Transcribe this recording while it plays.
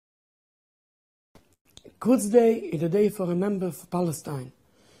Quds Day is a day for remember for Palestine,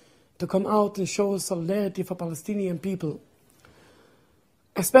 to come out and show solidarity for Palestinian people.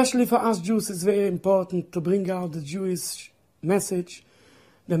 Especially for us Jews, it's very important to bring out the Jewish message,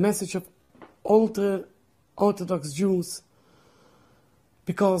 the message of ultra-Orthodox Jews,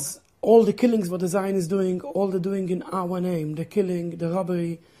 because all the killings what the Zionists doing, all the doing in our name, the killing, the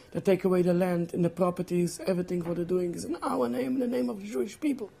robbery, the take away the land and the properties, everything what they're doing is in our name, in the name of the Jewish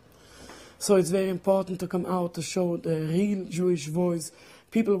people. So it's very important to come out to show the real Jewish voice,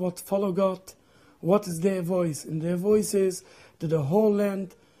 people what follow God, what is their voice, and their voice is that the whole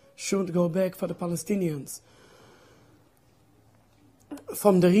land should go back for the Palestinians.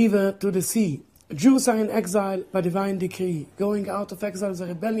 From the river to the sea. Jews are in exile by divine decree. Going out of exile is a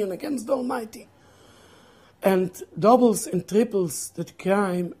rebellion against the Almighty. And doubles and triples that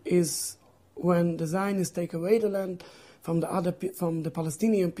crime is when the Zionists take away the land from the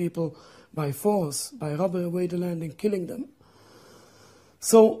Palestinian people by force, by robbing away the land and killing them.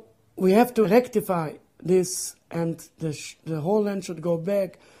 So we have to rectify this, and the whole land should go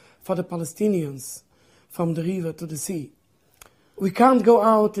back for the Palestinians from the river to the sea. We can't go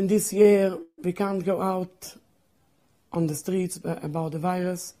out in this year, we can't go out on the streets about the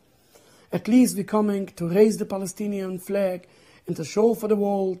virus. At least we're coming to raise the Palestinian flag and to show for the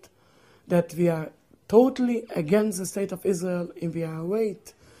world that we are totally against the state of Israel and we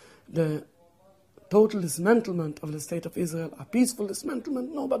await the total dismantlement of the state of Israel, a peaceful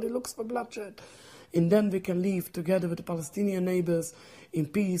dismantlement, nobody looks for bloodshed. And then we can live together with the Palestinian neighbors in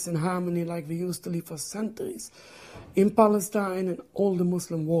peace and harmony like we used to live for centuries in Palestine and all the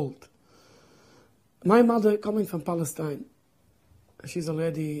Muslim world. My mother, coming from Palestine, she's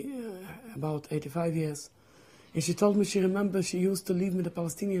already about 85 years, and she told me she remembers she used to live with the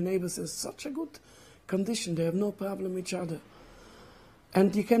Palestinian neighbors in such a good condition. They have no problem with each other.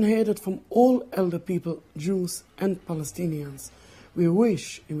 And you can hear that from all elder people, Jews and Palestinians. We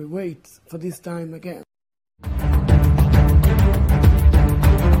wish and we wait for this time again.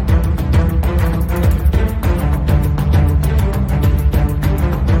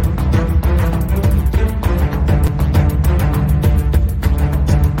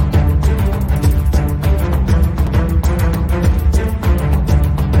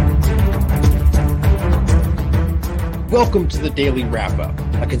 Welcome to the Daily Wrap-Up,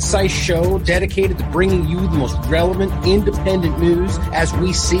 a concise show dedicated to bringing you the most relevant independent news as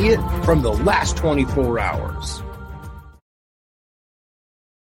we see it from the last 24 hours.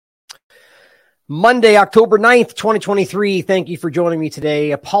 Monday, October 9th, 2023. Thank you for joining me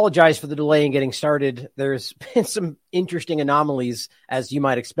today. Apologize for the delay in getting started. There's been some interesting anomalies, as you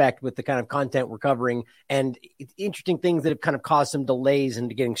might expect, with the kind of content we're covering, and interesting things that have kind of caused some delays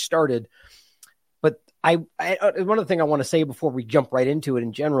into getting started. But one of the things I want to say before we jump right into it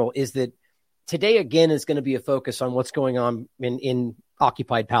in general is that today, again, is going to be a focus on what's going on in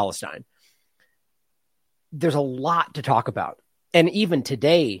occupied Palestine. There's a lot to talk about. And even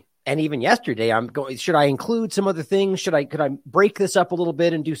today and even yesterday, should I include some other things? Could I break this up a little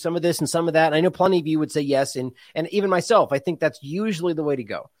bit and do some of this and some of that? And I know plenty of you would say yes. And even myself, I think that's usually the way to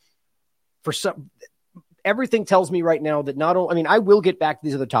go. Everything tells me right now that I will get back to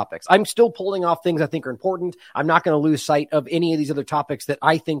these other topics. I'm still pulling off things I think are important. I'm not going to lose sight of any of these other topics that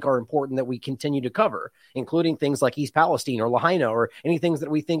I think are important that we continue to cover, including things like East Palestine or Lahaina or any things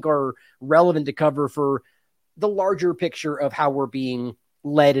that we think are relevant to cover for the larger picture of how we're being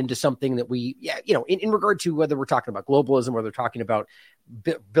led into something that in regard to whether we're talking about globalism, whether we're talking about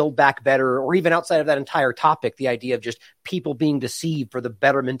build back better, or even outside of that entire topic, the idea of just people being deceived for the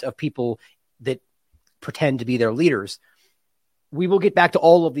betterment of people that pretend to be their leaders. We will get back to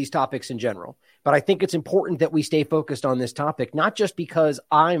all of these topics in general, but I think it's important that we stay focused on this topic, not just because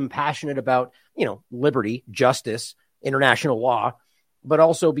I'm passionate about, liberty, justice, international law, but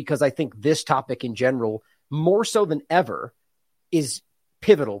also because I think this topic in general, more so than ever, is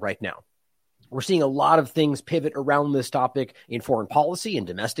pivotal right now. We're seeing a lot of things pivot around this topic in foreign policy and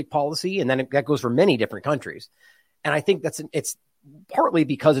domestic policy, and then that goes for many different countries. And I think it's partly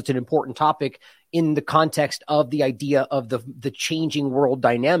because it's an important topic in the context of the idea of the changing world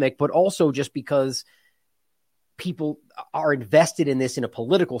dynamic, but also just because people are invested in this in a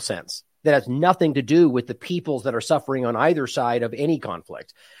political sense that has nothing to do with the peoples that are suffering on either side of any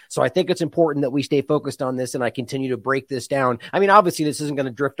conflict. So I think it's important that we stay focused on this, and I continue to break this down. I mean, obviously, this isn't going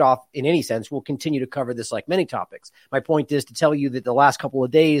to drift off in any sense. We'll continue to cover this like many topics. My point is to tell you that the last couple of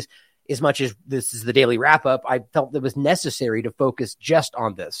days, as much as this is the daily wrap-up, I felt it was necessary to focus just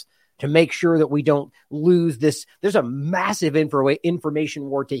on this, to make sure that we don't lose this. There's a massive information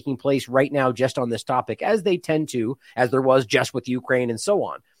war taking place right now just on this topic, as they tend to, as there was just with Ukraine and so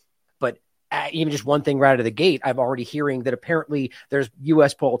on. But even just one thing right out of the gate, I'm already hearing that apparently there's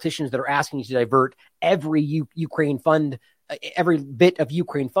U.S. politicians that are asking to divert every Ukraine fund, every bit of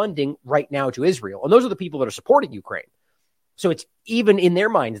Ukraine funding right now to Israel. And those are the people that are supporting Ukraine. So it's even in their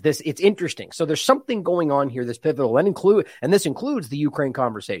minds, it's interesting. So there's something going on here that's pivotal, and this includes the Ukraine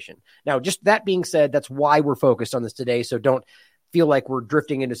conversation. Now, just that being said, that's why we're focused on this today. So don't feel like we're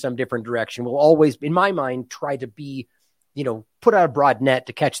drifting into some different direction. We'll always, in my mind, try to be, put out a broad net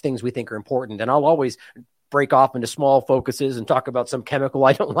to catch things we think are important. And I'll always break off into small focuses and talk about some chemical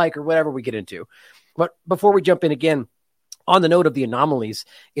I don't like or whatever we get into. But before we jump in again, on the note of the anomalies,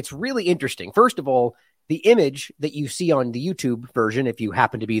 it's really interesting. First of all, the image that you see on the YouTube version, if you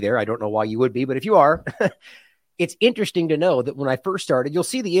happen to be there, I don't know why you would be, but if you are, it's interesting to know that when I first started, you'll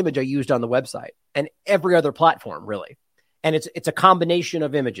see the image I used on the website and every other platform, really. And it's a combination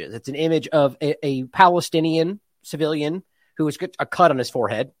of images. It's an image of a Palestinian civilian who has got a cut on his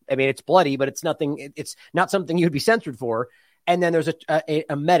forehead. I mean, it's bloody, but it's nothing. It's not something you'd be censored for. And then there's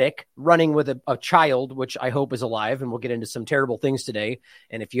a medic running with a child, which I hope is alive. And we'll get into some terrible things today.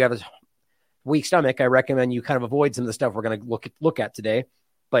 And if you have a weak stomach, I recommend you kind of avoid some of the stuff we're going to look at today.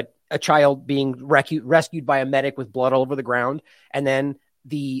 But a child being rescued by a medic with blood all over the ground. And then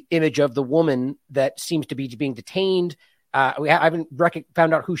the image of the woman that seems to be being detained. I haven't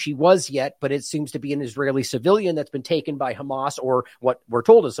found out who she was yet, but it seems to be an Israeli civilian that's been taken by Hamas, or what we're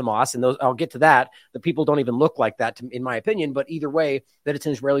told is Hamas. And I'll get to that. The people don't even look like that, in my opinion. But either way, that it's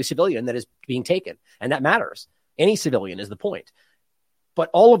an Israeli civilian that is being taken. And that matters. Any civilian is the point. But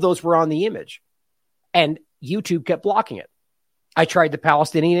all of those were on the image. And YouTube kept blocking it. I tried the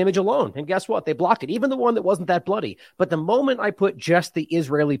Palestinian image alone. And guess what? They blocked it. Even the one that wasn't that bloody. But the moment I put just the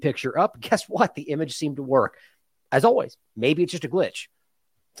Israeli picture up, guess what? The image seemed to work. As always, maybe it's just a glitch.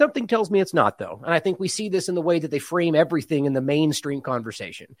 Something tells me it's not, though. And I think we see this in the way that they frame everything in the mainstream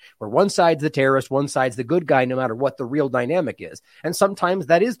conversation, where one side's the terrorist, one side's the good guy, no matter what the real dynamic is. And sometimes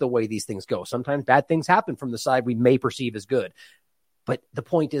that is the way these things go. Sometimes bad things happen from the side we may perceive as good. But the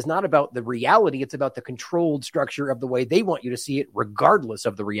point is not about the reality. It's about the controlled structure of the way they want you to see it, regardless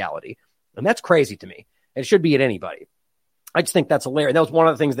of the reality. And that's crazy to me. It should be at anybody. I just think that's hilarious. That was one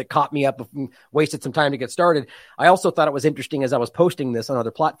of the things that caught me up and wasted some time to get started. I also thought it was interesting as I was posting this on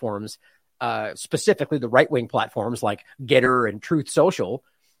other platforms, specifically the right-wing platforms like Getter and Truth Social.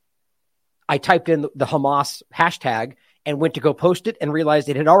 I typed in the Hamas hashtag and went to go post it and realized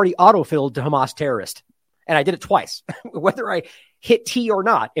it had already autofilled to Hamas terrorist. And I did it twice. Whether I hit T or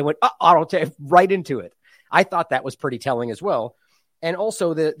not, it went auto right into it. I thought that was pretty telling as well. And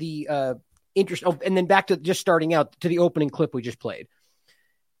also the interest. Oh, and then back to just starting out to the opening clip we just played.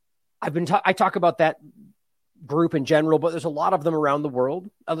 I talk about that group in general, but there's a lot of them around the world.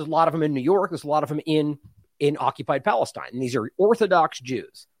 There's a lot of them in New York. There's a lot of them in occupied Palestine. And these are Orthodox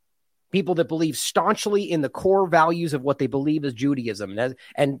Jews, people that believe staunchly in the core values of what they believe is Judaism.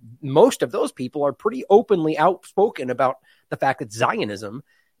 And most of those people are pretty openly outspoken about the fact that Zionism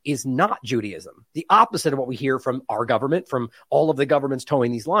is not Judaism, the opposite of what we hear from our government, from all of the governments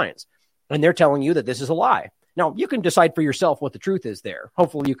towing these lines. And they're telling you that this is a lie. Now, you can decide for yourself what the truth is there.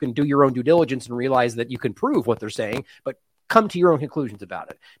 Hopefully, you can do your own due diligence and realize that you can prove what they're saying, but come to your own conclusions about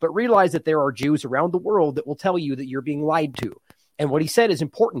it. But realize that there are Jews around the world that will tell you that you're being lied to. And what he said is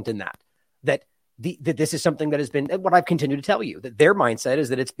important in that this is something that has been, what I've continued to tell you, that their mindset is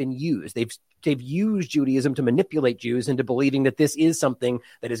that it's been used. They've used Judaism to manipulate Jews into believing that this is something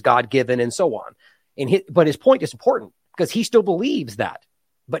that is God-given and so on. But his point is important because he still believes that,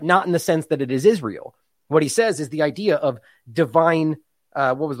 but not in the sense that it is Israel. What he says is the idea of divine,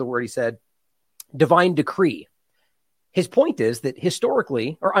 what was the word he said? Divine decree. His point is that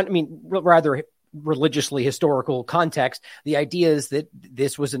historically, or I mean, rather religiously historical context, the idea is that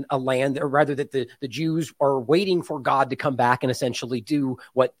this was a land, or rather that the Jews are waiting for God to come back and essentially do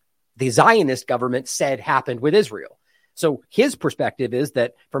what the Zionist government said happened with Israel. So his perspective is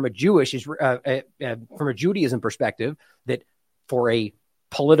that from a Judaism perspective, that for a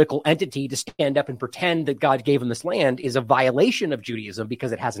political entity to stand up and pretend that God gave him this land is a violation of Judaism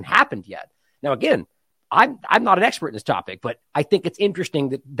because it hasn't happened yet. Now, again, I'm not an expert in this topic, but I think it's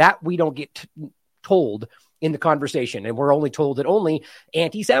interesting that we don't get told in the conversation. And we're only told that only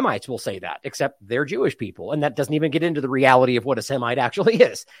anti-Semites will say that, except they're Jewish people. And that doesn't even get into the reality of what a Semite actually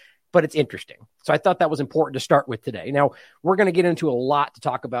is. But it's interesting. So I thought that was important to start with today. Now, we're going to get into a lot to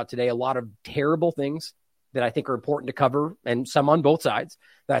talk about today, a lot of terrible things that I think are important to cover, and some on both sides,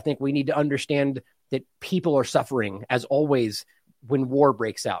 that I think we need to understand that people are suffering, as always, when war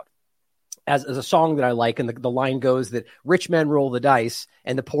breaks out. As a song that I like, and the line goes that rich men roll the dice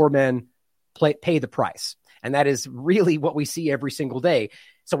and the poor men pay the price. And that is really what we see every single day.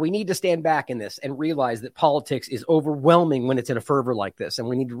 So we need to stand back in this and realize that politics is overwhelming when it's in a fervor like this. And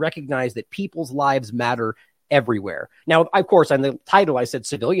we need to recognize that people's lives matter everywhere. Now, of course, on the title, I said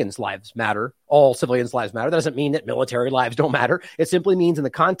civilians' lives matter. All civilians' lives matter. That doesn't mean that military lives don't matter. It simply means in the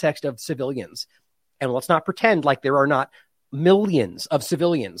context of civilians. And let's not pretend like there are not millions of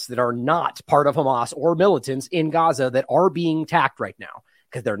civilians that are not part of Hamas or militants in Gaza that are being attacked right now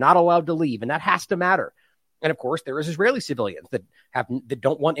because they're not allowed to leave. And that has to matter. And of course, there is Israeli civilians that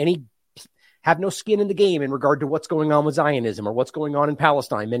don't want have no skin in the game in regard to what's going on with Zionism or what's going on in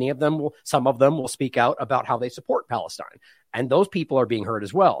Palestine. Some of them will speak out about how they support Palestine. And those people are being heard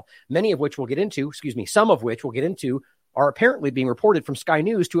as well. Some of which we'll get into are apparently being reported from Sky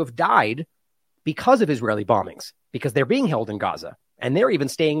News to have died because of Israeli bombings, because they're being held in Gaza. And they're even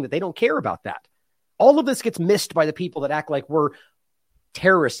saying that they don't care about that. All of this gets missed by the people that act like we're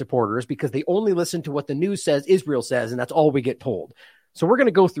terrorist supporters because they only listen to what the news says, Israel says, and that's all we get told. So we're going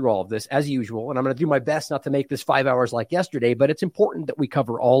to go through all of this as usual, and I'm going to do my best not to make this 5 hours like yesterday, but it's important that we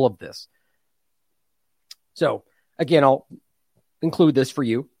cover all of this. So again, I'll include this for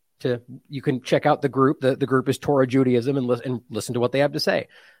you. You can check out the group. The group is Torah Judaism and listen to what they have to say.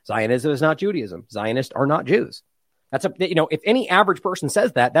 Zionism is not Judaism. Zionists are not Jews. If any average person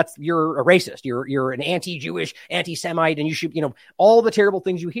says that, you're a racist. You're an anti-Jewish, anti-Semite, and you should, all the terrible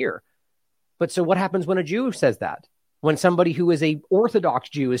things you hear. But so what happens when a Jew says that? When somebody who is a Orthodox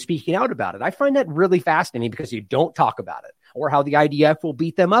Jew is speaking out about it? I find that really fascinating because you don't talk about it, or how the IDF will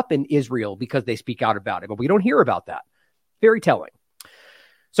beat them up in Israel because they speak out about it. But we don't hear about that. Very telling.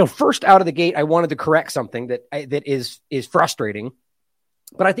 So first out of the gate, I wanted to correct something that is frustrating.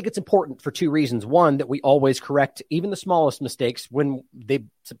 But I think it's important for two reasons. One, that we always correct even the smallest mistakes when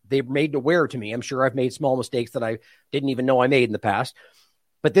they're made aware to me. I'm sure I've made small mistakes that I didn't even know I made in the past.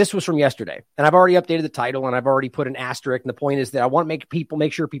 But this was from yesterday. And I've already updated the title and I've already put an asterisk. And the point is that I want to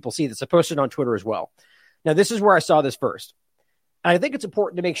make sure people see this. I posted it on Twitter as well. Now, this is where I saw this first. And I think it's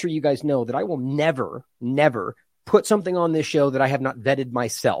important to make sure you guys know that I will never put something on this show that I have not vetted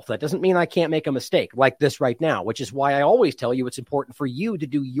myself. That doesn't mean I can't make a mistake like this right now, which is why I always tell you it's important for you to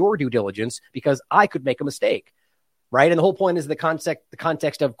do your due diligence, because I could make a mistake, right? And the whole point is the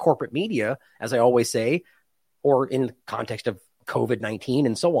context of corporate media, as I always say, or in the context of COVID-19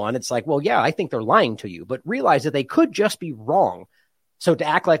 and so on. It's like, well, yeah, I think they're lying to you, but realize that they could just be wrong. So to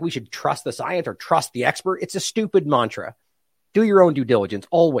act like we should trust the science or trust the expert, it's a stupid mantra. Do your own due diligence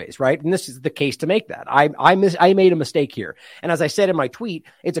always, right? And this is the case to make that. I made a mistake here. And as I said in my tweet,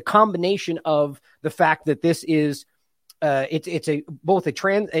 it's a combination of the fact that this is, basically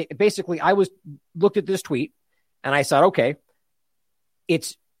I looked at this tweet and I said, okay,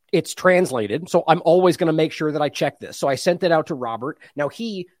 it's translated. So I'm always going to make sure that I check this. So I sent it out to Robert. Now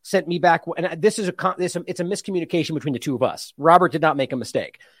he sent me back, and it's a miscommunication between the two of us. Robert did not make a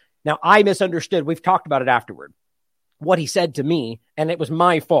mistake. Now I misunderstood. We've talked about it afterward, what he said to me, and it was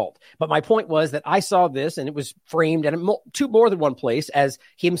my fault. But my point was that I saw this and it was framed in more than one place as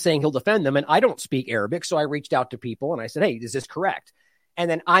him saying he'll defend them. And I don't speak Arabic. So I reached out to people and I said, hey, is this correct? And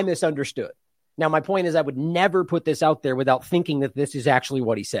then I misunderstood. Now, my point is I would never put this out there without thinking that this is actually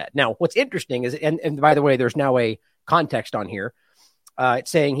what he said. Now, what's interesting is, and by the way, there's now a context on here. It's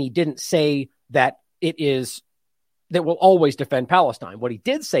saying he didn't say that that we'll always defend Palestine. What he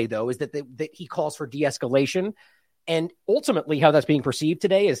did say, though, is that he calls for de-escalation. And ultimately, how that's being perceived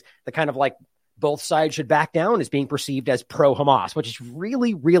today is the kind of like both sides should back down is being perceived as pro-Hamas, which is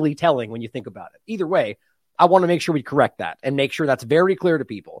really, really telling when you think about it. Either way, I want to make sure we correct that and make sure that's very clear to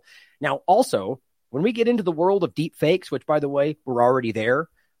people. Now, also, when we get into the world of deep fakes, which, by the way, we're already there,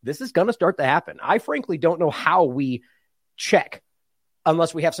 this is going to start to happen. I frankly don't know how we check,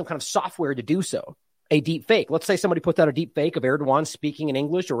 unless we have some kind of software to do so, a deep fake. Let's say somebody puts out a deep fake of Erdogan speaking in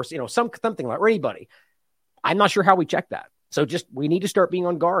English or something like, or anybody. I'm not sure how we check that. So we need to start being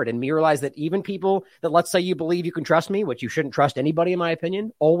on guard and realize that even people that, let's say you believe you can trust me, which you shouldn't trust anybody in my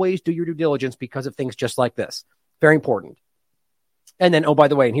opinion, always do your due diligence because of things just like this. Very important. And then, oh, by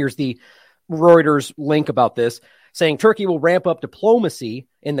the way, and here's the Reuters link about this, saying Turkey will ramp up diplomacy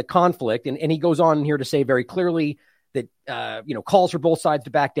in the conflict. And he goes on here to say very clearly that, calls for both sides to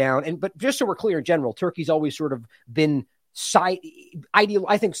back down. But just so we're clear in general, Turkey's always sort of been I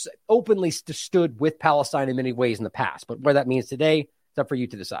think openly stood with Palestine in many ways in the past, but what that means today, it's up for you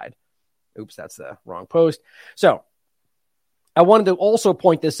to decide. Oops, that's the wrong post. So I wanted to also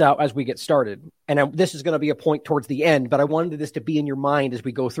point this out as we get started, and this is going to be a point towards the end, but I wanted this to be in your mind as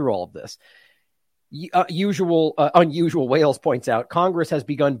we go through all of this. Unusual Wales points out Congress has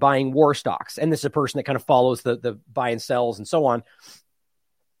begun buying war stocks, and this is a person that kind of follows the buy and sells and so on.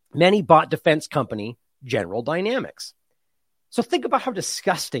 Many bought defense company General Dynamics. So think about how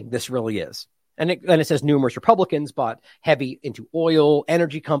disgusting this really is. And it says numerous Republicans bought heavy into oil,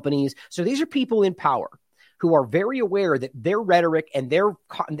 energy companies. So these are people in power who are very aware that their rhetoric and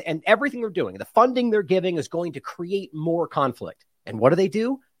everything they're doing, the funding they're giving, is going to create more conflict. And what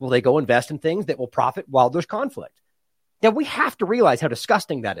do? Well, they go invest in things that will profit while there's conflict. Now, we have to realize how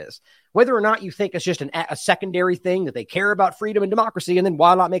disgusting that is. Whether or not you think it's just a secondary thing that they care about freedom and democracy, and then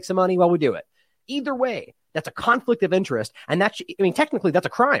why not make some money while we do it? Either way, that's a conflict of interest. And technically, that's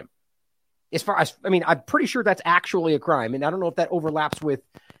a crime. I'm pretty sure that's actually a crime. And I don't know if that overlaps with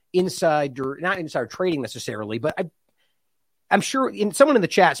not insider trading necessarily, but I'm sure someone in the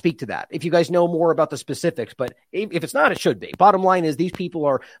chat speak to that if you guys know more about the specifics. But if it's not, it should be. Bottom line is these people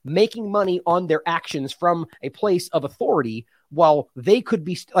are making money on their actions from a place of authority, while they could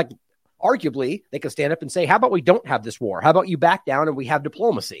be arguably, they could stand up and say, how about we don't have this war? How about you back down and we have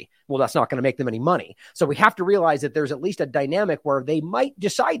diplomacy? Well, that's not going to make them any money. So we have to realize that there's at least a dynamic where they might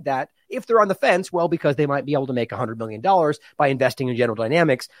decide that if they're on the fence, well, because they might be able to make $100 million by investing in General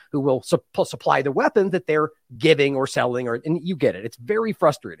Dynamics, who will supply the weapons that they're giving or selling, and you get it. It's very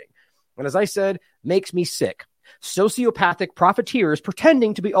frustrating. And as I said, makes me sick. Sociopathic profiteers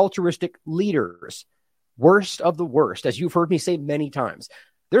pretending to be altruistic leaders. Worst of the worst, as you've heard me say many times.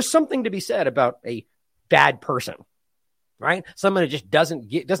 There's something to be said about a bad person, right? Someone who just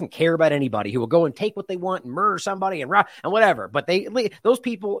doesn't care about anybody, who will go and take what they want and murder somebody and whatever. But those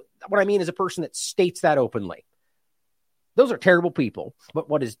people, what I mean is a person that states that openly. Those are terrible people. But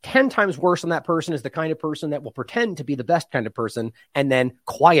what is 10 times worse than that person is the kind of person that will pretend to be the best kind of person and then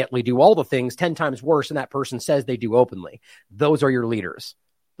quietly do all the things 10 times worse than that person says they do openly. Those are your leaders.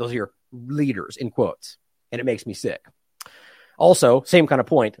 Those are your leaders, in quotes. And it makes me sick. Also, same kind of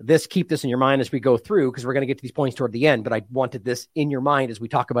point. Keep this in your mind as we go through, because we're going to get to these points toward the end, but I wanted this in your mind as we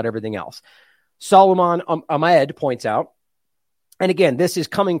talk about everything else. Solomon Ahmed points out, and again, this is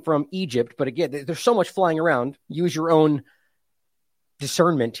coming from Egypt, but again, there's so much flying around. Use your own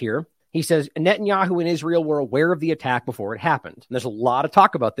discernment here. He says, Netanyahu and Israel were aware of the attack before it happened. And there's a lot of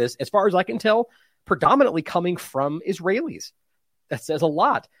talk about this, as far as I can tell, predominantly coming from Israelis. That says a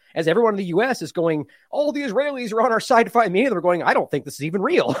lot. As everyone in the U.S. is going, all the Israelis are on our side to fight me. They're going, I don't think this is even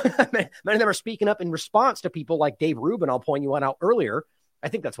real. Many of them are speaking up in response to people like Dave Rubin. I'll point you out earlier. I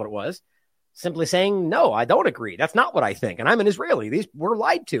think that's what it was. Simply saying, no, I don't agree. That's not what I think. And I'm an Israeli. These were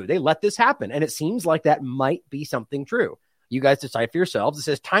lied to. They let this happen. And it seems like that might be something true. You guys decide for yourselves. It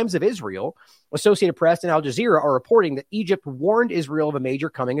says Times of Israel, Associated Press, and Al Jazeera are reporting that Egypt warned Israel of a major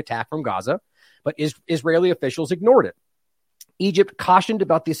coming attack from Gaza, but Israeli officials ignored it. Egypt cautioned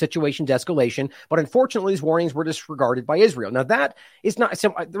about the situation's escalation, but unfortunately, these warnings were disregarded by Israel. Now, that is not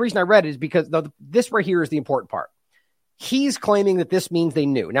the reason I read it is because this right here is the important part. He's claiming that this means they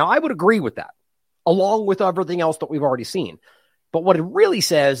knew. Now, I would agree with that, along with everything else that we've already seen. But what it really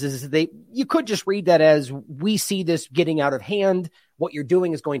says is you could just read that as, we see this getting out of hand. What you're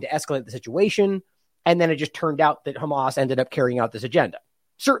doing is going to escalate the situation. And then it just turned out that Hamas ended up carrying out this agenda.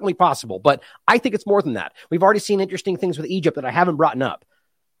 Certainly possible, but I think it's more than that. We've already seen interesting things with Egypt that I haven't brought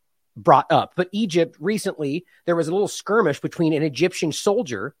up. But Egypt recently, there was a little skirmish between an Egyptian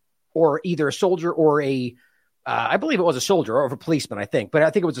soldier, or either a soldier or I believe it was a soldier or a policeman, but I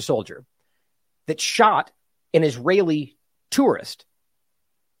think it was a soldier that shot an Israeli tourist.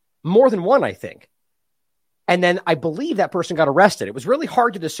 More than one, I think. And then I believe that person got arrested. It was really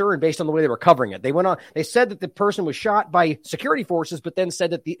hard to discern based on the way they were covering it. They said that the person was shot by security forces, but then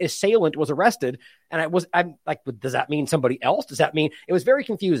said that the assailant was arrested. And I'm like, does that mean somebody else? Does that mean it was very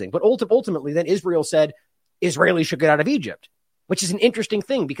confusing? But ultimately, then Israel said Israelis should get out of Egypt, which is an interesting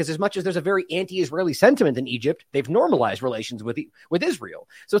thing, because as much as there's a very anti-Israeli sentiment in Egypt, they've normalized relations with Israel.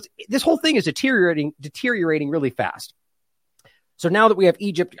 So this whole thing is deteriorating really fast. So now that we have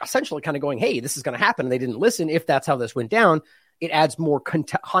Egypt essentially kind of going, hey, this is going to happen, and they didn't listen, if that's how this went down, it adds more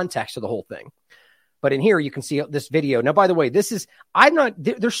context to the whole thing. But in here, you can see this video. Now, by the way, there's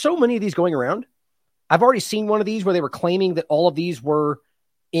so many of these going around. I've already seen one of these where they were claiming that all of these were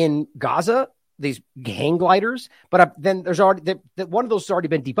in Gaza, these hang gliders. But then there's already that one of those has already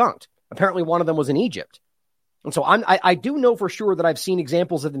been debunked. Apparently, one of them was in Egypt. And so I do know for sure that I've seen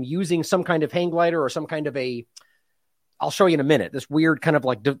examples of them using some kind of hang glider or some kind of I'll show you in a minute, this weird kind of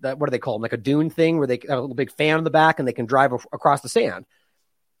what do they call them? Like a dune thing where they have a little big fan in the back and they can drive across the sand.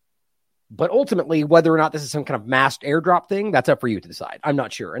 But ultimately, whether or not this is some kind of masked airdrop thing, that's up for you to decide. I'm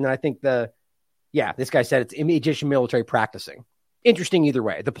not sure. And then I think this guy said it's Egyptian military practicing. Interesting either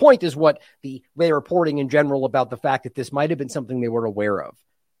way. The point is what they're reporting in general about the fact that this might have been something they were aware of.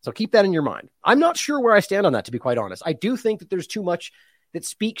 So keep that in your mind. I'm not sure where I stand on that, to be quite honest. I do think that there's too much that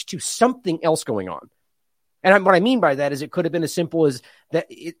speaks to something else going on. And what I mean by that is it could have been as simple as the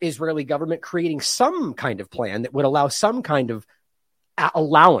Israeli government creating some kind of plan that would allow some kind of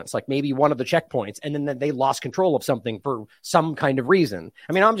allowance, like maybe one of the checkpoints, and then they lost control of something for some kind of reason.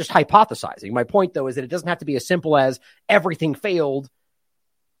 I mean, I'm just hypothesizing. My point, though, is that it doesn't have to be as simple as everything failed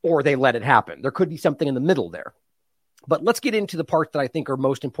or they let it happen. There could be something in the middle there. But let's get into the parts that I think are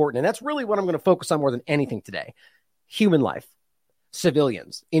most important. And that's really what I'm going to focus on more than anything today. Human life,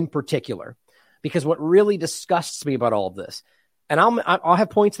 civilians in particular, because what really disgusts me about all of this, and I'll have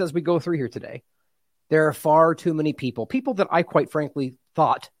points as we go through here today. There are far too many people that I quite frankly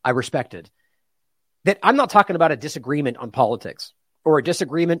thought I respected, that I'm not talking about a disagreement on politics or a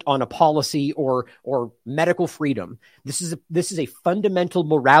disagreement on a policy or medical freedom. This is a fundamental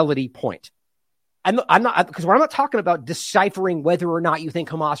morality point. I'm not, because I'm not talking about deciphering whether or not you think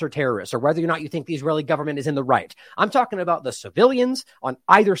Hamas are terrorists or whether or not you think the Israeli government is in the right. I'm talking about the civilians on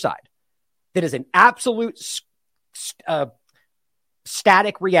either side. That is an absolute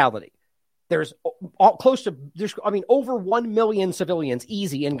static reality. There's over 1 million civilians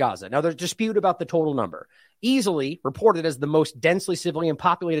easy in Gaza. Now, there's dispute about the total number. Easily reported as the most densely civilian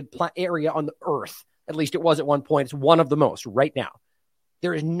populated area on the earth. At least it was at one point. It's one of the most right now.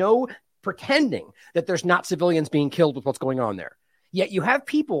 There is no pretending that there's not civilians being killed with what's going on there. Yet you have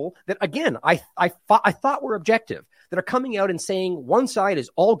people that, again, I thought were objective, that are coming out and saying one side is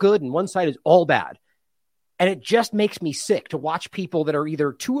all good and one side is all bad. And it just makes me sick to watch people that are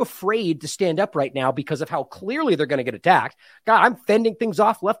either too afraid to stand up right now because of how clearly they're going to get attacked. God, I'm fending things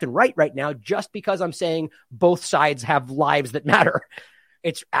off left and right now just because I'm saying both sides have lives that matter.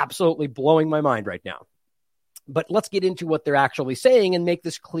 It's absolutely blowing my mind right now. But let's get into what they're actually saying and make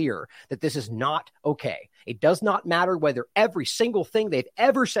this clear that this is not okay. It does not matter whether every single thing they've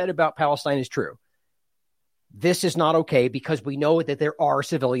ever said about Palestine is true. This is not okay because we know that there are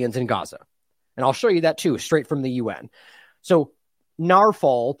civilians in Gaza. And I'll show you that too, straight from the UN. So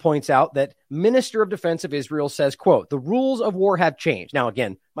Narfal points out that Minister of Defense of Israel says, quote, the rules of war have changed. Now,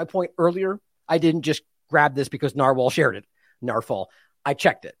 again, my point earlier, I didn't just grab this because Narwhal shared it. Narfal, I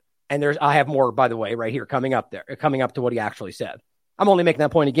checked it. And I have more, by the way, right here coming up to what he actually said. I'm only making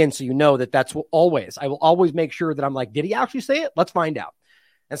that point again so you know that I will always make sure that I'm like, did he actually say it? Let's find out.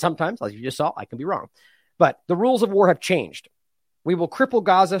 And sometimes, as you just saw, I can be wrong. But the rules of war have changed. We will cripple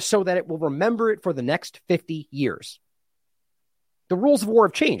Gaza so that it will remember it for the next 50 years. The rules of war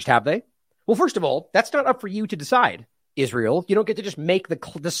have changed, have they? Well, first of all, that's not up for you to decide, Israel. You don't get to just make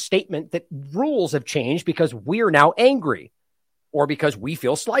the statement that rules have changed because we're now angry or because we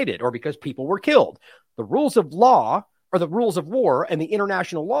feel slighted or because people were killed. The rules of law or the rules of war and the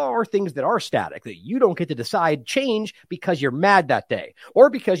international law are things that are static, that you don't get to decide change because you're mad that day or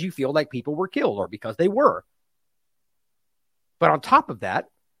because you feel like people were killed or because they were. But on top of that,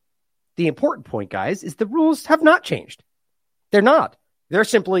 the important point, guys, is the rules have not changed. They're not. They're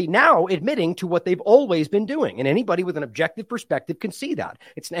simply now admitting to what they've always been doing. And anybody with an objective perspective can see that.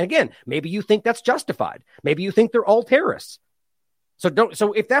 And again, maybe you think that's justified. Maybe you think they're all terrorists.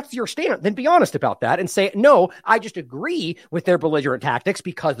 So if that's your stand, then be honest about that and say, no, I just agree with their belligerent tactics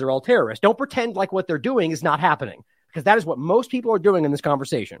because they're all terrorists. Don't pretend like what they're doing is not happening, because that is what most people are doing in this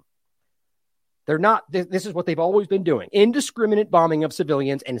conversation. They're not. This is what they've always been doing. Indiscriminate bombing of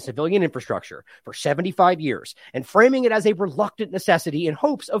civilians and civilian infrastructure for 75 years and framing it as a reluctant necessity in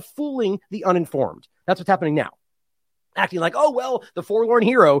hopes of fooling the uninformed. That's what's happening now. Acting like, oh, well, the forlorn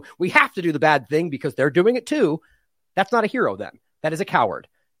hero, we have to do the bad thing because they're doing it too. That's not a hero then. That is a coward.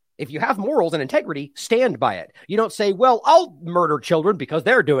 If you have morals and integrity, stand by it. You don't say, well, I'll murder children because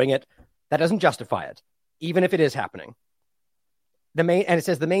they're doing it. That doesn't justify it, even if it is happening. And it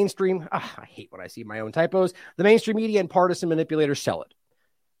says the mainstream, I hate when I see my own typos. The mainstream media and partisan manipulators sell it.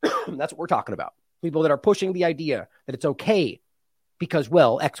 That's what we're talking about. People that are pushing the idea that it's okay because,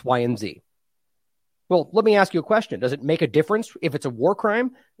 well, X, Y, and Z. Well, let me ask you a question. Does it make a difference if it's a war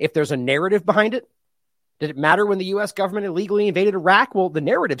crime, if there's a narrative behind it? Did it matter when the U.S. government illegally invaded Iraq? Well, the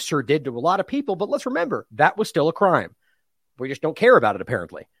narrative sure did to a lot of people, but let's remember, that was still a crime. We just don't care about it,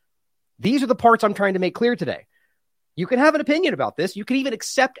 apparently. These are the parts I'm trying to make clear today. You can have an opinion about this. You can even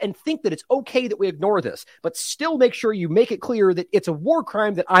accept and think that it's okay that we ignore this, but still make sure you make it clear that it's a war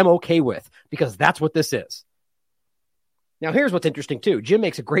crime that I'm okay with, because that's what this is. Now, here's what's interesting, too. Jim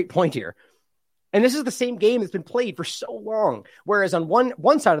makes a great point here. And this is the same game that's been played for so long, whereas on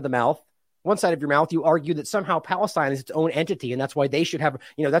one side of your mouth, you argue that somehow Palestine is its own entity, and that's why they should have,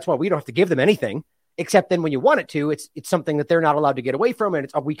 that's why we don't have to give them anything. Except then when you want it to, it's something that they're not allowed to get away from, and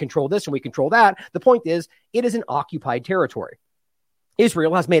it's we control this and we control that. The point is, it is an occupied territory.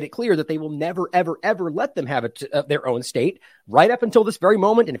 Israel has made it clear that they will never, ever, ever let them have their own state right up until this very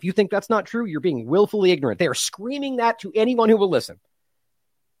moment. And if you think that's not true, you're being willfully ignorant. They are screaming that to anyone who will listen.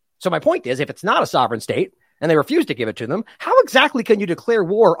 So my point is, if it's not a sovereign state and they refuse to give it to them, how exactly can you declare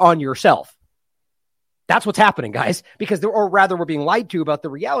war on yourself? That's what's happening, guys, or rather we're being lied to about the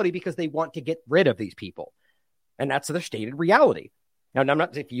reality because they want to get rid of these people. And that's their stated reality. Now, I'm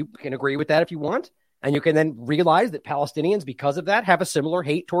not, if you can agree with that if you want, and you can then realize that Palestinians, because of that, have a similar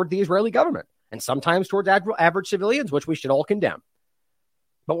hate toward the Israeli government and sometimes towards average civilians, which we should all condemn.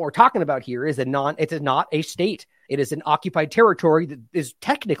 But what we're talking about here is it is not a state. It is an occupied territory that is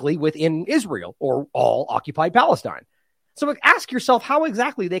technically within Israel or all occupied Palestine. So ask yourself how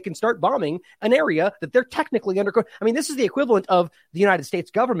exactly they can start bombing an area that they're technically under. I mean, this is the equivalent of the United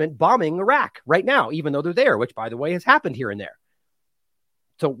States government bombing Iraq right now, even though they're there, which, by the way, has happened here and there.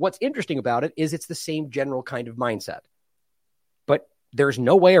 So what's interesting about it is it's the same general kind of mindset. But there's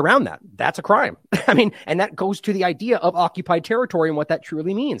no way around that. That's a crime. I mean, and that goes to the idea of occupied territory and what that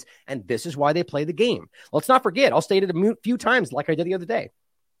truly means. And this is why they play the game. Let's not forget, I'll state it a few times like I did the other day.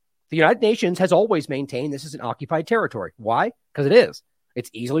 The United Nations has always maintained this is an occupied territory. Why? Because it is. It's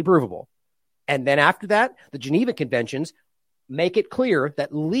easily provable. And then after that, the Geneva Conventions make it clear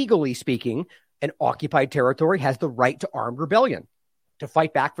that legally speaking, an occupied territory has the right to armed rebellion, to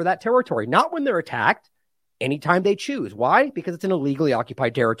fight back for that territory, not when they're attacked, anytime they choose. Why? Because it's an illegally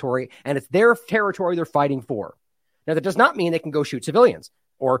occupied territory and it's their territory they're fighting for. Now, that does not mean they can go shoot civilians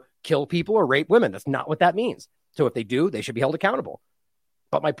or kill people or rape women. That's not what that means. So if they do, they should be held accountable.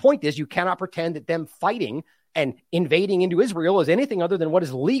 But my point is, you cannot pretend that them fighting and invading into Israel is anything other than what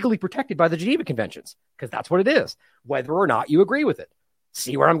is legally protected by the Geneva Conventions, because that's what it is, whether or not you agree with it.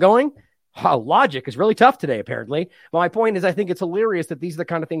 See where I'm going? Logic is really tough today, apparently. But my point is, I think it's hilarious that these are the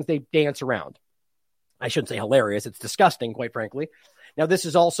kind of things they dance around. I shouldn't say hilarious. It's disgusting, quite frankly. Now, this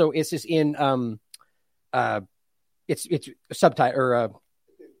is also, it's just in, it's subtitle, or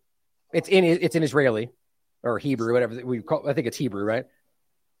it's in Israeli or Hebrew, whatever we call. I think it's Hebrew, right?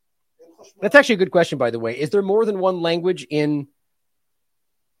 That's actually a good question, by the way. Is there more than one language in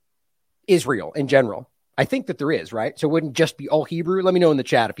Israel in general? I think that there is, right? So it wouldn't just be all Hebrew. Let me know in the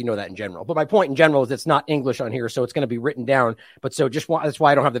chat if you know that in general. But my point in general is it's not English on here, so it's going to be written down. But so that's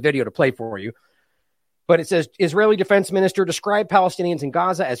why I don't have the video to play for you. But it says, Israeli defense minister described Palestinians in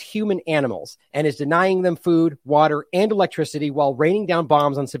Gaza as human animals and is denying them food, water, and electricity while raining down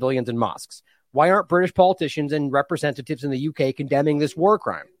bombs on civilians and mosques. Why aren't British politicians and representatives in the UK condemning this war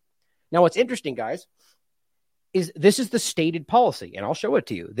crime? Now, what's interesting, guys, is this is the stated policy, and I'll show it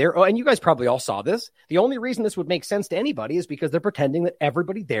to you. And you guys probably all saw this. The only reason this would make sense to anybody is because they're pretending that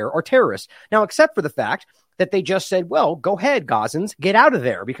everybody there are terrorists. Now, except for the fact that they just said, well, go ahead, Gazans, get out of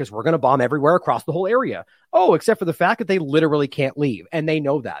there because we're going to bomb everywhere across the whole area. Oh, except for the fact that they literally can't leave, and they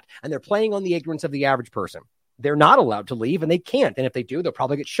know that. And they're playing on the ignorance of the average person. They're not allowed to leave, and they can't. And if they do, they'll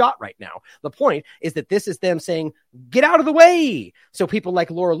probably get shot right now. The point is that this is them saying, get out of the way. So people like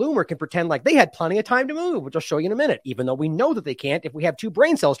Laura Loomer can pretend like they had plenty of time to move, which I'll show you in a minute, even though we know that they can't if we have two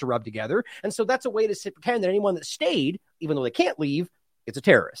brain cells to rub together. And so that's a way to pretend that anyone that stayed, even though they can't leave, is a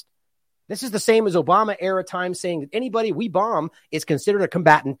terrorist. This is the same as Obama era time saying that anybody we bomb is considered a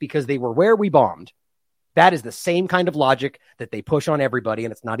combatant because they were where we bombed. That is the same kind of logic that they push on everybody,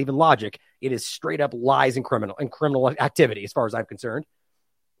 and it's not even logic. It is straight up lies and criminal activity, as far as I'm concerned.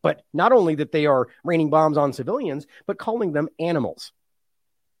 But not only that they are raining bombs on civilians, but calling them animals.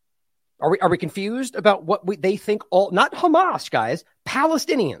 Are we confused about what they think? Not Hamas, guys,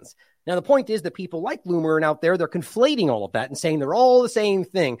 Palestinians. Now, the point is that people like Loomer and out there, they're conflating all of that and saying they're all the same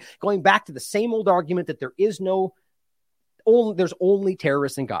thing, going back to the same old argument that there's only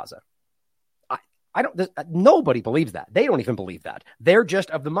terrorists in Gaza. Nobody believes that. They don't even believe that. They're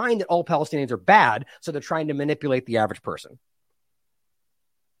just of the mind that all Palestinians are bad, so they're trying to manipulate the average person.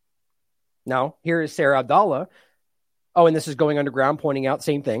 Now, here is Sarah Abdallah. Oh, and this is going underground, pointing out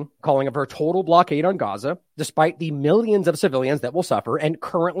same thing, calling of her total blockade on Gaza, despite the millions of civilians that will suffer and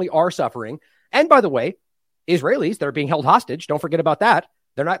currently are suffering. And by the way, Israelis that are being held hostage, don't forget about that.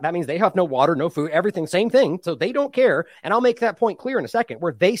 That means they have no water, no food, everything, same thing. So they don't care. And I'll make that point clear in a second,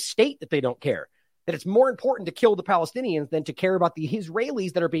 where they state that they don't care. That it's more important to kill the Palestinians than to care about the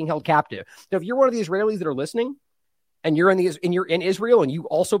Israelis that are being held captive. So if you're one of the Israelis that are listening and you're in Israel and you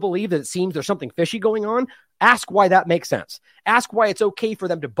also believe that it seems there's something fishy going on, ask why that makes sense. Ask why it's okay for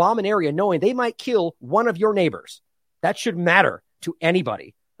them to bomb an area knowing they might kill one of your neighbors. That should matter to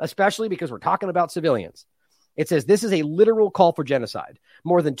anybody, especially because we're talking about civilians. It says this is a literal call for genocide.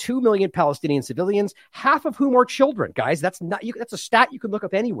 More than 2 million Palestinian civilians, half of whom are children. Guys, that's a stat you can look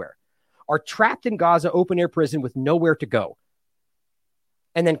up anywhere. Are trapped in Gaza open-air prison with nowhere to go.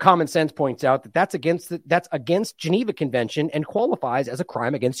 And then Common Sense points out that that's against Geneva Convention and qualifies as a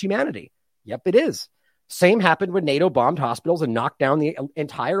crime against humanity. Yep, it is. Same happened when NATO bombed hospitals and knocked down the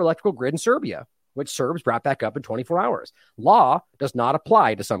entire electrical grid in Serbia, which Serbs brought back up in 24 hours. Law does not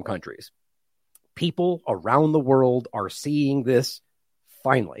apply to some countries. People around the world are seeing this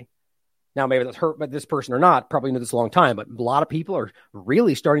finally. Now, maybe that's hurt by this person or not, probably knew this a long time, but a lot of people are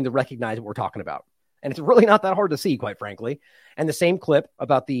really starting to recognize what we're talking about. And it's really not that hard to see, quite frankly. And the same clip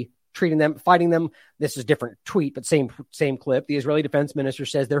about the treating them, fighting them. This is a different tweet, but same clip. The Israeli defense minister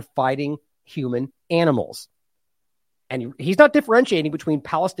says they're fighting human animals. And he's not differentiating between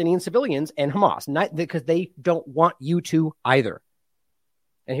Palestinian civilians and Hamas, not because they don't want you to either.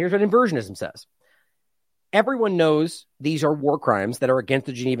 And here's what inversionism says. Everyone knows these are war crimes that are against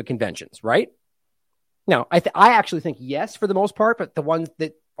the Geneva Conventions, right? Now, I actually think yes, for the most part, but the ones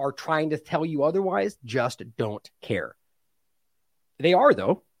that are trying to tell you otherwise just don't care. They are,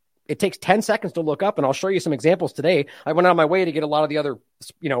 though. It takes 10 seconds to look up, and I'll show you some examples today. I went out of my way to get a lot of the other,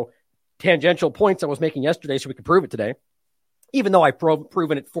 tangential points I was making yesterday so we could prove it today, even though I've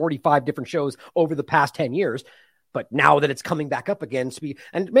proven it 45 different shows over the past 10 years. But now that it's coming back up again, to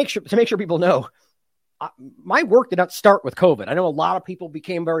make sure people know, my work did not start with COVID. I know a lot of people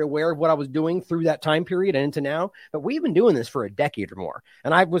became very aware of what I was doing through that time period and into now, but we've been doing this for a decade or more.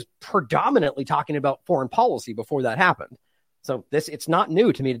 And I was predominantly talking about foreign policy before that happened. So it's not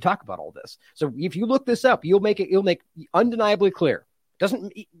new to me to talk about all this. So if you look this up, you'll make undeniably clear.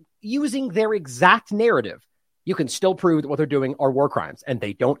 Using their exact narrative, you can still prove that what they're doing are war crimes, and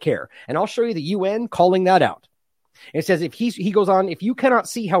they don't care. And I'll show you the UN calling that out. It says, he goes on, if you cannot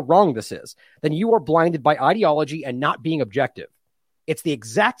see how wrong this is, then you are blinded by ideology and not being objective. It's the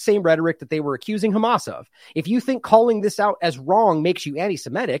exact same rhetoric that they were accusing Hamas of. If you think calling this out as wrong makes you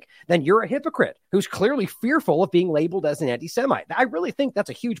anti-Semitic, then you're a hypocrite who's clearly fearful of being labeled as an anti-Semite. I really think that's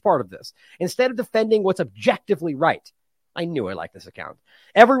a huge part of this. Instead of defending what's objectively right. I knew I liked this account.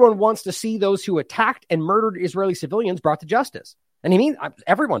 Everyone wants to see those who attacked and murdered Israeli civilians brought to justice. And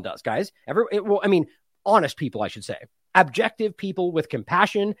everyone does, guys. Honest people, I should say. Objective people with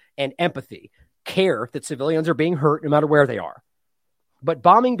compassion and empathy care that civilians are being hurt no matter where they are. But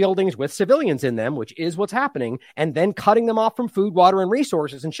bombing buildings with civilians in them, which is what's happening, and then cutting them off from food, water, and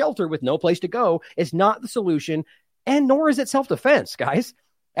resources and shelter with no place to go is not the solution, and nor is it self-defense, guys.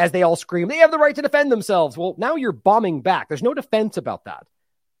 As they all scream, they have the right to defend themselves. Well, now you're bombing back. There's no defense about that.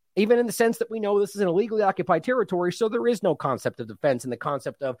 Even in the sense that we know this is an illegally occupied territory, so there is no concept of defense and the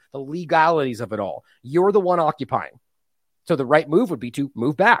concept of the legalities of it all. You're the one occupying. So the right move would be to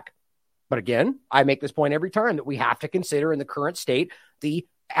move back. But again, I make this point every time that we have to consider in the current state the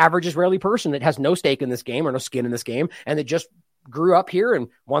average Israeli person that has no stake in this game or no skin in this game and that just grew up here and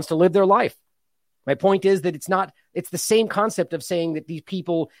wants to live their life. My point is that it's the same concept of saying that these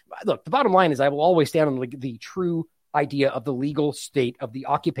people, look, the bottom line is I will always stand on the true idea of the legal state of the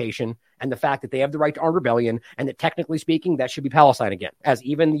occupation and the fact that they have the right to armed rebellion and that technically speaking, that should be Palestine again, as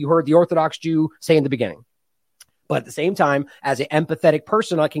even you heard the Orthodox Jew say in the beginning. But at the same time, as an empathetic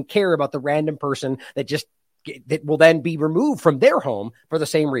person, I can care about the random person that will then be removed from their home for the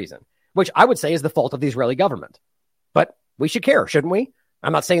same reason, which I would say is the fault of the Israeli government. But we should care, shouldn't we?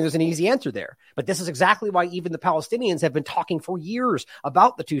 I'm not saying there's an easy answer there, but this is exactly why even the Palestinians have been talking for years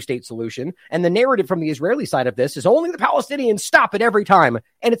about the two-state solution. And the narrative from the Israeli side of this is only the Palestinians stop it every time.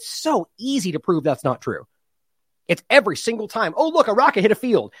 And it's so easy to prove that's not true. It's every single time. Oh, look, a rocket hit a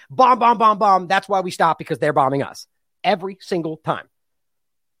field. Bomb, bomb, bomb, bomb. That's why we stop, because they're bombing us. Every single time.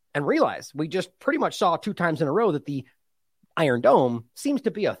 And realize we just pretty much saw 2 times in a row that the Iron Dome seems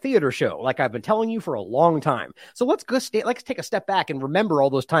to be a theater show, like I've been telling you for a long time. So let's take a step back and remember all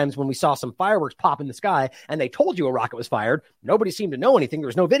those times when we saw some fireworks pop in the sky and they told you a rocket was fired. Nobody seemed to know anything. There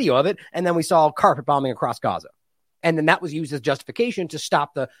was no video of it. And then we saw carpet bombing across Gaza. And then that was used as justification to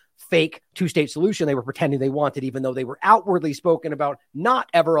stop the fake two-state solution they were pretending they wanted, even though they were outwardly spoken about not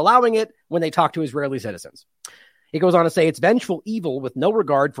ever allowing it when they talked to Israeli citizens. He goes on to say, it's vengeful evil with no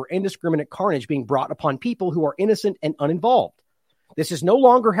regard for indiscriminate carnage being brought upon people who are innocent and uninvolved. This is no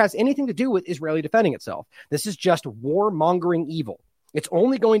longer has anything to do with Israeli defending itself. This is just war-mongering evil. It's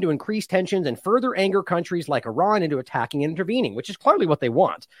only going to increase tensions and further anger countries like Iran into attacking and intervening, which is clearly what they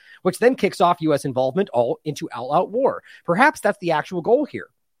want, which then kicks off U.S. involvement into all-out war. Perhaps that's the actual goal here.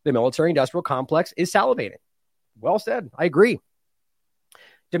 The military-industrial complex is salivating. Well said. I agree.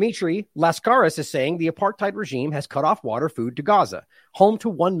 Dmitry Laskaris is saying the apartheid regime has cut off water, food to Gaza, home to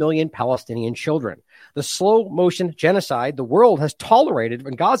 1 million Palestinian children. The slow-motion genocide the world has tolerated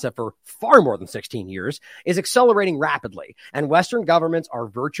in Gaza for far more than 16 years is accelerating rapidly, and Western governments are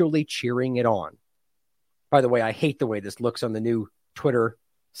virtually cheering it on. By the way, I hate the way this looks on the new Twitter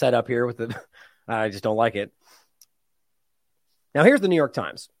set up here with the, I just don't like it. Now here's the New York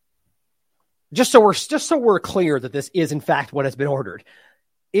Times. Just so we're clear that this is in fact what has been ordered.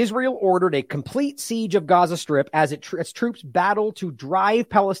 Israel ordered a complete siege of Gaza Strip as its troops battle to drive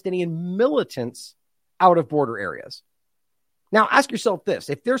Palestinian militants out of border areas. Now, ask yourself this.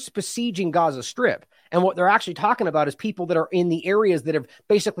 If they're besieging Gaza Strip, and what they're actually talking about is people that are in the areas that have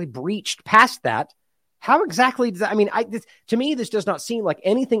basically breached past that, how exactly does that, I mean, to me, this does not seem like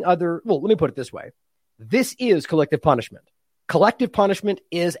anything other, well, let me put it this way. This is collective punishment. Collective punishment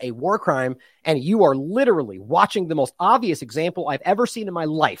is a war crime, and you are literally watching the most obvious example I've ever seen in my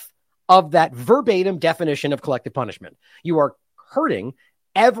life of that verbatim definition of collective punishment. You are hurting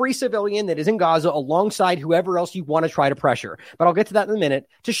every civilian that is in Gaza alongside whoever else you want to try to pressure. But I'll get to that in a minute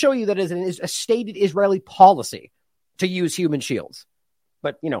to show you that it is a stated Israeli policy to use human shields.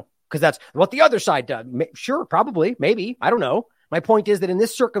 But, you know, because that's what the other side does. Sure, probably, maybe. I don't know. My point is that in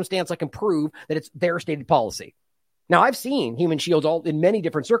this circumstance, I can prove that it's their stated policy. Now, I've seen human shields all in many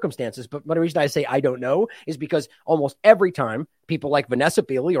different circumstances, but the reason I say I don't know is because almost every time people like Vanessa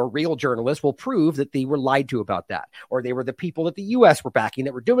Beeley or real journalists will prove that they were lied to about that, or they were the people that the U.S. were backing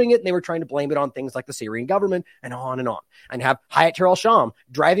that were doing it, and they were trying to blame it on things like the Syrian government and on, and have Hayat al-Sham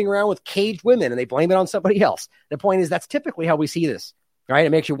driving around with caged women, and they blame it on somebody else. The point is that's typically how we see this. Right?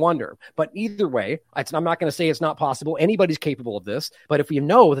 It makes you wonder. But either way, I'm not going to say it's not possible. Anybody's capable of this. But if we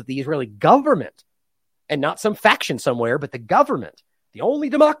know that the Israeli government, and not some faction somewhere, but the government, the only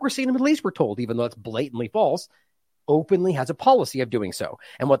democracy in the Middle East, we're told, even though it's blatantly false, openly has a policy of doing so.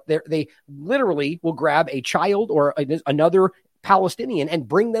 And what they literally will grab a child or another Palestinian and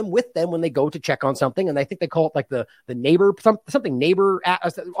bring them with them when they go to check on something. And I think they call it like the neighbor, something neighbor.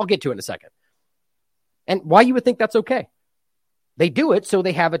 I'll get to it in a second. And why you would think that's okay? They do it so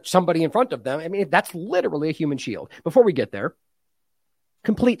they have somebody in front of them. I mean, that's literally a human shield. Before we get there,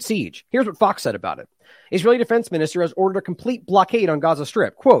 complete siege. Here's what Fox said about it. Israeli defense minister has ordered a complete blockade on Gaza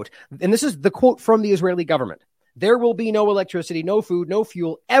Strip. Quote, and this is the quote from the Israeli government. There will be no electricity, no food, no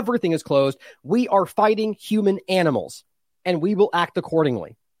fuel. Everything is closed. We are fighting human animals, and we will act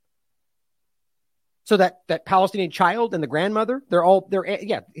accordingly. So that Palestinian child and the grandmother, they're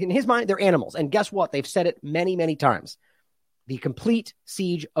in his mind, they're animals. And guess what? They've said it many, many times. The complete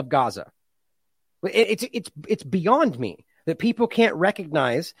siege of Gaza. It's beyond me that people can't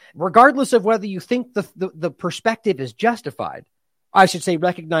recognize, regardless of whether you think the perspective is justified, I should say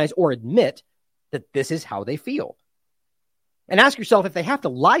recognize or admit that this is how they feel. And ask yourself, if they have to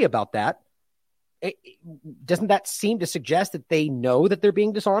lie about that, doesn't that seem to suggest that they know that they're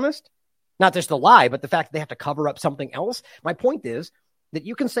being dishonest? Not just a lie, but the fact that they have to cover up something else. My point is that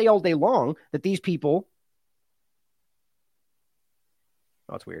you can say all day long that these people,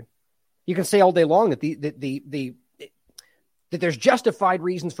 oh, it's weird. You can say all day long that that there's justified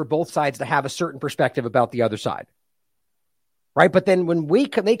reasons for both sides to have a certain perspective about the other side. Right? But then when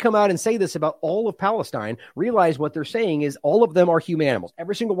they come out and say this about all of Palestine, realize what they're saying is all of them are human animals.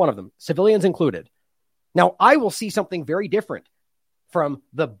 Every single one of them, civilians included. Now, I will see something very different from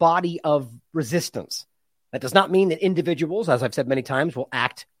the body of resistance. That does not mean that individuals, as I've said many times, will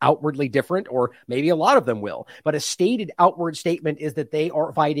act outwardly different, or maybe a lot of them will. But a stated outward statement is that they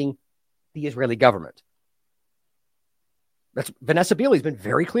are fighting the Israeli government. Vanessa Beeley's been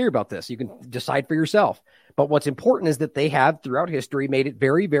very clear about this. You can decide for yourself. But what's important is that they have, throughout history, made it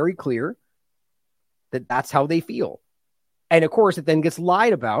very, very clear that that's how they feel. And of course, it then gets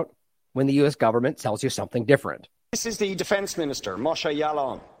lied about when the U.S. government tells you something different. This is the defense minister, Moshe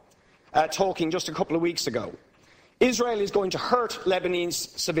Yaalon, talking just a couple of weeks ago. Israel is going to hurt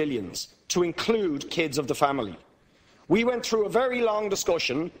Lebanese civilians, to include kids of the family. We went through a very long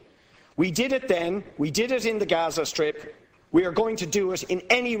discussion. We did it then. We did it in the Gaza Strip. We are going to do it in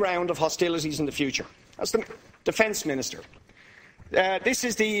any round of hostilities in the future. That's the defense minister. This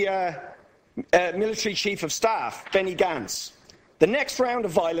is the military chief of staff, Benny Gantz. The next round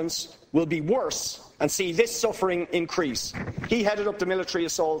of violence will be worse and see this suffering increase. He headed up the military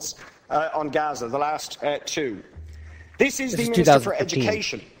assaults on Gaza, the last two. This is the Minister for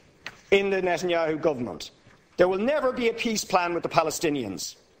Education in the Netanyahu government. There will never be a peace plan with the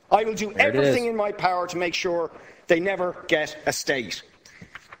Palestinians. I will do everything in my power to make sure they never get a state.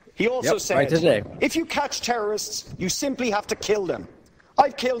 He also said, if you catch terrorists, you simply have to kill them.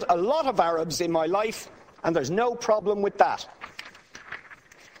 I've killed a lot of Arabs in my life, and there's no problem with that.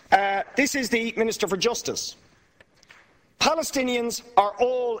 This is the Minister for Justice. Palestinians are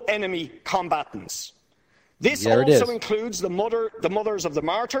all enemy combatants. This also includes the mothers of the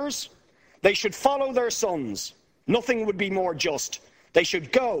martyrs. They should follow their sons. Nothing would be more just. They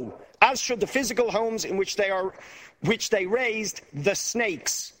should go, as should the physical homes in which they raised the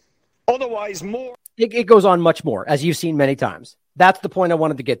snakes. Otherwise, more... It goes on much more, as you've seen many times. That's the point I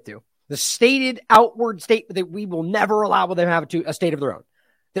wanted to get to. The stated outward statement that we will never allow them to have a state of their own.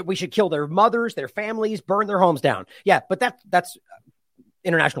 That we should kill their mothers, their families, burn their homes down. Yeah, but that's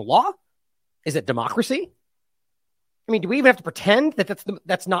international law? Is it democracy? I mean, do we even have to pretend that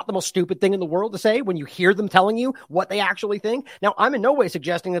that's not the most stupid thing in the world to say when you hear them telling you what they actually think? Now, I'm in no way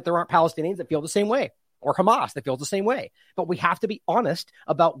suggesting that there aren't Palestinians that feel the same way, or Hamas that feels the same way. But we have to be honest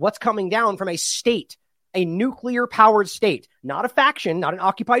about what's coming down from a state, a nuclear-powered state, not a faction, not an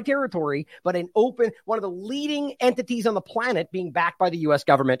occupied territory, but an open, one of the leading entities on the planet being backed by the U.S.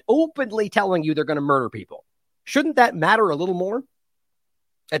 government, openly telling you they're going to murder people. Shouldn't that matter a little more?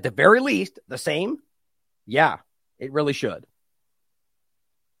 At the very least, the same? Yeah, it really should.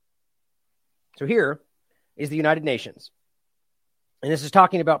 So here is the United Nations. And this is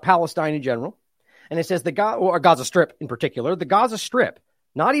talking about Palestine in general. And it says or Gaza Strip in particular, the Gaza Strip,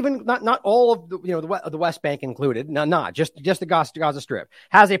 not all of the West Bank included, just the Gaza Strip,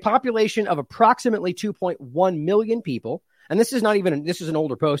 has a population of approximately 2.1 million people. And this is an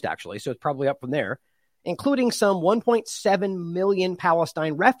older post actually, so it's probably up from there, including some 1.7 million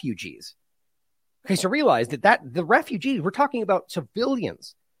Palestine refugees. Okay, so realize that the refugees, we're talking about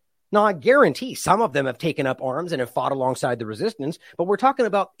civilians. Now, I guarantee some of them have taken up arms and have fought alongside the resistance, but we're talking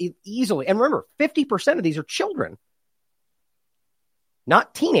about easily. And remember, 50% of these are children.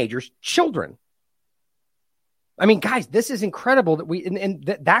 Not teenagers, children. I mean, guys, this is incredible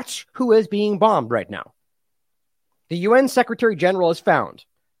that that's who is being bombed right now. The UN Secretary General has found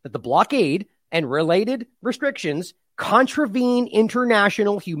that the blockade and related restrictions contravene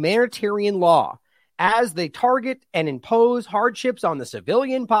international humanitarian law as they target and impose hardships on the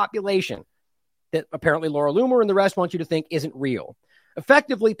civilian population that apparently Laura Loomer and the rest want you to think isn't real,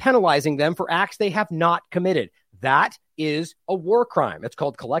 effectively penalizing them for acts they have not committed. That is a war crime. It's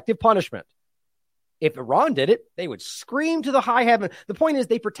called collective punishment. If Iran did it, they would scream to the high heaven. The point is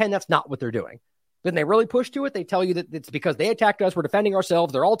they pretend that's not what they're doing. Then they really push to it. They tell you that it's because they attacked us. We're defending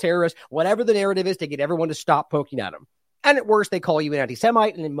ourselves. They're all terrorists. Whatever the narrative is to get everyone to stop poking at them. And at worst, they call you an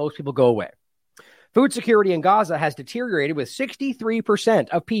anti-Semite, and then most people go away. Food security in Gaza has deteriorated with 63%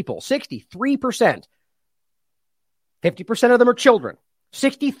 of people, 63%. 50% of them are children.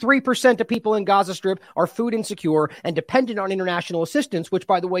 63% of people in Gaza Strip are food insecure and dependent on international assistance, which,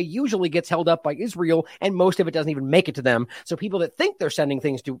 by the way, usually gets held up by Israel, and most of it doesn't even make it to them. So people that think they're sending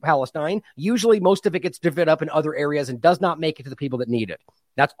things to Palestine, usually most of it gets divvied up in other areas and does not make it to the people that need it.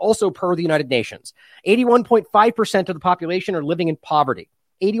 That's also per the United Nations. 81.5% of the population are living in poverty.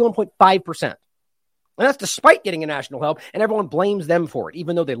 81.5%. And that's despite getting international help, and everyone blames them for it,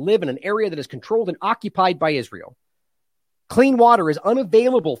 even though they live in an area that is controlled and occupied by Israel. Clean water is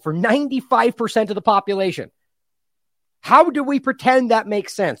unavailable for 95% of the population. How do we pretend that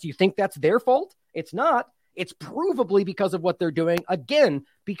makes sense? Do you think that's their fault? It's not. It's provably because of what they're doing, again,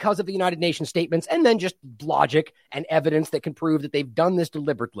 because of the United Nations statements, and then just logic and evidence that can prove that they've done this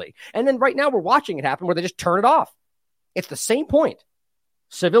deliberately. And then right now we're watching it happen where they just turn it off. It's the same point.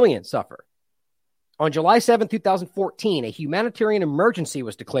 Civilians suffer. On July 7, 2014, a humanitarian emergency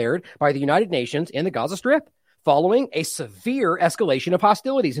was declared by the United Nations in the Gaza Strip, following a severe escalation of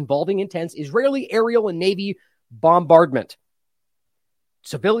hostilities involving intense Israeli aerial and Navy bombardment.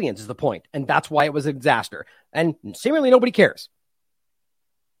 Civilians is the point, and that's why it was a disaster. And seemingly nobody cares.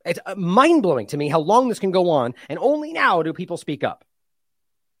 It's mind-blowing to me how long this can go on, and only now do people speak up.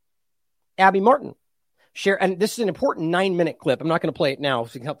 Abby Martin. And this is an important 9-minute clip. I'm not going to play it now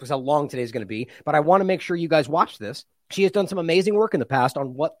because how long today is going to be, but I want to make sure you guys watch this. She has done some amazing work in the past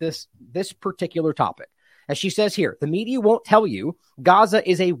on what this particular topic. As she says here, the media won't tell you Gaza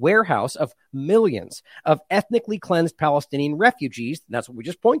is a warehouse of millions of ethnically cleansed Palestinian refugees, that's what we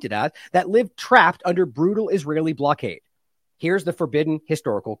just pointed at, that live trapped under brutal Israeli blockade. Here's the forbidden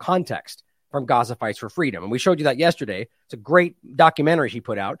historical context from Gaza Fights for Freedom. And we showed you that yesterday. It's a great documentary she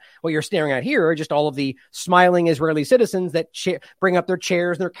put out. What you're staring at here are just all of the smiling Israeli citizens that bring up their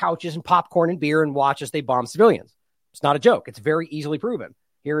chairs and their couches and popcorn and beer and watch as they bomb civilians. It's not a joke. It's very easily proven.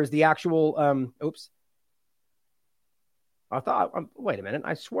 Here is the actual, wait a minute.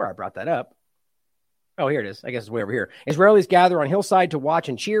 I swear I brought that up. Oh, here it is. I guess it's way over here. Israelis gather on hillside to watch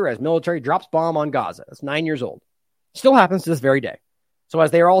and cheer as military drops bomb on Gaza. That's 9 years old. Still happens to this very day. So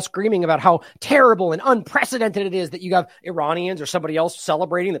as they are all screaming about how terrible and unprecedented it is that you have Iranians or somebody else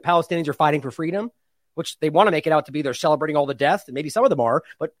celebrating that Palestinians are fighting for freedom, which they want to make it out to be they're celebrating all the deaths, and maybe some of them are,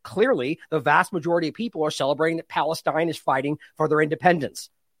 but clearly the vast majority of people are celebrating that Palestine is fighting for their independence.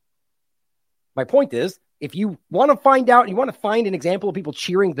 My point is, If you want to find out, you want to find an example of people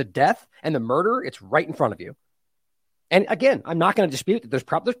cheering the death and the murder, it's right in front of you. And again, I'm not going to dispute that there's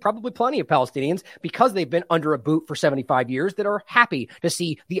probably plenty of Palestinians, because they've been under a boot for 75 years, that are happy to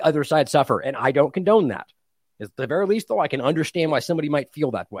see the other side suffer. And I don't condone that. At the very least, though, I can understand why somebody might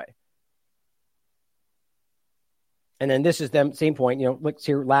feel that way. And then this is them, same point, let's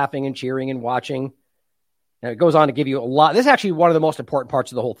hear laughing and cheering and watching. And it goes on to give you a lot. This is actually one of the most important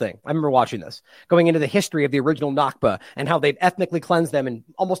parts of the whole thing. I remember watching this, going into the history of the original Nakba and how they've ethnically cleansed them, and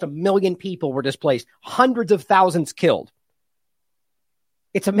almost 1 million people were displaced, hundreds of thousands killed.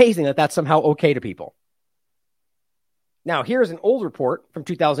 It's amazing that that's somehow okay to people. Now, here's an old report from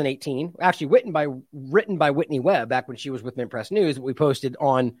 2018, actually written by Whitney Webb back when she was with Mint Press News, that we posted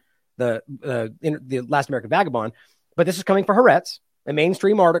on the Last American Vagabond. But this is coming from Haaretz, a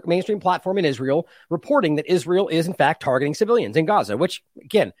mainstream platform in Israel, reporting that Israel is in fact targeting civilians in Gaza, which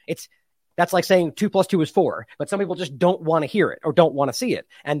again, that's like saying 2 + 2 is 4, but some people just don't want to hear it or don't want to see it.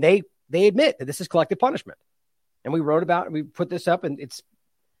 And they admit that this is collective punishment. And we put this up, and it's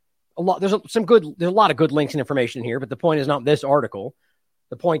a lot. There's a lot of good links and information here, but the point is not this article.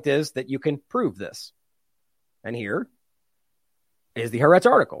 The point is that you can prove this. And here is the Haaretz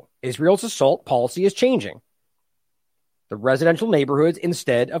article. Israel's assault policy is changing. The residential neighborhoods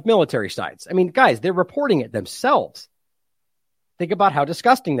instead of military sites. I mean, guys, they're reporting it themselves. Think about how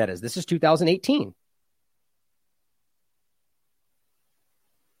disgusting that is. This is 2018.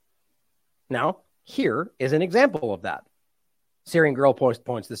 Now, here is an example of that. Syrian Girl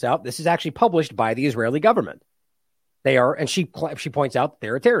points this out. This is actually published by the Israeli government. They are, and she points out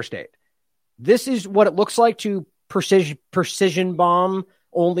they're a terror state. This is what it looks like to precision bomb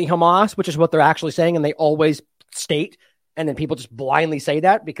only Hamas, which is what they're actually saying, and they always state. And then people just blindly say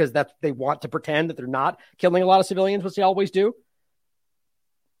that because they want to pretend that they're not killing a lot of civilians, which they always do.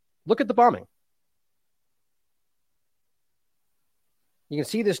 Look at the bombing. You can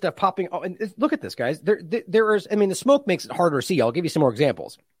see this stuff popping. Oh, and look at this, guys. There is, the smoke makes it harder to see. I'll give you some more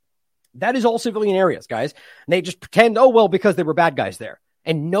examples. That is all civilian areas, guys. And they just pretend, because there were bad guys there.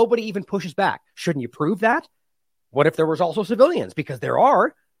 And nobody even pushes back. Shouldn't you prove that? What if there was also civilians? Because there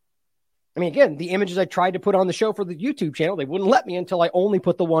are. Again, the images I tried to put on the show for the YouTube channel, they wouldn't let me until I only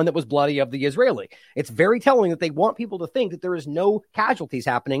put the one that was bloody of the Israeli. It's very telling that they want people to think that there is no casualties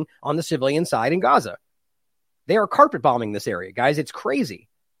happening on the civilian side in Gaza. They are carpet bombing this area, guys. It's crazy.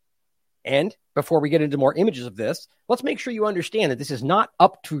 And before we get into more images of this, let's make sure you understand that this is not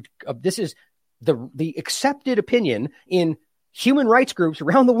up to, this is the accepted opinion in human rights groups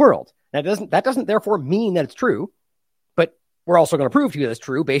around the world. That doesn't therefore mean that it's true. We're also going to prove to you that's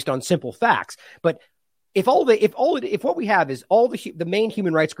true based on simple facts. But if what we have is all the main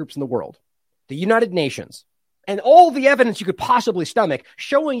human rights groups in the world, the United Nations, and all the evidence you could possibly stomach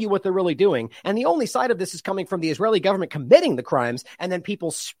showing you what they're really doing, and the only side of this is coming from the Israeli government committing the crimes, and then people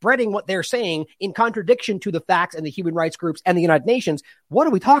spreading what they're saying in contradiction to the facts and the human rights groups and the United Nations, what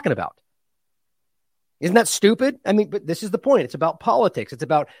are we talking about? Isn't that stupid? But this is the point. It's about politics. It's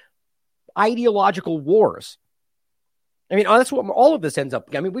about ideological wars. That's what all of this ends up.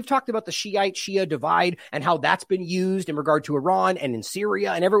 We've talked about the Shiite-Shia divide and how that's been used in regard to Iran and in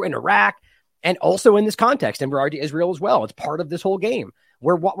Syria and everywhere in Iraq, and also in this context in regard to Israel as well. It's part of this whole game.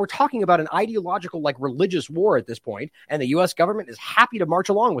 We're talking about an ideological, religious war at this point, and the U.S. government is happy to march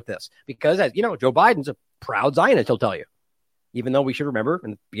along with this because, as you know, Joe Biden's a proud Zionist, he'll tell you. Even though we should remember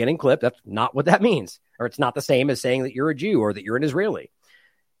in the beginning clip, that's not what that means, or it's not the same as saying that you're a Jew or that you're an Israeli.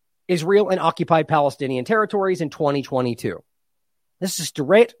 Israel and occupied Palestinian territories in 2022. This is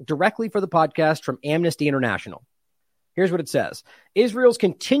directly for the podcast from Amnesty International. Here's what it says. Israel's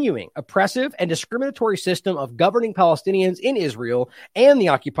continuing oppressive and discriminatory system of governing Palestinians in Israel and the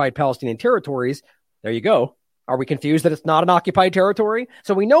occupied Palestinian territories. There you go. Are we confused that it's not an occupied territory?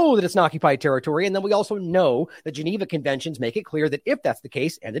 So we know that it's an occupied territory, and then we also know the Geneva Conventions make it clear that if that's the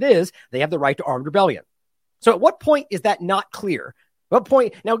case, and it is, they have the right to armed rebellion. So at what point is that not clear? What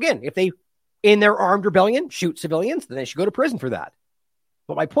point? Now, again, if they, in their armed rebellion, shoot civilians, then they should go to prison for that.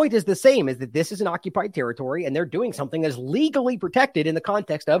 But my point is the same, is that this is an occupied territory, and they're doing something that's legally protected in the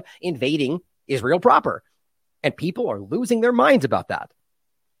context of invading Israel proper. And people are losing their minds about that.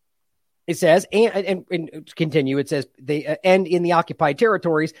 It says, and to continue, it says, and in the occupied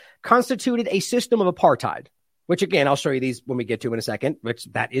territories constituted a system of apartheid, which, again, I'll show you these when we get to in a second, which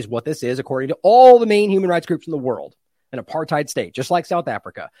that is what this is, according to all the main human rights groups in the world. An apartheid state, just like South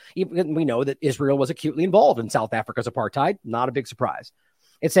Africa. We know that Israel was acutely involved in South Africa's apartheid. Not a big surprise.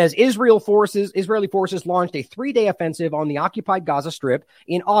 It says Israeli forces launched a 3-day offensive on the occupied Gaza Strip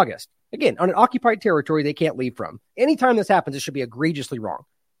in August. Again, on an occupied territory they can't leave from. Anytime this happens, it should be egregiously wrong.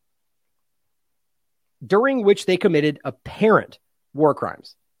 during which they committed apparent war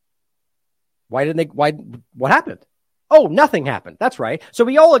crimes. What happened? Oh, nothing happened. That's right. So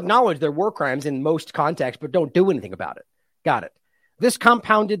we all acknowledge their war crimes in most contexts, but don't do anything about it. Got it. This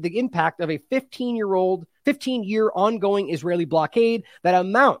compounded the impact of a 15-year ongoing Israeli blockade that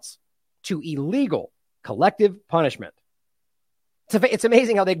amounts to illegal collective punishment. It's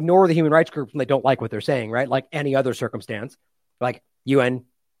amazing how they ignore the human rights groups when they don't like what they're saying, right? Like any other circumstance, like UN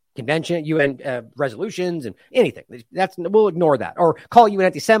convention, UN resolutions, and anything. We'll ignore that. Or call you an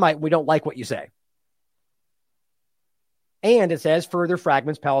anti-Semite. We don't like what you say. And it says further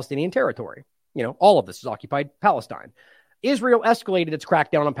fragments Palestinian territory. All of this is occupied Palestine. Israel escalated its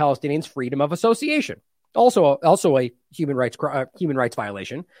crackdown on Palestinians' freedom of association. Also a human rights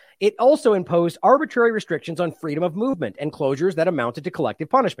violation. It also imposed arbitrary restrictions on freedom of movement and closures that amounted to collective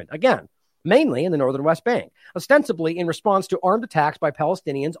punishment. Again, mainly in the northern West Bank, ostensibly in response to armed attacks by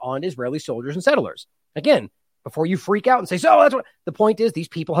Palestinians on Israeli soldiers and settlers. Again, before you freak out and say, so that's what the point is, these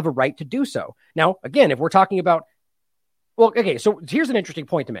people have a right to do so. Now, again, if we're talking about, so here's an interesting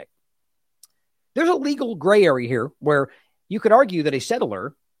point to make. There's a legal gray area here where you could argue that a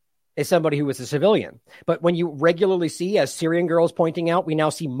settler is somebody who is a civilian. But when you regularly see, as Syrian girls pointing out, we now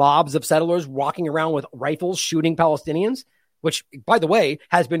see mobs of settlers walking around with rifles shooting Palestinians, which, by the way,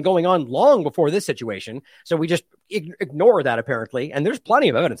 has been going on long before this situation. So we just ignore that, apparently. And there's plenty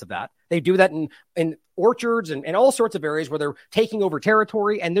of evidence of that. They do that in orchards and all sorts of areas where they're taking over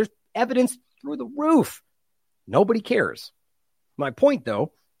territory. And there's evidence through the roof. Nobody cares. My point,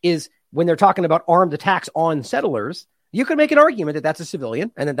 though, is when they're talking about armed attacks on settlers, you can make an argument that that's a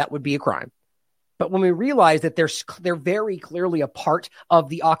civilian and that would be a crime. But when we realize that they're very clearly a part of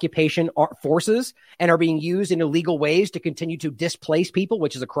the occupation forces and are being used in illegal ways to continue to displace people,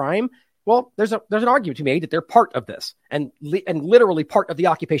 which is a crime, well, there's an argument to be made that they're part of this and literally part of the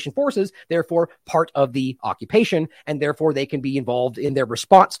occupation forces, therefore part of the occupation, and therefore they can be involved in their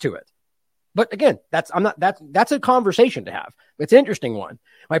response to it. But again, that's a conversation to have. It's an interesting one.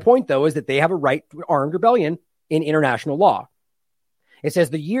 My point, though, is that they have a right to armed rebellion in international law. It says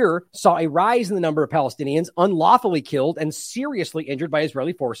the year saw a rise in the number of Palestinians unlawfully killed and seriously injured by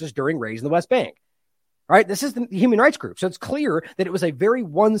Israeli forces during raids in the West Bank. All right, this is the human rights group. So it's clear that it was a very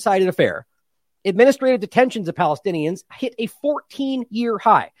one-sided affair. Administrative detentions of Palestinians hit a 14-year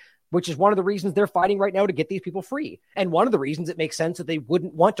high, which is one of the reasons they're fighting right now to get these people free. And one of the reasons it makes sense that they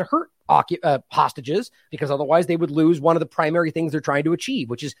wouldn't want to hurt hostages, because otherwise they would lose one of the primary things they're trying to achieve,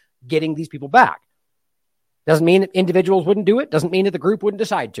 which is getting these people back. Doesn't mean that individuals wouldn't do it. Doesn't mean that the group wouldn't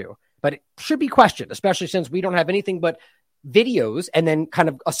decide to. But it should be questioned, especially since we don't have anything but videos and then kind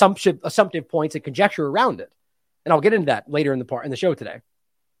of assumptive points and conjecture around it. And I'll get into that later in the show today.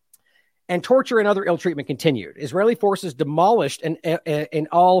 And torture and other ill treatment continued. Israeli forces demolished an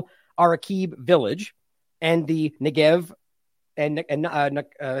Al-Araqib village and the Negev, and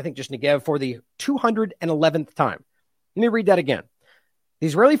I think just Negev, for the 211th time. Let me read that again. The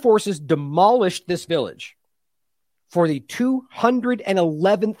Israeli forces demolished this village for the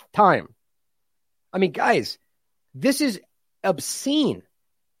 211th time. I mean, guys, this is obscene.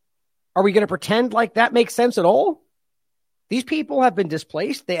 Are we going to pretend like that makes sense at all? These people have been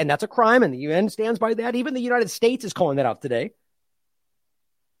displaced, and that's a crime, and the UN stands by that. Even the United States is calling that out today.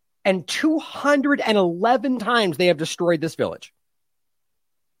 And 211 times they have destroyed this village.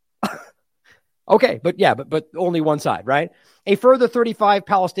 Okay, but only one side, right? A further 35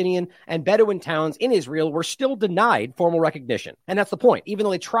 Palestinian and Bedouin towns in Israel were still denied formal recognition. And that's the point. Even though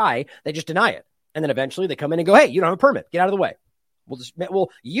they try, they just deny it. And then eventually they come in and go, hey, you don't have a permit. Get out of the way.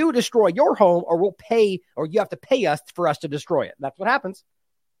 You destroy your home, or we'll pay, or you have to pay us for us to destroy it. That's what happens.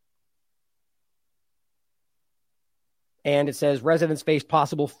 And it says residents face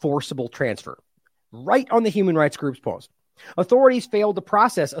possible forcible transfer. Right on the human rights group's post. Authorities failed to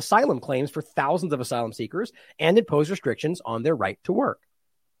process asylum claims for thousands of asylum seekers and impose restrictions on their right to work.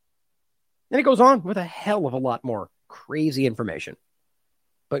 And it goes on with a hell of a lot more crazy information.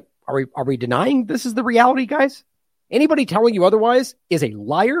 But are we denying this is the reality, guys? Anybody telling you otherwise is a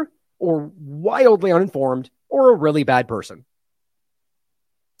liar or wildly uninformed or a really bad person.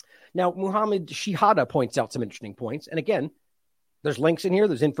 Now, Muhammad Shihada points out some interesting points. And again, there's links in here.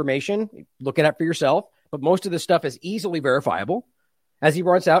 There's information. Look it up for yourself. But most of this stuff is easily verifiable. As he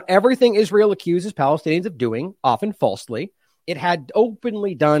points out, everything Israel accuses Palestinians of doing, often falsely, it had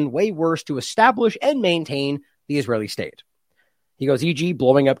openly done way worse to establish and maintain the Israeli state. He goes, e.g.,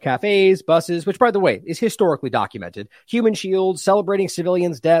 blowing up cafes, buses, which, by the way, is historically documented, human shields, celebrating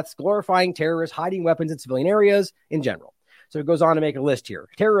civilians' deaths, glorifying terrorists, hiding weapons in civilian areas in general. So it goes on to make a list here.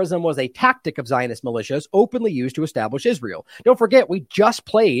 Terrorism was a tactic of Zionist militias openly used to establish Israel. Don't forget, we just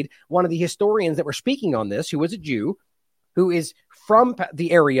played one of the historians that were speaking on this, who was a Jew, who is from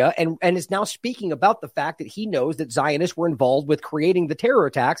the area and is now speaking about the fact that he knows that Zionists were involved with creating the terror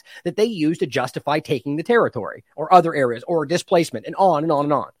attacks that they used to justify taking the territory or other areas or displacement and on and on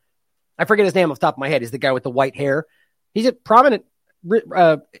and on. I forget his name off the top of my head. He's the guy with the white hair. He's a prominent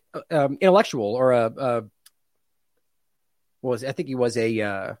intellectual or I think he was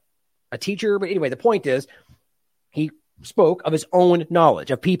a teacher. But anyway, the point is he spoke of his own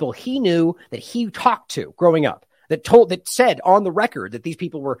knowledge of people he knew that he talked to growing up. That said on the record that these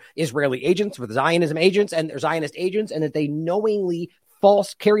people were Israeli agents, with Zionism agents and Zionist agents, and that they knowingly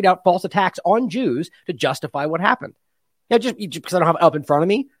carried out false attacks on Jews to justify what happened. Now, just because I don't have it up in front of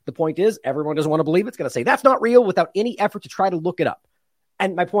me, the point is everyone doesn't want to believe it's going to say that's not real without any effort to try to look it up.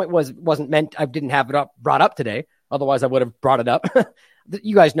 And my point wasn't meant, I didn't have it brought up today. Otherwise, I would have brought it up.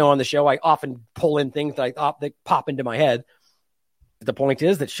 You guys know on the show, I often pull in things that I thought that pop into my head. The point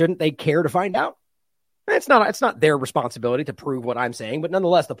is that shouldn't they care to find out? It's not their responsibility to prove what I'm saying, but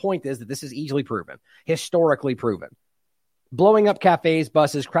nonetheless, the point is that this is easily proven, historically proven. Blowing up cafes,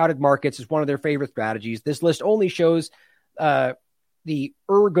 buses, crowded markets is one of their favorite strategies. This list only shows the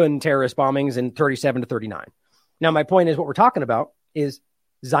Irgun terrorist bombings in 37 to 39. Now, my point is what we're talking about is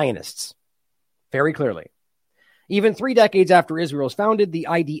Zionists, very clearly. Even 3 decades after Israel was founded, the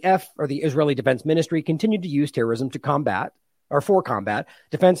IDF, or the Israeli Defense Ministry, continued to use terrorism for combat.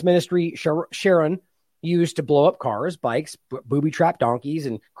 Defense Ministry Sharon used to blow up cars, bikes, booby-trapped donkeys,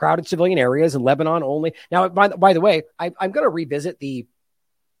 and crowded civilian areas in Lebanon only. Now, by the way, I'm going to revisit the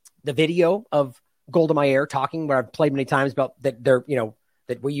video of Golda Meir talking, where I've played many times about that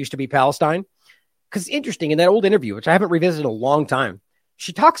that we used to be Palestine. Because it's interesting, in that old interview, which I haven't revisited in a long time,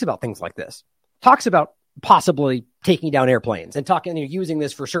 she talks about things like this. Talks about possibly taking down airplanes and using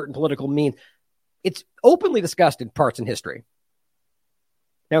this for certain political means. It's openly discussed in parts in history.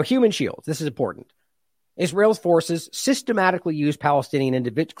 Now, human shields. This is important. Israel's forces systematically use Palestinian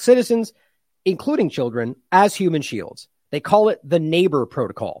individual citizens, including children, as human shields. They call it the neighbor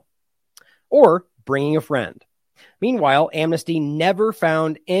protocol, or bringing a friend. Meanwhile, Amnesty never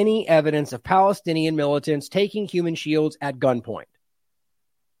found any evidence of Palestinian militants taking human shields at gunpoint.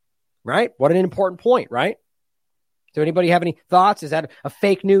 Right? What an important point, right? Does anybody have any thoughts? Is that a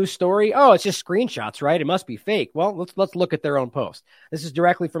fake news story? Oh, it's just screenshots, right? It must be fake. Well, let's look at their own post. This is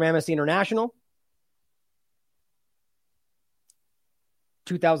directly from Amnesty International.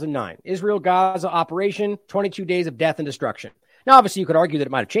 2009, Israel-Gaza operation, 22 days of death and destruction. Now, obviously, you could argue that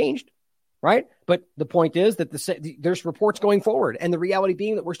it might have changed, right? But the point is that there's reports going forward, and the reality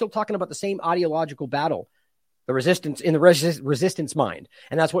being that we're still talking about the same ideological battle, the resistance in the resistance mind.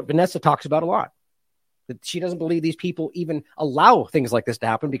 And that's what Vanessa talks about a lot, that she doesn't believe these people even allow things like this to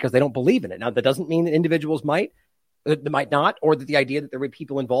happen because they don't believe in it. Now, that doesn't mean that individuals might not, or that the idea that there would be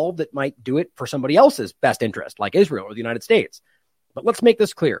people involved that might do it for somebody else's best interest, like Israel or the United States. But let's make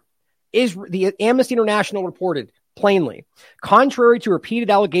this clear. The Amnesty International reported plainly, contrary to repeated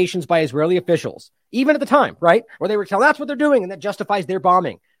allegations by Israeli officials, even at the time, right, where they were telling that's what they're doing, and that justifies their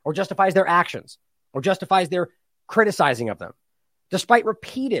bombing or justifies their actions or justifies their criticizing of them. Despite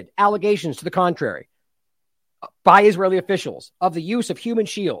repeated allegations to the contrary by Israeli officials of the use of human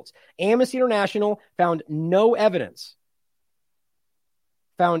shields, Amnesty International found no evidence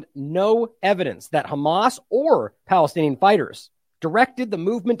that Hamas or Palestinian fighters directed the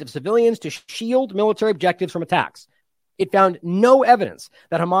movement of civilians to shield military objectives from attacks. It found no evidence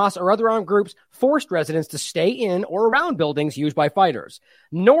that Hamas or other armed groups forced residents to stay in or around buildings used by fighters,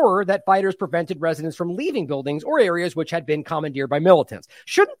 nor that fighters prevented residents from leaving buildings or areas which had been commandeered by militants.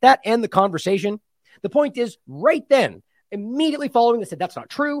 Shouldn't that end the conversation? The point is, right then, immediately following this, said that's not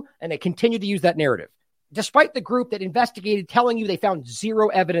true, and they continued to use that narrative, despite the group that investigated telling you they found zero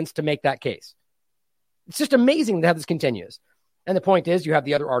evidence to make that case. It's just amazing how this continues. And the point is, you have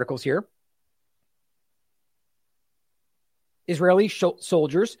the other articles here. Israeli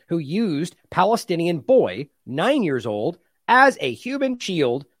soldiers who used Palestinian boy, 9 years old, as a human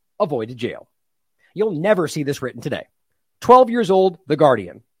shield avoided jail. You'll never see this written today. 12 years old, The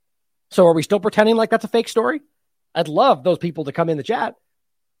Guardian. So are we still pretending like that's a fake story? I'd love those people to come in the chat.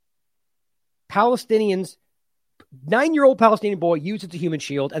 Palestinians, 9-year-old Palestinian boy used it as a human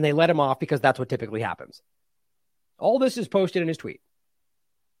shield, and they let him off because that's what typically happens. All this is posted in his tweet.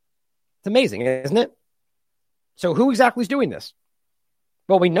 It's amazing, isn't it? So who exactly is doing this?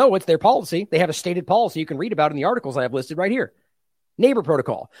 Well, we know it's their policy. They have a stated policy you can read about in the articles I have listed right here. Neighbor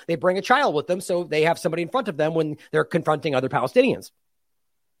protocol. They bring a child with them so they have somebody in front of them when they're confronting other Palestinians.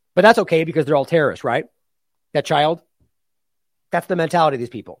 But that's okay because they're all terrorists, right? That child, That's the mentality of these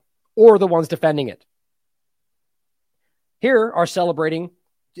people, or the ones defending it. Here are celebrating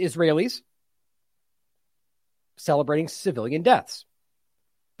Israelis celebrating civilian deaths.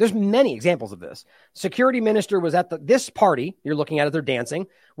 There's many examples of this. Security minister was at this party, you're looking at it, they're dancing,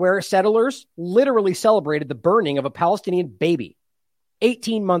 where settlers literally celebrated the burning of a Palestinian baby,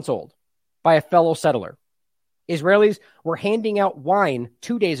 18 months old, by a fellow settler. Israelis were handing out wine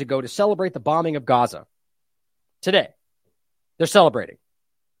 2 days ago to celebrate the bombing of Gaza. Today, they're celebrating.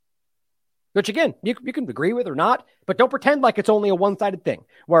 Which, again, you can agree with or not, but don't pretend like it's only a one-sided thing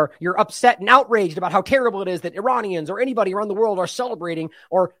where you're upset and outraged about how terrible it is that Iranians or anybody around the world are celebrating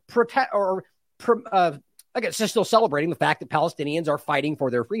or I guess they're still celebrating the fact that Palestinians are fighting for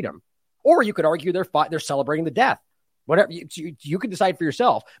their freedom. Or you could argue they're celebrating the death. Whatever you can decide for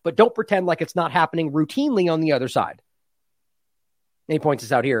yourself, but don't pretend like it's not happening routinely on the other side. And he points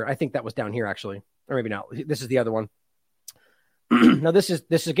this out here. I think that was down here, actually. Or maybe not. This is the other one. Now, this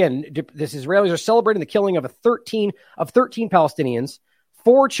Israelis are celebrating the killing of 13 Palestinians,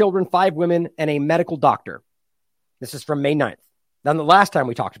 4 children, 5 women, and a medical doctor. This is from May 9th. Then the last time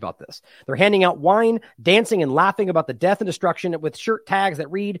we talked about this. They're handing out wine, dancing, and laughing about the death and destruction with shirt tags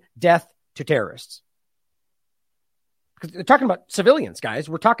that read, "Death to terrorists." Because they're talking about civilians, guys.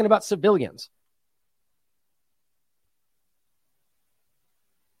 We're talking about civilians.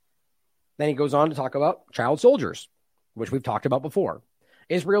 Then he goes on to talk about child soldiers, which we've talked about before.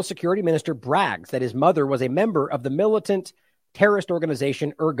 Israel's security minister brags that his mother was a member of the militant terrorist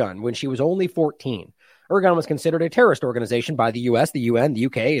organization Irgun when she was only 14. Irgun was considered a terrorist organization by the U.S., the UN, the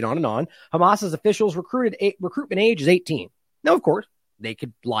UK, and on and on. Hamas's officials recruitment age is 18. Now, of course, they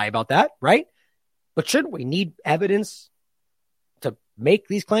could lie about that, right? But shouldn't we need evidence to make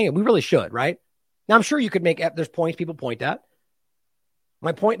these claims? We really should, right? Now, I'm sure you could there's points people point at.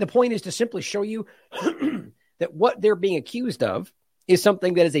 The point is to simply show you that what they're being accused of is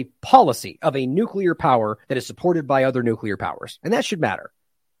something that is a policy of a nuclear power that is supported by other nuclear powers. And that should matter.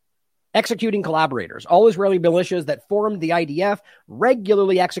 Executing collaborators. All Israeli militias that formed the IDF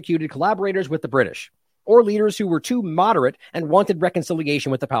regularly executed collaborators with the British or leaders who were too moderate and wanted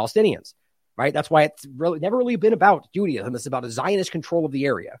reconciliation with the Palestinians. Right? That's why it's never really been about Judaism. It's about a Zionist control of the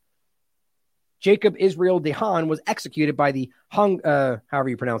area. Jacob Israel Dehan was executed by the however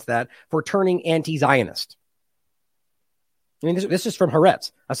you pronounce that, for turning anti-Zionist. I mean, this is from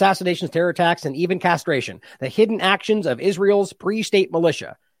Haaretz. Assassinations, terror attacks, and even castration. The hidden actions of Israel's pre-state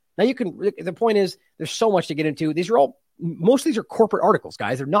militia. Now, the point is, there's so much to get into. Most of these are corporate articles,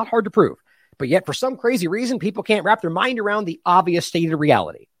 guys. They're not hard to prove. But yet, for some crazy reason, people can't wrap their mind around the obvious stated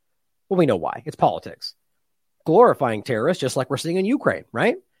reality. Well, we know why. It's politics. Glorifying terrorists, just like we're seeing in Ukraine,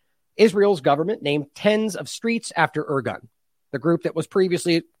 right? Israel's government named tens of streets after Irgun, the group that was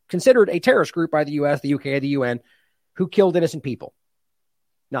previously considered a terrorist group by the U.S., the UK, the UN, who killed innocent people.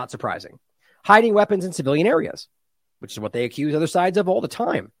 Not surprising. Hiding weapons in civilian areas, which is what they accuse other sides of all the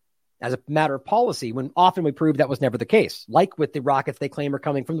time, as a matter of policy, when often we prove that was never the case, like with the rockets they claim are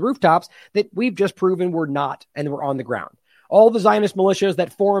coming from the rooftops that we've just proven were not and were on the ground. All the Zionist militias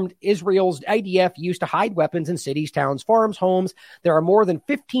that formed Israel's IDF used to hide weapons in cities, towns, farms, homes. There are more than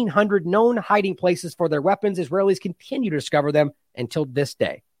 1,500 known hiding places for their weapons. Israelis continue to discover them until this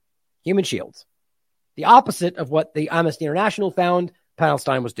day. Human shields. The opposite of what the Amnesty International found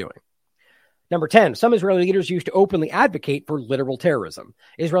Palestine was doing. Number 10, some Israeli leaders used to openly advocate for literal terrorism.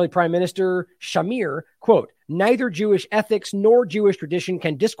 Israeli Prime Minister Shamir, quote, "Neither Jewish ethics nor Jewish tradition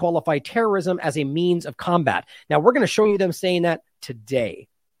can disqualify terrorism as a means of combat." Now, we're going to show you them saying that today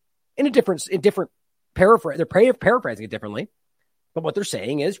in different paraphrase. They're paraphrasing it differently. But what they're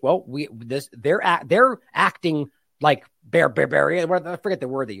saying is, well, they're acting like barbarian. I forget the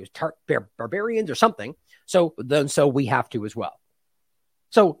word they use, barbarians or something. So we have to as well.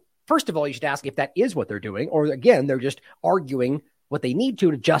 So, first of all, you should ask if that is what they're doing, or again, they're just arguing what they need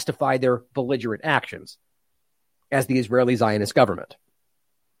to justify their belligerent actions as the Israeli Zionist government.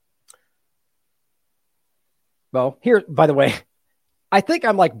 Well, here, by the way, I think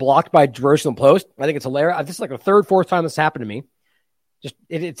I'm blocked by Jerusalem Post. I think it's hilarious. This is the third, fourth time this happened to me.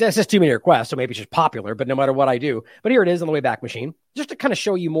 It's just too many requests, so maybe it's just popular, but no matter what I do. But here it is on the Wayback Machine, just to kind of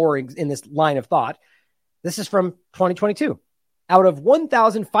show you more in this line of thought. This is from 2022. Out of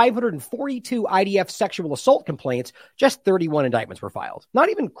 1,542 IDF sexual assault complaints, just 31 indictments were filed. Not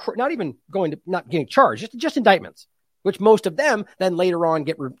getting charged, just indictments, which most of them then later on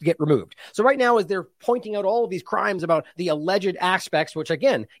get removed. So right now, as they're pointing out all of these crimes about the alleged aspects, which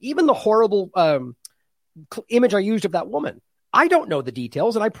again, even the horrible image I used of that woman, I don't know the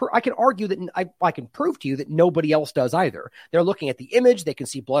details, and I can argue that I can prove to you that nobody else does either. They're looking at the image, they can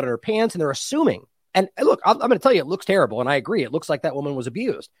see blood on her pants, and they're assuming And look, I'm going to tell you, it looks terrible. And I agree. It looks like that woman was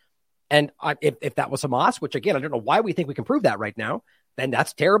abused. And if that was Hamas, which again, I don't know why we think we can prove that right now, then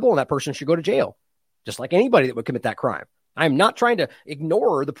that's terrible. And that person should go to jail, just like anybody that would commit that crime. I'm not trying to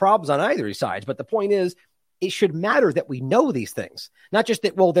ignore the problems on either side, but the point is, it should matter that we know these things, not just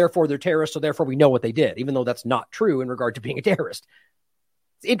that, well, therefore they're terrorists, so therefore we know what they did, even though that's not true in regard to being a terrorist.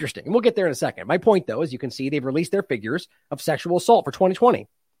 It's interesting. And we'll get there in a second. My point, though, as you can see, they've released their figures of sexual assault for 2020,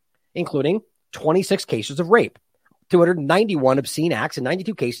 including 26 cases of rape, 291 obscene acts, and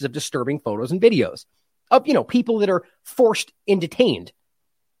 92 cases of disturbing photos and videos of, people that are forced and detained.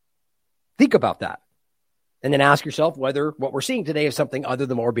 Think about that. And then ask yourself whether what we're seeing today is something other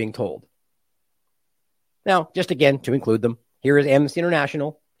than what we're being told. Now, just again, to include them, here is Amnesty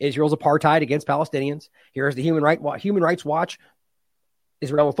International, Israel's apartheid against Palestinians. Here is the Human Rights Watch,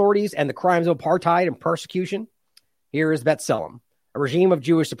 Israel authorities and the crimes of apartheid and persecution. Here is B'Tselem, a regime of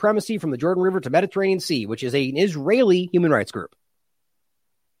Jewish supremacy from the Jordan River to Mediterranean Sea, which is an Israeli human rights group.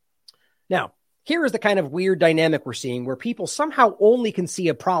 Now, here is the kind of weird dynamic we're seeing where people somehow only can see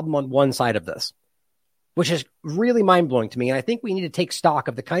a problem on one side of this, which is really mind-blowing to me. And I think we need to take stock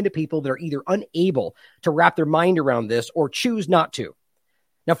of the kind of people that are either unable to wrap their mind around this or choose not to.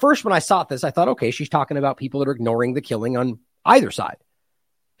 Now, first, when I saw this, I thought, okay, she's talking about people that are ignoring the killing on either side.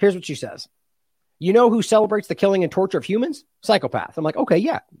 Here's what she says. You know who celebrates the killing and torture of humans? Psychopath. I'm like, okay,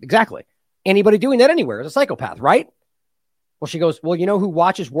 yeah, exactly. Anybody doing that anywhere is a psychopath, right? Well, she goes, well, you know who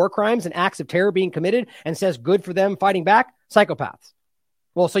watches war crimes and acts of terror being committed and says good for them fighting back? Psychopaths.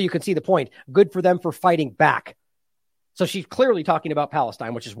 Well, so you can see the point. Good for them for fighting back. So she's clearly talking about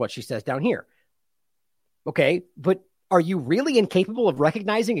Palestine, which is what she says down here. Okay, but are you really incapable of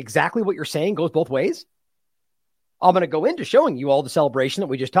recognizing exactly what you're saying goes both ways? I'm going to go into showing you all the celebration that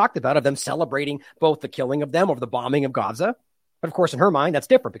we just talked about of them celebrating both the killing of them or the bombing of Gaza. But of course, in her mind, that's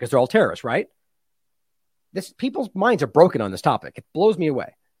different because they're all terrorists, right? People's minds are broken on this topic. It blows me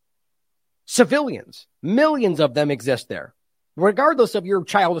away. Civilians, millions of them exist there, regardless of your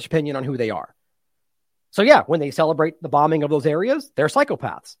childish opinion on who they are. So yeah, when they celebrate the bombing of those areas, they're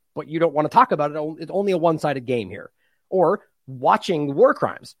psychopaths. But you don't want to talk about it. It's only a one-sided game here. Or watching war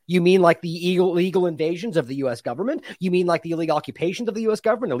crimes. You mean like the illegal invasions of the U.S. government? You mean like the illegal occupations of the U.S.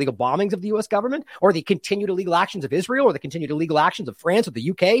 government, illegal bombings of the U.S. government, or the continued illegal actions of Israel, or the continued illegal actions of France or the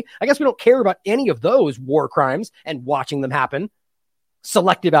U.K.? I guess we don't care about any of those war crimes and watching them happen.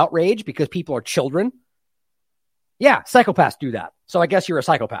 Selective outrage because people are children. Yeah, psychopaths do that. So I guess you're a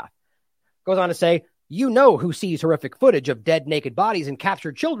psychopath. Goes on to say, you know who sees horrific footage of dead, naked bodies and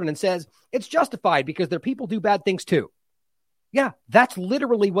captured children and says it's justified because their people do bad things too. Yeah, that's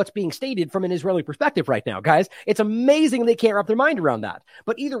literally what's being stated from an Israeli perspective right now, guys. It's amazing they can't wrap their mind around that.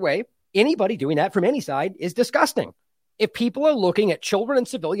 But either way, anybody doing that from any side is disgusting. If people are looking at children and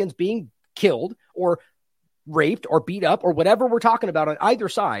civilians being killed or raped or beat up or whatever we're talking about on either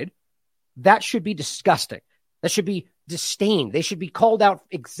side, that should be disgusting. That should be disdained. They should be called out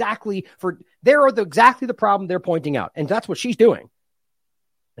exactly exactly the problem they're pointing out. And that's what she's doing.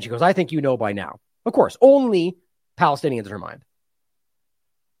 And she goes, I think you know by now. Of course, only Palestinians in her mind.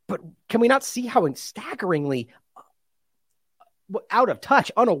 But can we not see how staggeringly out of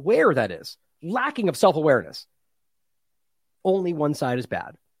touch, unaware that is? Lacking of self-awareness. Only one side is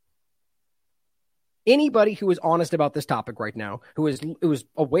bad. Anybody who is honest about this topic right now, who is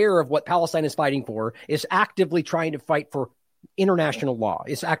aware of what Palestine is fighting for, is actively trying to fight for international law,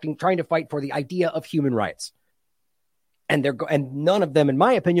 is trying to fight for the idea of human rights. And none of them, in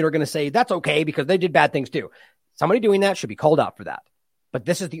my opinion, are going to say that's okay because they did bad things too. Somebody doing that should be called out for that. But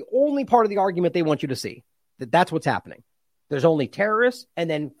this is the only part of the argument they want you to see, that's what's happening. There's only terrorists and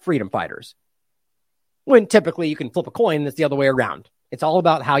then freedom fighters. When typically you can flip a coin, that's the other way around. It's all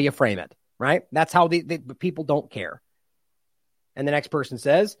about how you frame it, right? That's how the people don't care. And the next person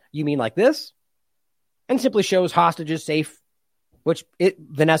says, you mean like this? And simply shows hostages safe, which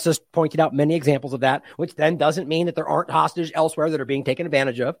Vanessa's pointed out many examples of that, which then doesn't mean that there aren't hostages elsewhere that are being taken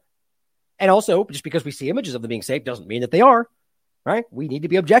advantage of. And also, just because we see images of them being safe doesn't mean that they are, right? We need to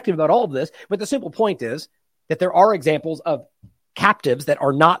be objective about all of this. But the simple point is that there are examples of captives that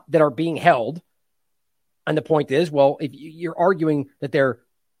are being held. And the point is, well, if you're arguing that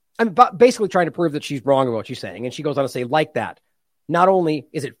I'm basically trying to prove that she's wrong about what she's saying. And she goes on to say, like that, not only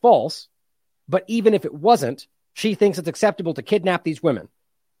is it false, but even if it wasn't, she thinks it's acceptable to kidnap these women.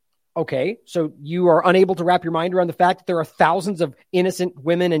 Okay, so you are unable to wrap your mind around the fact that there are thousands of innocent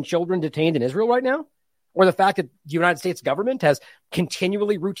women and children detained in Israel right now? Or the fact that the United States government has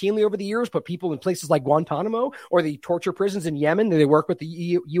continually, routinely over the years put people in places like Guantanamo or the torture prisons in Yemen that they work with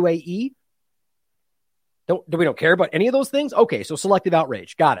the UAE? We don't care about any of those things? Okay, so selective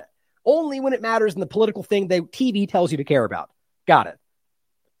outrage. Got it. Only when it matters in the political thing that TV tells you to care about. Got it.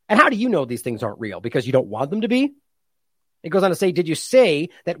 And how do you know these things aren't real? Because you don't want them to be? It goes on to say, did you say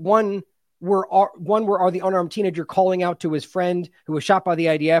that one were the unarmed teenager calling out to his friend who was shot by the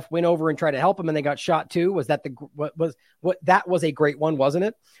IDF, went over and tried to help him and they got shot too? Was that that was a great one, wasn't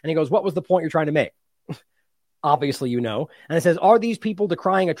it? And he goes, what was the point you're trying to make? Obviously, you know. And it says, are these people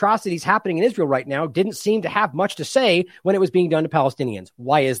decrying atrocities happening in Israel right now didn't seem to have much to say when it was being done to Palestinians?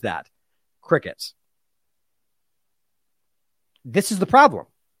 Why is that? Crickets. This is the problem.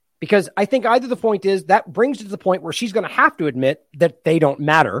 Because I think either the point is that brings it to the point where she's going to have to admit that they don't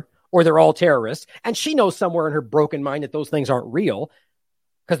matter or they're all terrorists. And she knows somewhere in her broken mind that those things aren't real.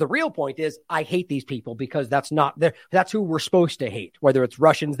 Because the real point is, I hate these people because that's who we're supposed to hate, whether it's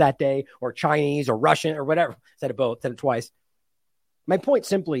Russians that day or Chinese or Russian or whatever. Said it both, said it twice. My point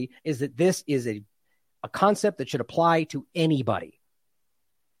simply is that this is a concept that should apply to anybody.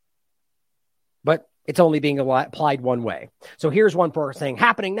 But it's only being applied one way. So here's one person saying,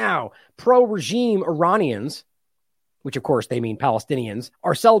 happening now, pro-regime Iranians, which of course they mean Palestinians,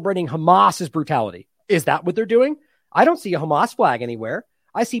 are celebrating Hamas's brutality. Is that what they're doing? I don't see a Hamas flag anywhere.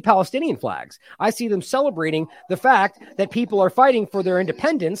 I see Palestinian flags. I see them celebrating the fact that people are fighting for their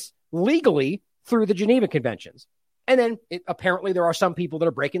independence legally through the Geneva Conventions. And then apparently there are some people that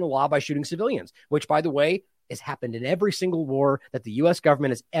are breaking the law by shooting civilians, which, by the way, has happened in every single war that the U.S.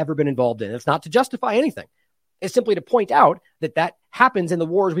 government has ever been involved in. It's not to justify anything. It's simply to point out that happens in the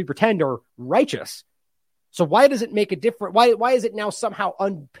wars we pretend are righteous. So why does it make a difference? Why is it now somehow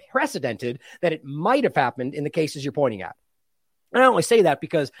unprecedented that it might have happened in the cases you're pointing at? And I only say that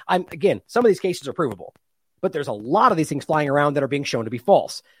because some of these cases are provable, but there's a lot of these things flying around that are being shown to be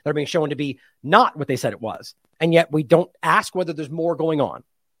false, that are being shown to be not what they said it was. And yet we don't ask whether there's more going on.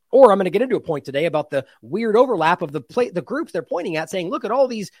 Or I'm going to get into a point today about the weird overlap of the groups they're pointing at, saying, look at all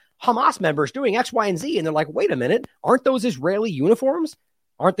these Hamas members doing X, Y, and Z. And they're like, wait a minute, aren't those Israeli uniforms?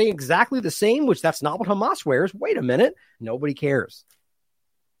 Aren't they exactly the same? Which that's not what Hamas wears. Wait a minute. Nobody cares.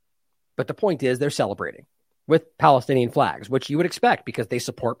 But the point is they're celebrating with Palestinian flags, which you would expect because they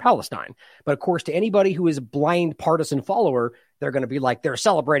support Palestine. But of course, to anybody who is a blind partisan follower, they're going to be like, they're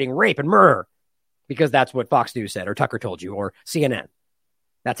celebrating rape and murder because that's what Fox News said or Tucker told you or CNN.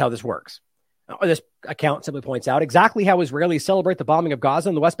 That's how this works. This account simply points out exactly how Israelis celebrate the bombing of Gaza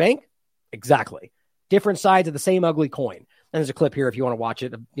and the West Bank. Exactly. Different sides of the same ugly coin. And there's a clip here if you want to watch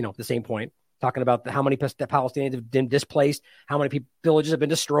it, the same point, talking about how many Palestinians have been displaced, how many villages have been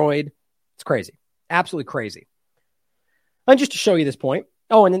destroyed. It's crazy. Absolutely crazy. And just to show you this point.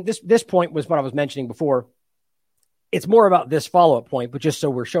 Oh, and then this point was what I was mentioning before. It's more about this follow-up point, but just so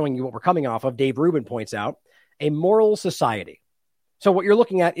we're showing you what we're coming off of, Dave Rubin points out, a moral society. So what you're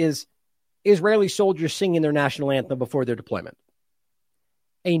looking at is Israeli soldiers singing their national anthem before their deployment.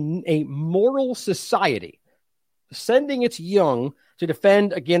 A moral society sending its young to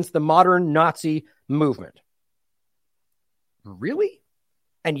defend against the modern Nazi movement. Really?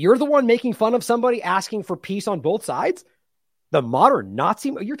 And you're the one making fun of somebody asking for peace on both sides? The modern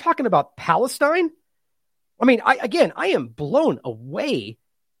Nazi? You're talking about Palestine? I mean, I am blown away.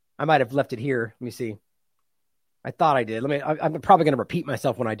 I might have left it here. Let me see. I thought I did. I'm probably going to repeat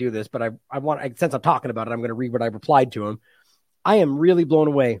myself when I do this, but since I'm talking about it, I'm going to read what I replied to him. I am really blown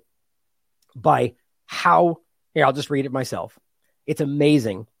away by I'll just read it myself. It's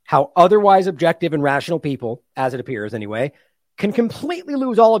amazing how otherwise objective and rational people, as it appears anyway, can completely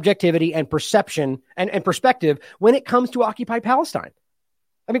lose all objectivity and perception and perspective when it comes to occupied Palestine.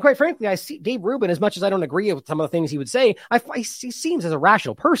 I mean, quite frankly, I see Dave Rubin, as much as I don't agree with some of the things he would say, he seems as a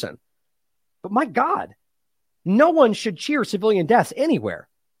rational person. But my God, no one should cheer civilian deaths anywhere.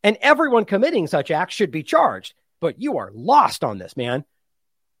 And everyone committing such acts should be charged. But you are lost on this, man.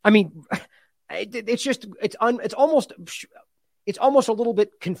 I mean, it's almost a little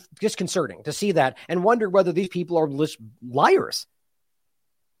bit disconcerting to see that and wonder whether these people are liars.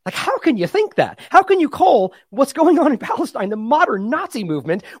 Like, how can you think that? How can you call what's going on in Palestine the modern Nazi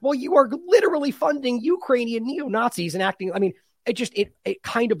movement while you are literally funding Ukrainian neo-Nazis and acting? I mean, it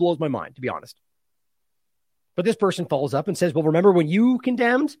kind of blows my mind, to be honest. But this person follows up and says, well, remember when you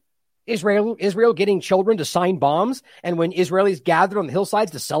condemned Israel getting children to sign bombs, and when Israelis gathered on the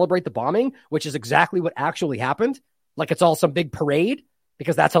hillsides to celebrate the bombing, which is exactly what actually happened, like it's all some big parade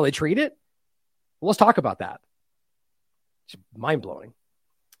because that's how they treat it? Well, let's talk about that. It's mind-blowing.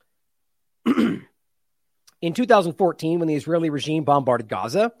 In 2014, when the Israeli regime bombarded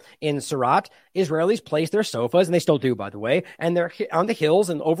Gaza in Surat, Israelis placed their sofas, and they still do, by the way, and they're on the hills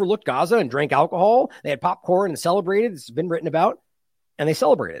and overlooked Gaza and drank alcohol. They had popcorn and celebrated. It's been written about, and they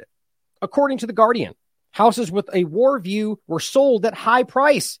celebrated it. According to The Guardian, Houses with a war view were sold at high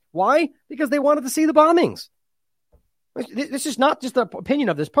price. Why? Because they wanted to see the bombings. This is not just the opinion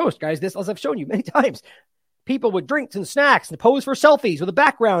of this post, guys. This, as I've shown you many times, people with drinks and snacks and pose for selfies with a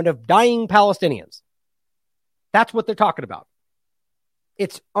background of dying Palestinians. That's what they're talking about.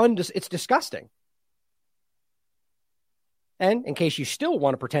 It's disgusting. And in case you still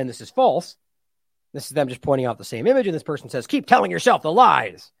want to pretend this is false, this is them just pointing out the same image, and this person says, keep telling yourself the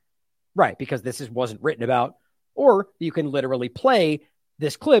lies. Right, because this wasn't written about. Or you can literally play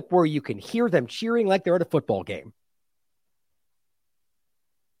this clip where you can hear them cheering like they're at a football game.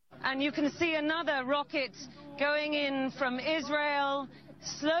 And you can see another rocket going in from Israel,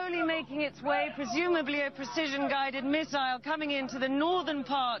 slowly making its way, presumably a precision-guided missile coming into the northern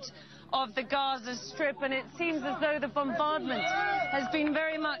part of the Gaza Strip, and it seems as though the bombardment has been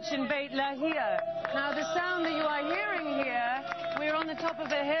very much in Beit Lahia. Now, the sound that you are hearing here, we're on the top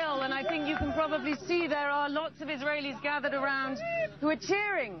of a hill, and I think you can probably see there are lots of Israelis gathered around who are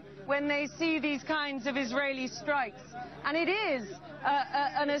cheering when they see these kinds of Israeli strikes. And it is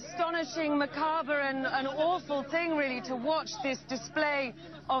an astonishing, macabre, and an awful thing, really, to watch this display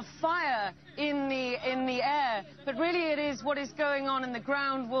of fire in the air. But really, it is what is going on in the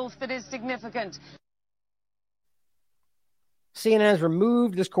ground, Wolf, that is significant. CNN has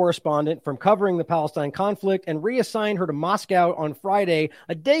removed this correspondent from covering the Palestine conflict and reassigned her to Moscow on Friday,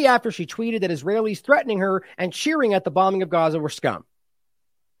 a day after she tweeted that Israelis threatening her and cheering at the bombing of Gaza were scum.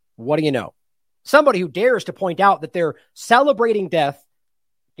 What do you know? Somebody who dares to point out that they're celebrating death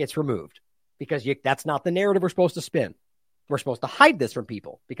gets removed, because that's not the narrative we're supposed to spin. We're supposed to hide this from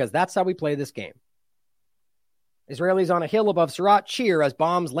people, because that's how we play this game. Israelis on a hill above Surat cheer as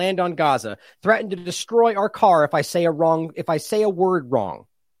bombs land on Gaza, threaten to destroy our car if I say a word wrong.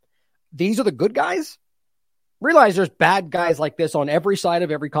 These are the good guys? Realize there's bad guys like this on every side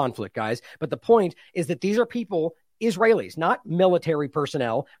of every conflict, guys. But the point is that these are people, Israelis, not military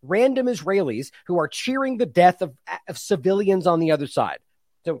personnel, random Israelis who are cheering the death of civilians on the other side.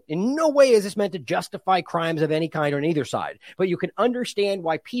 So in no way is this meant to justify crimes of any kind on either side. But you can understand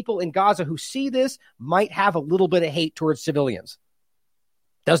why people in Gaza who see this might have a little bit of hate towards civilians.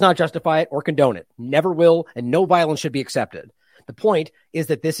 Does not justify it or condone it. Never will, and no violence should be accepted. The point is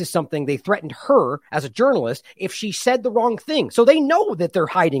that this is something they threatened her as a journalist if she said the wrong thing. So they know that they're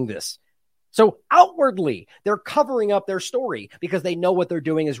hiding this. So outwardly, they're covering up their story because they know what they're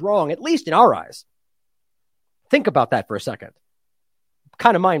doing is wrong, at least in our eyes. Think about that for a second.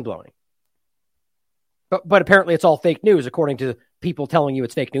 Kind of mind-blowing. But apparently it's all fake news, according to people telling you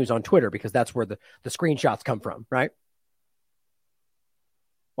it's fake news on Twitter, because that's where the screenshots come from, right?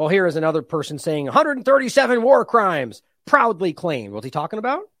 Well, here is another person saying 137 war crimes, proudly claimed. What's he talking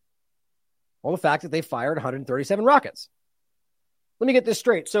about? Well, the fact that they fired 137 rockets. Let me get this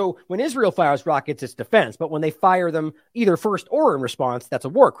straight. So when Israel fires rockets, it's defense. But when they fire them either first or in response, that's a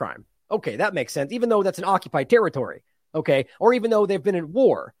war crime. Okay, that makes sense, even though that's an occupied territory. Okay, or even though they've been at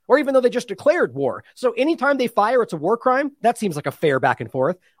war, or even though they just declared war. So anytime they fire, it's a war crime. That seems like a fair back and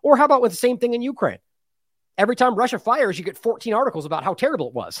forth. Or how about with the same thing in Ukraine? Every time Russia fires, you get 14 articles about how terrible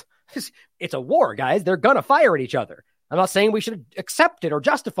it was. It's a war, guys. They're going to fire at each other. I'm not saying we should accept it or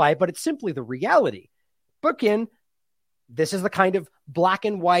justify it, but it's simply the reality. Bookend, this is the kind of black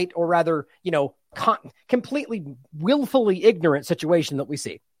and white, or rather, completely willfully ignorant situation that we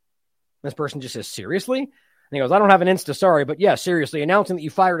see. This person just says, seriously? And he goes, I don't have an Insta, sorry, but yeah, seriously, announcing that you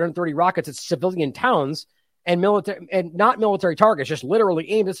fired 130 rockets at civilian towns and not military targets, just literally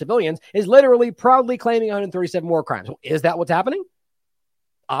aimed at civilians, is literally proudly claiming 137 war crimes. Well, is that what's happening?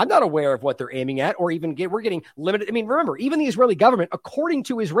 I'm not aware of what they're aiming at, or even we're getting limited. I mean, remember, even the Israeli government, according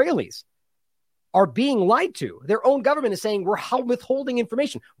to Israelis, are being lied to. Their own government is saying we're withholding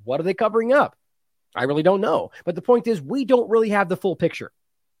information. What are they covering up? I really don't know. But the point is, we don't really have the full picture.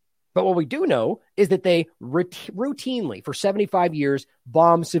 But what we do know is that they routinely, for 75 years,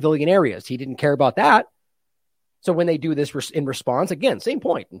 bomb civilian areas. He didn't care about that. So when they do this in response, again, same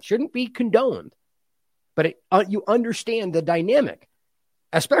point. It shouldn't be condoned. But you understand the dynamic,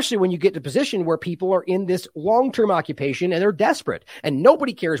 especially when you get to a position where people are in this long-term occupation and they're desperate. And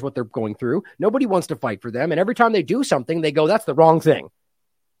nobody cares what they're going through. Nobody wants to fight for them. And every time they do something, they go, that's the wrong thing.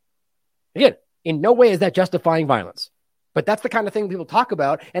 Again, in no way is that justifying violence. But that's the kind of thing people talk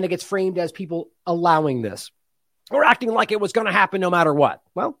about, and it gets framed as people allowing this or acting like it was going to happen no matter what.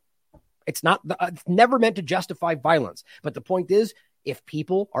 Well, it's never meant to justify violence. But the point is, if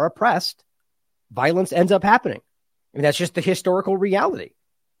people are oppressed, violence ends up happening. I mean, that's just the historical reality.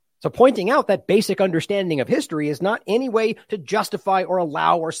 So pointing out that basic understanding of history is not any way to justify or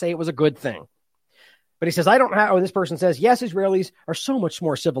allow or say it was a good thing. But he says, this person says, yes, Israelis are so much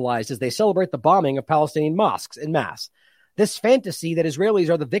more civilized as they celebrate the bombing of Palestinian mosques en masse. This fantasy that Israelis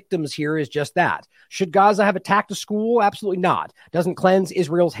are the victims here is just that. Should Gaza have attacked a school? Absolutely not. Doesn't cleanse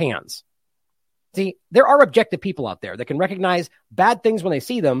Israel's hands. See, there are objective people out there that can recognize bad things when they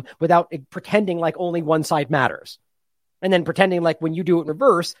see them without pretending like only one side matters. And then pretending like when you do it in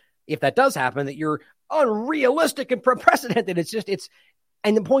reverse, if that does happen, that you're unrealistic and unprecedented.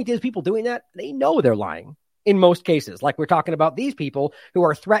 And the point is, people doing that, they know they're lying in most cases. Like we're talking about these people who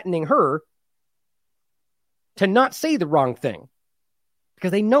are threatening her to not say the wrong thing because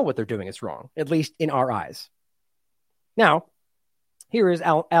they know what they're doing is wrong, at least in our eyes. Now, here is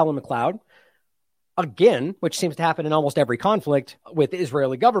Alan McLeod, again, which seems to happen in almost every conflict with the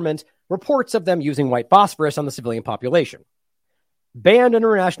Israeli government, reports of them using white phosphorus on the civilian population. Banned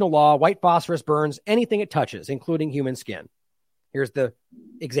under international law, white phosphorus burns anything it touches, including human skin. Here's the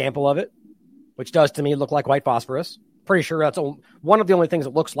example of it, which does to me look like white phosphorus. Pretty sure that's one of the only things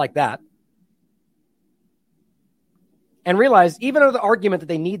that looks like that. And realize, even under the argument that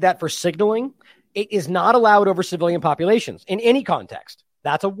they need that for signaling, it is not allowed over civilian populations in any context.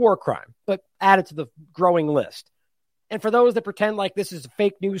 That's a war crime, but added to the growing list. And for those that pretend like this is a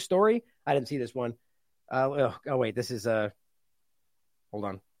fake news story, I didn't see this one. Wait, this is hold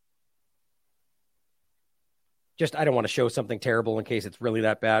on. I don't want to show something terrible in case it's really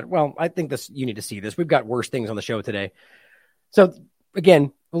that bad. Well, I think you need to see this. We've got worse things on the show today. So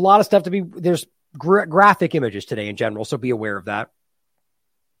again, a lot of stuff there's graphic images today in general, so be aware of that.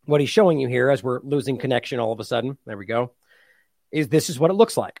 What he's showing you here, as we're losing connection all of a sudden, there we go, is this is what it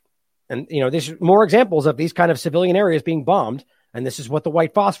looks like. And, there's more examples of these kind of civilian areas being bombed, and this is what the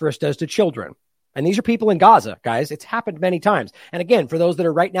white phosphorus does to children. And these are people in Gaza, guys. It's happened many times. And again, for those that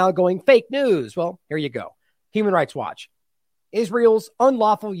are right now going fake news, well, here you go. Human Rights Watch. Israel's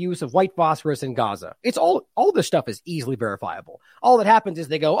unlawful use of white phosphorus in Gaza. It's all this stuff is easily verifiable. All that happens is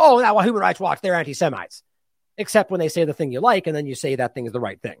they go, oh, now Human Rights Watch, they're anti-Semites. Except when they say the thing you like, and then you say that thing is the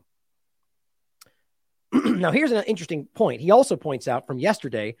right thing. Now, here's an interesting point. He also points out from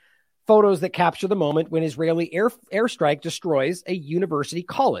yesterday photos that capture the moment when Israeli airstrike destroys a university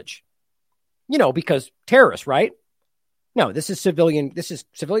college. Because terrorists, right? No, this is civilian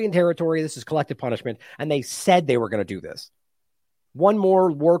territory. This is collective punishment. And they said they were going to do this. One more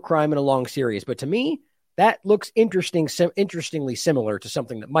war crime in a long series. But to me, that looks interestingly similar to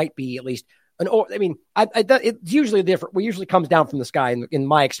something that might be at least it's usually different. It usually comes down from the sky in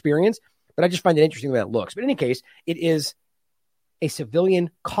my experience, but I just find it interesting the way it looks. But in any case, it is a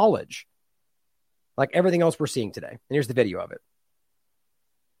civilian college, like everything else we're seeing today. And here's the video of it.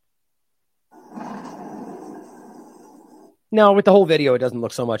 No, with the whole video, it doesn't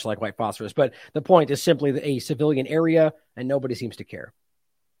look so much like white phosphorus, but the point is simply a civilian area, and nobody seems to care.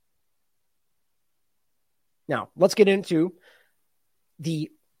 Now, let's get into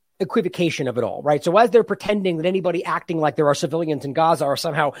the equivocation of it all, right? So as they're pretending that anybody acting like there are civilians in Gaza are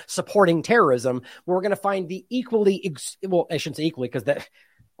somehow supporting terrorism, we're going to find the I shouldn't say equally, because that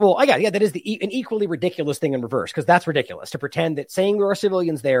is an equally ridiculous thing in reverse, because that's ridiculous to pretend that saying there are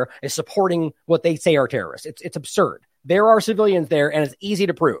civilians there is supporting what they say are terrorists. It's absurd. There are civilians there, and it's easy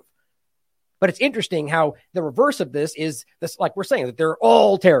to prove. But it's interesting how the reverse of this is this, like we're saying, that they're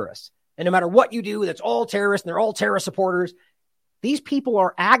all terrorists. And no matter what you do, that's all terrorists, and they're all terrorist supporters. These people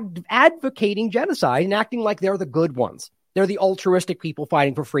are advocating genocide and acting like they're the good ones. They're the altruistic people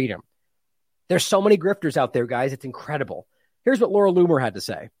fighting for freedom. There's so many grifters out there, guys. It's incredible. Here's what Laura Loomer had to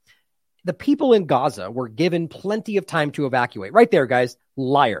say. The people in Gaza were given plenty of time to evacuate. Right there, guys.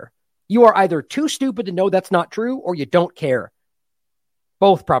 Liar. You are either too stupid to know that's not true, or you don't care.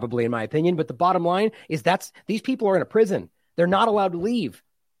 Both, probably, in my opinion. But the bottom line is these people are in a prison. They're not allowed to leave.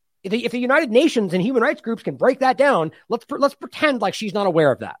 If the United Nations and human rights groups can break that down, let's pretend like she's not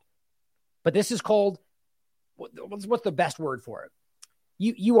aware of that. But this is called, what's the best word for it?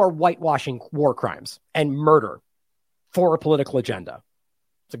 You are whitewashing war crimes and murder for a political agenda.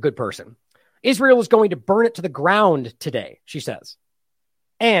 It's a good person. Israel is going to burn it to the ground today, she says.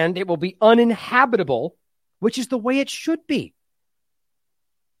 And it will be uninhabitable, which is the way it should be.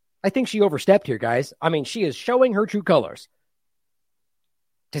 I think she overstepped here, guys. I mean, she is showing her true colors.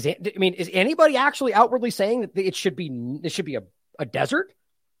 Is anybody actually outwardly saying that it should be a desert?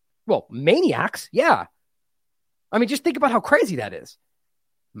 Well, maniacs, yeah. I mean, just think about how crazy that is.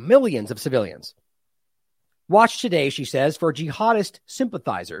 Millions of civilians. Watch today, she says, for jihadist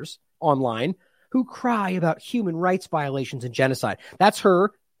sympathizers online who cry about human rights violations and genocide. That's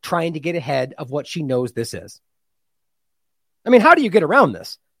her trying to get ahead of what she knows this is. I mean, how do you get around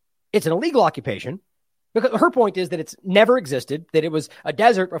this? It's an illegal occupation. Because her point is that it's never existed, that it was a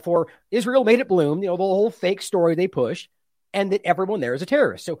desert before Israel made it bloom, the whole fake story they push, and that everyone there is a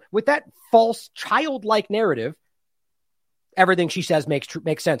terrorist. So with that false, childlike narrative, everything she says makes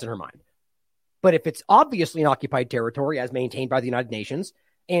sense in her mind. But if it's obviously an occupied territory as maintained by the United Nations,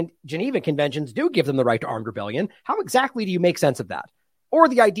 and Geneva Conventions do give them the right to armed rebellion, how exactly do you make sense of that? Or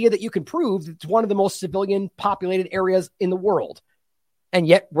the idea that you can prove that it's one of the most civilian populated areas in the world. And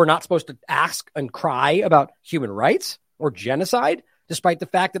yet we're not supposed to ask and cry about human rights or genocide, despite the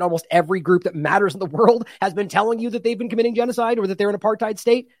fact that almost every group that matters in the world has been telling you that they've been committing genocide or that they're an apartheid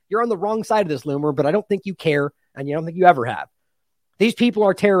state. You're on the wrong side of this, Loomer, but I don't think you care, and you don't think you ever have. These people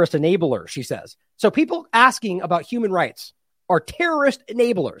are terrorist enablers, she says. So people asking about human rights are terrorist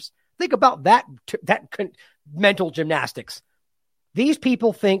enablers. Think about that mental gymnastics. These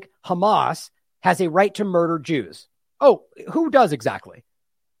people think Hamas has a right to murder Jews. Oh, who does exactly?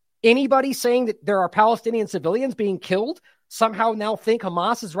 Anybody saying that there are Palestinian civilians being killed somehow now think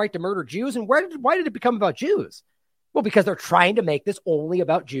Hamas has right to murder Jews? And why did it become about Jews? Well, because they're trying to make this only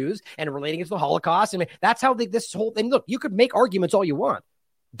about Jews and relating it to the Holocaust. I mean, that's how this whole thing, look, you could make arguments all you want.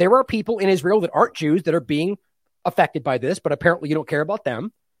 There are people in Israel that aren't Jews that are being affected by this, but apparently you don't care about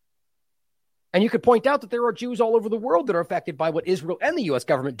them. And you could point out that there are Jews all over the world that are affected by what Israel and the U.S.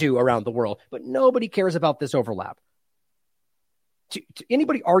 government do around the world, but nobody cares about this overlap. To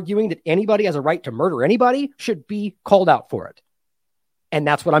anybody arguing that anybody has a right to murder anybody should be called out for it. And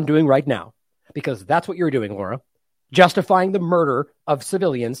that's what I'm doing right now, because that's what you're doing, Laura, justifying the murder of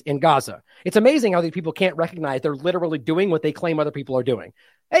civilians in Gaza. It's amazing how these people can't recognize they're literally doing what they claim other people are doing.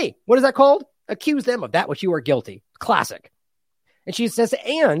 Hey, what is that called? Accuse them of that which you are guilty. Classic. And she says,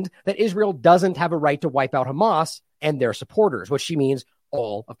 and that Israel doesn't have a right to wipe out Hamas and their supporters, which she means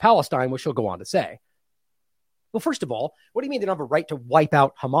all of Palestine, which she'll go on to say. Well, first of all, what do you mean they don't have a right to wipe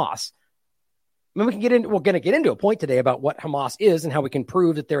out Hamas? I mean, we're going to get into a point today about what Hamas is and how we can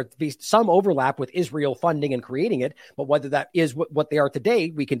prove that there is some overlap with Israel funding and creating it. But whether that is what they are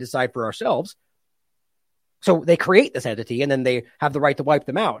today, we can decide for ourselves. So they create this entity and then they have the right to wipe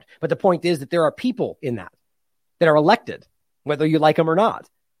them out. But the point is that there are people in that are elected, whether you like them or not.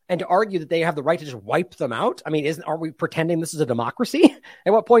 And to argue that they have the right to just wipe them out, I mean, aren't we pretending this is a democracy?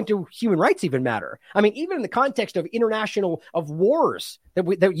 At what point do human rights even matter? I mean, even in the context of wars that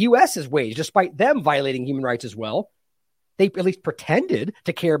the U.S. has waged, despite them violating human rights as well, they at least pretended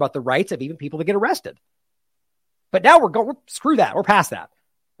to care about the rights of even people that get arrested. But now we're screw that. We're past that.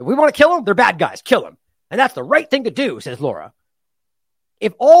 If we want to kill them, they're bad guys. Kill them. And that's the right thing to do, says Laura.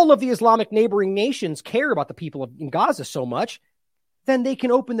 If all of the Islamic neighboring nations care about the people in Gaza so much, then they can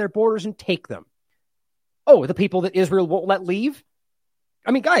open their borders and take them. Oh, the people that Israel won't let leave?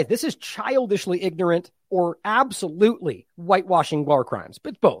 I mean, guys, this is childishly ignorant or absolutely whitewashing war crimes.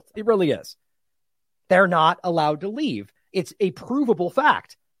 But both. It really is. They're not allowed to leave. It's a provable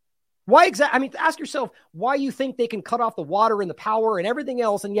fact. Why exactly? I mean, ask yourself why you think they can cut off the water and the power and everything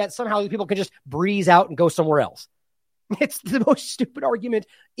else, and yet somehow people can just breeze out and go somewhere else. It's the most stupid argument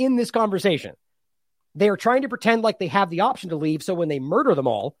in this conversation. They are trying to pretend like they have the option to leave, so when they murder them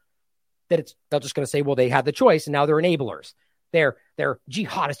all, they're just going to say, well, they had the choice, and now they're enablers. They're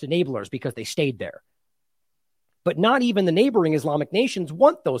jihadist enablers because they stayed there. But not even the neighboring Islamic nations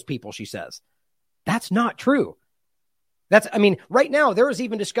want those people, she says. That's not true. Right now, there is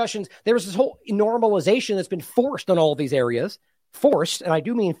even discussions. There is this whole normalization that's been forced on all of these areas. Forced, and I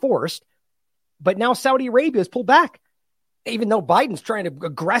do mean forced. But now Saudi Arabia has pulled back. Even though Biden's trying to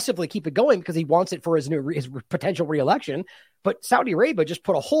aggressively keep it going because he wants it for his potential reelection. But Saudi Arabia just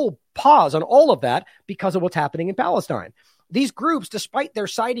put a whole pause on all of that because of what's happening in Palestine. These groups, despite their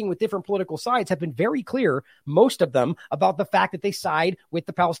siding with different political sides, have been very clear, most of them, about the fact that they side with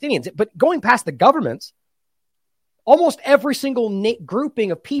the Palestinians. But going past the governments, almost every single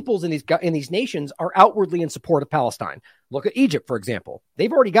grouping of peoples in these nations are outwardly in support of Palestine. Look at Egypt, for example.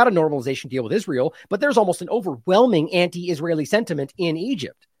 They've already got a normalization deal with Israel, but there's almost an overwhelming anti-Israeli sentiment in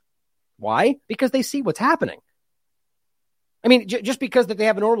Egypt. Why? Because they see what's happening. I mean, just because that they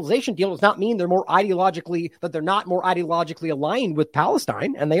have a normalization deal does not mean they're not more ideologically aligned with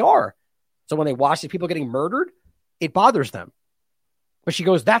Palestine, and they are. So when they watch these people getting murdered, it bothers them. But she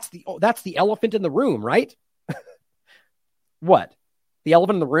goes, that's the elephant in the room, right? What? The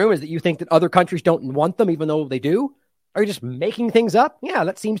elephant in the room is that you think that other countries don't want them, even though they do? Are you just making things up? Yeah,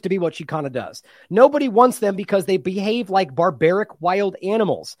 that seems to be what she kind of does. Nobody wants them because they behave like barbaric wild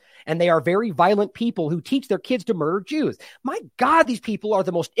animals, and they are very violent people who teach their kids to murder Jews. My God, these people are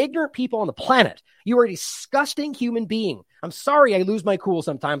the most ignorant people on the planet. You are a disgusting human being. I'm sorry I lose my cool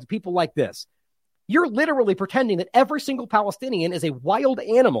sometimes with people like this. You're literally pretending that every single Palestinian is a wild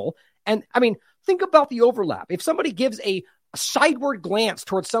animal. And I mean, think about the overlap. If somebody gives a sideward glance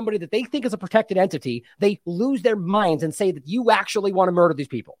towards somebody that they think is a protected entity, they lose their minds and say that you actually want to murder these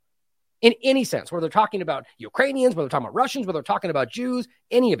people. In any sense, whether they're talking about Ukrainians, whether they're talking about Russians, whether they're talking about Jews,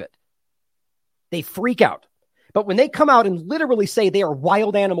 any of it. They freak out. But when they come out and literally say they are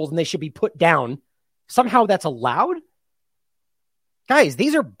wild animals and they should be put down, somehow that's allowed? Guys,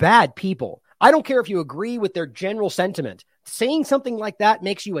 these are bad people. I don't care if you agree with their general sentiment. Saying something like that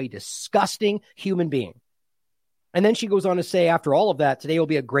makes you a disgusting human being. And then she goes on to say, after all of that, today will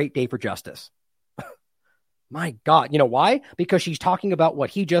be a great day for justice. My God. You know why? Because she's talking about what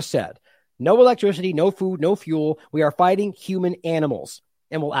he just said. No electricity, no food, no fuel. We are fighting human animals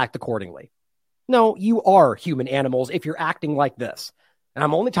and will act accordingly. No, you are human animals if you're acting like this. And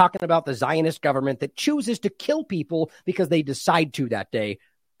I'm only talking about the Zionist government that chooses to kill people because they decide to that day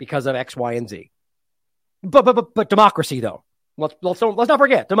because of X, Y, and Z. But democracy, though. Let's not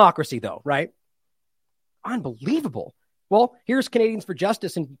forget democracy, though, right? Unbelievable. Well, here's Canadians for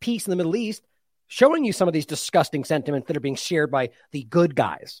Justice and Peace in the Middle East showing you some of these disgusting sentiments that are being shared by the good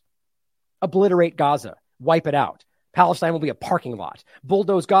guys. Obliterate Gaza. Wipe it out. Palestine will be a parking lot.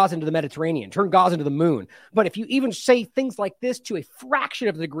 Bulldoze Gaza into the Mediterranean. Turn Gaza into the moon. But if you even say things like this to a fraction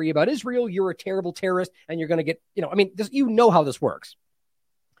of the degree about Israel, you're a terrible terrorist and you're going to get, you know how this works.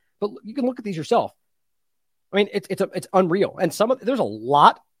 But you can look at these yourself. I mean, it's unreal. And there's a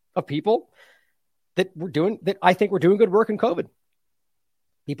lot of people that I think we're doing good work in COVID.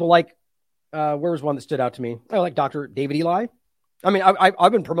 People like, where was one that stood out to me? I like Dr. David Eli. I mean,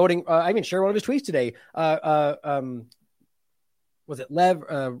 I've been promoting, I even shared one of his tweets today. Was it Lev?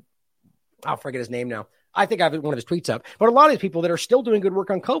 I'll forget his name now. I think I have one of his tweets up. But a lot of these people that are still doing good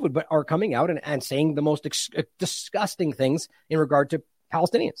work on COVID, but are coming out and saying the most disgusting things in regard to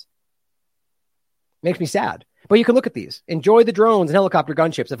Palestinians. Makes me sad. But you can look at these. Enjoy the drones and helicopter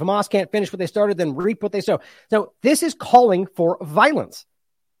gunships. If Hamas can't finish what they started, then reap what they sow. Now, this is calling for violence,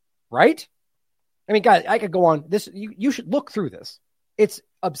 right? I mean, guys, I could go on. This you should look through this. It's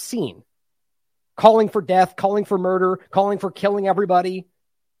obscene. Calling for death, calling for murder, calling for killing everybody.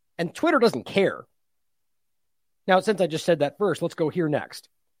 And Twitter doesn't care. Now, since I just said that first, let's go here next.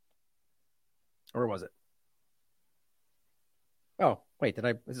 Or was it? Oh, wait,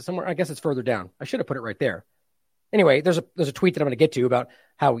 is it somewhere? I guess it's further down. I should have put it right there. Anyway, there's a tweet that I'm going to get to about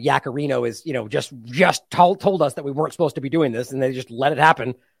how Yacarino is, just told us that we weren't supposed to be doing this, and they just let it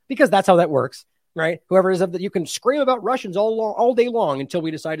happen because that's how that works, right? Whoever it is that you can scream about Russians all day long until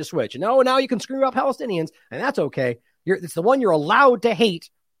we decide to switch. And now you can scream about Palestinians, and that's okay. It's the one you're allowed to hate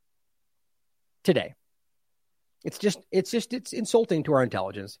today. It's insulting to our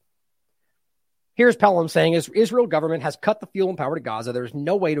intelligence. Here's Pelham saying, Israel government has cut the fuel and power to Gaza. There's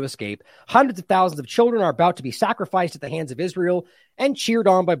no way to escape. Hundreds of thousands of children are about to be sacrificed at the hands of Israel and cheered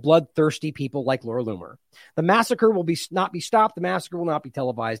on by bloodthirsty people like Laura Loomer. The massacre will not be stopped. The massacre will not be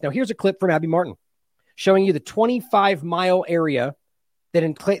televised. Now, here's a clip from Abby Martin showing you the 25-mile area that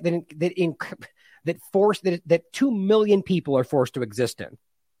 2 million people are forced to exist in.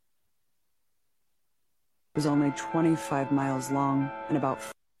 Is only 25 miles long and about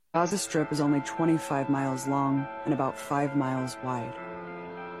Gaza Strip is only 25 miles long and about 5 miles wide.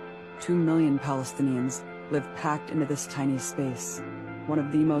 2 million Palestinians live packed into this tiny space, one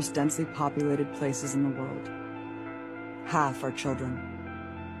of the most densely populated places in the world. Half are children.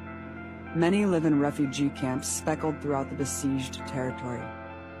 Many live in refugee camps speckled throughout the besieged territory.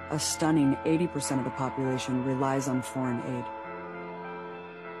 A stunning 80% of the population relies on foreign aid.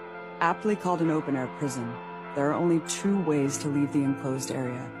 Aptly called an open-air prison, there are only 2 ways to leave the enclosed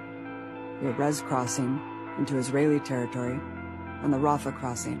area. The Erez crossing into Israeli territory and the Rafah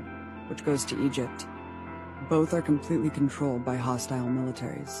crossing, which goes to Egypt. Both are completely controlled by hostile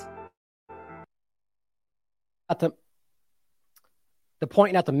militaries. The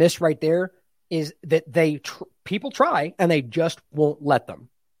point not to miss right there is that people try and they just won't let them.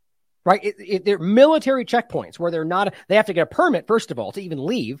 Right? They're military checkpoints where they have to get a permit, first of all, to even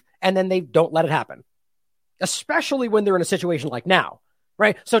leave, and then they don't let it happen. Especially when they're in a situation like now.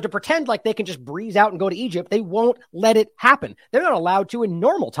 Right. So to pretend like they can just breeze out and go to Egypt, they won't let it happen. They're not allowed to in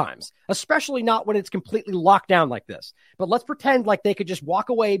normal times, especially not when it's completely locked down like this. But let's pretend like they could just walk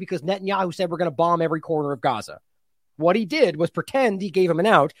away because Netanyahu said we're going to bomb every corner of Gaza. What he did was pretend he gave him an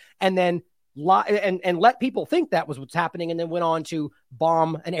out and then and let people think that was what's happening and then went on to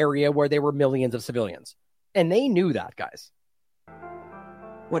bomb an area where there were millions of civilians. And they knew that, guys.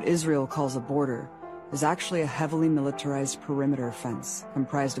 What Israel calls a border is actually a heavily militarized perimeter fence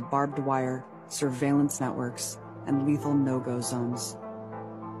comprised of barbed wire, surveillance networks, and lethal no-go zones.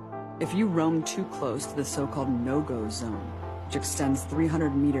 If you roam too close to the so-called no-go zone, which extends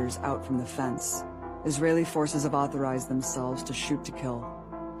 300 meters out from the fence, Israeli forces have authorized themselves to shoot to kill.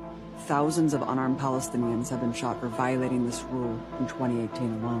 Thousands of unarmed Palestinians have been shot for violating this rule in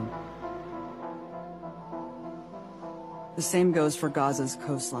 2018 alone. The same goes for Gaza's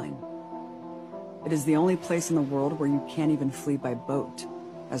coastline. It is the only place in the world where you can't even flee by boat,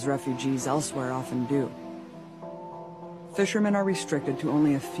 as refugees elsewhere often do. Fishermen are restricted to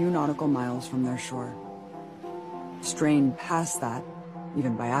only a few nautical miles from their shore. Straying past that,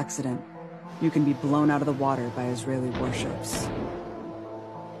 even by accident, you can be blown out of the water by Israeli warships.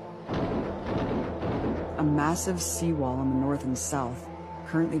 A massive seawall on the north and south,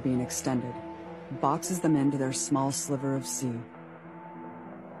 currently being extended, boxes them into their small sliver of sea.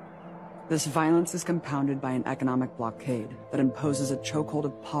 This violence is compounded by an economic blockade that imposes a chokehold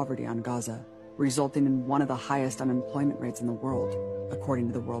of poverty on Gaza, resulting in one of the highest unemployment rates in the world, according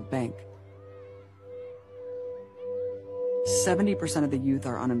to the World Bank. 70% of the youth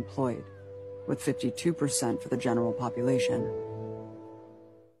are unemployed, with 52% for the general population.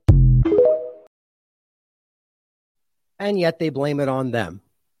 And yet they blame it on them.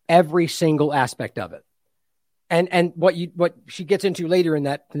 Every single aspect of it. And what she gets into later in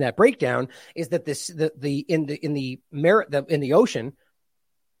that breakdown is that in the ocean,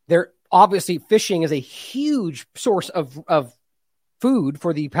 they're obviously fishing is a huge source of food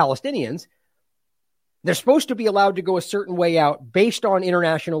for the Palestinians. They're supposed to be allowed to go a certain way out based on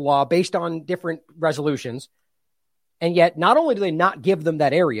international law, based on different resolutions. And yet, not only do they not give them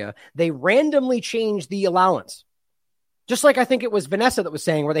that area, they randomly change the allowance. Just like I think it was Vanessa that was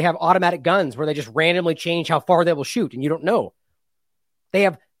saying where they have automatic guns where they just randomly change how far they will shoot and you don't know. They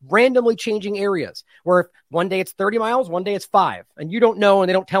have randomly changing areas where one day it's 30 miles, one day it's 5, and you don't know and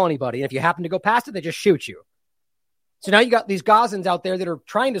they don't tell anybody. And if you happen to go past it, they just shoot you. So now you got these Gazans out there that are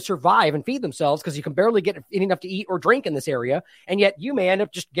trying to survive and feed themselves because you can barely get enough to eat or drink in this area. And yet you may end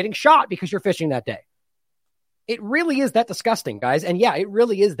up just getting shot because you're fishing that day. It really is that disgusting, guys. And yeah, it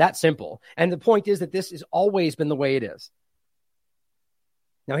really is that simple. And the point is that this has always been the way it is.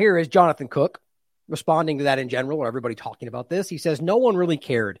 Now here is Jonathan Cook responding to that in general, or everybody talking about this. He says, no one really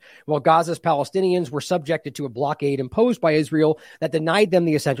cared while Gaza's Palestinians were subjected to a blockade imposed by Israel that denied them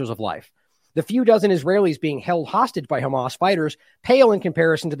the essentials of life. The few dozen Israelis being held hostage by Hamas fighters pale in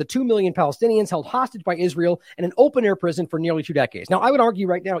comparison to the 2 million Palestinians held hostage by Israel in an open-air prison for nearly 2 decades. Now, I would argue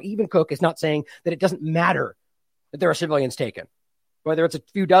right now, even Cook is not saying that it doesn't matter that there are civilians taken, whether it's a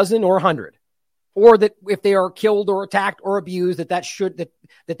few dozen or 100, or that if they are killed or attacked or abused, that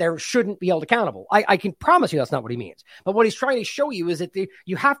there shouldn't be held accountable. I can promise you that's not what he means. But what he's trying to show you is that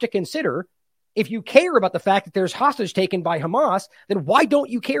you have to consider, if you care about the fact that there's hostage taken by Hamas, then why don't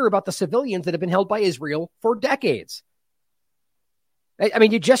you care about the civilians that have been held by Israel for decades? I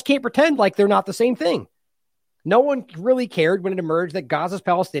mean, you just can't pretend like they're not the same thing. No one really cared when it emerged that Gaza's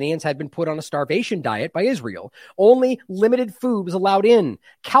Palestinians had been put on a starvation diet by Israel. Only limited food was allowed in,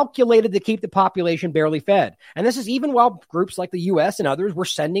 calculated to keep the population barely fed. And this is even while groups like the U.S. and others were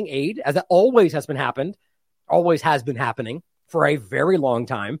sending aid, as it always has been happening for a very long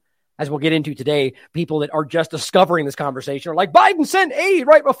time. As we'll get into today, people that are just discovering this conversation are like, Biden sent aid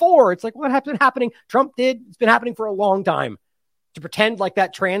right before. It's like, what has been happening? Trump did. It's been happening for a long time. To pretend like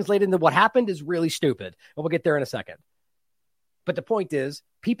that translated into what happened is really stupid. But we'll get there in a second. But the point is,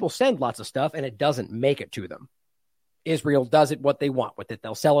 people send lots of stuff and it doesn't make it to them. Israel does it what they want with it.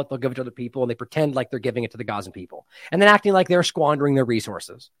 They'll sell it, they'll give it to other people, and they pretend like they're giving it to the Gazan people. And then acting like they're squandering their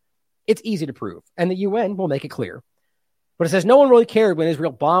resources. It's easy to prove. And the UN will make it clear. But it says no one really cared when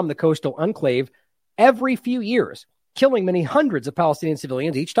Israel bombed the coastal enclave every few years, killing many hundreds of Palestinian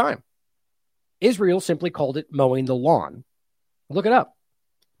civilians each time. Israel simply called it mowing the lawn. Look it up.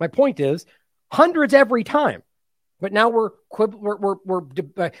 My point is, hundreds every time. But now we're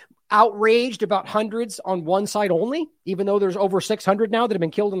outraged about hundreds on one side only, even though there's over 600 now that have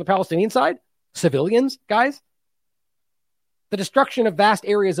been killed on the Palestinian side. Civilians, guys. The destruction of vast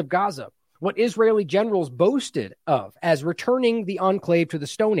areas of Gaza, what Israeli generals boasted of as returning the enclave to the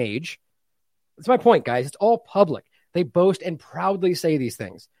Stone Age. That's my point, guys. It's all public. They boast and proudly say these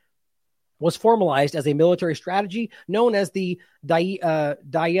things. Was formalized as a military strategy known as the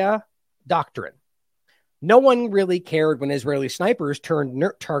Daya Doctrine. No one really cared when Israeli snipers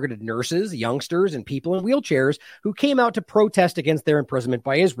targeted nurses, youngsters, and people in wheelchairs who came out to protest against their imprisonment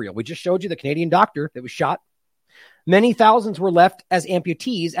by Israel. We just showed you the Canadian doctor that was shot. Many thousands were left as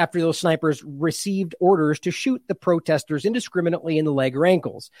amputees after those snipers received orders to shoot the protesters indiscriminately in the leg or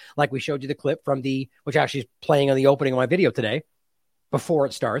ankles. Like we showed you the clip from which actually is playing on the opening of my video today, before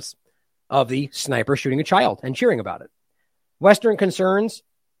it starts, of the sniper shooting a child and cheering about it. Western concerns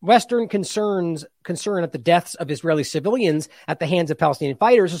Western concern at the deaths of Israeli civilians at the hands of Palestinian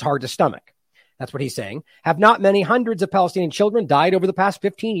fighters is hard to stomach. That's what he's saying. Have not many hundreds of Palestinian children died over the past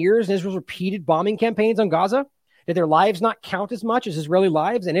 15 years in Israel's repeated bombing campaigns on Gaza? Did their lives not count as much as Israeli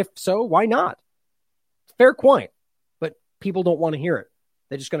lives? And if so, why not? Fair point, but people don't want to hear it.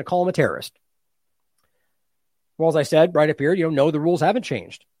 They're just going to call him a terrorist. Well, as I said right up here, no, the rules haven't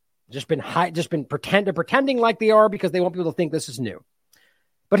changed. Just been pretending like they are because they want people to think this is new.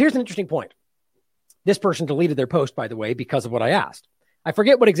 But here's an interesting point. This person deleted their post, by the way, because of what I asked. I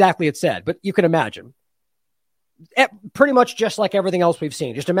forget what exactly it said, but you can imagine. Pretty much just like everything else we've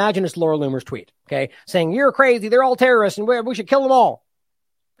seen. Just imagine it's Laura Loomer's tweet, okay? Saying, you're crazy, they're all terrorists, and we should kill them all,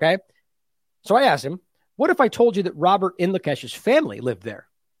 okay? So I asked him, what if I told you that Robert Inlakesh's family lived there?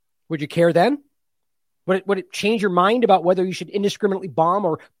 Would you care then? Would it change your mind about whether you should indiscriminately bomb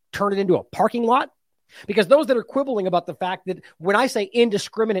or turn it into a parking lot? Because those that are quibbling about the fact that when I say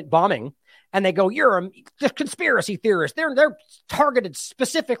indiscriminate bombing, and they go, you're a conspiracy theorist, they're targeted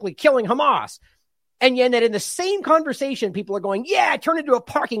specifically killing Hamas. And yet in the same conversation, people are going, yeah, turn it into a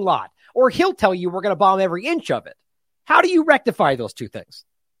parking lot. Or he'll tell you we're going to bomb every inch of it. How do you rectify those two things?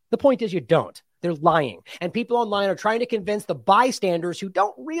 The point is you don't. They're lying. And people online are trying to convince the bystanders who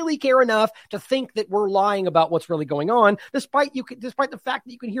don't really care enough to think that we're lying about what's really going on, despite the fact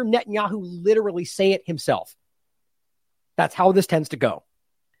that you can hear Netanyahu literally say it himself. That's how this tends to go.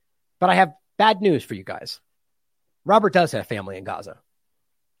 But I have bad news for you guys. Robert does have family in Gaza,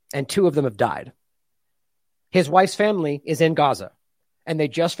 and 2 of them have died. His wife's family is in Gaza, and they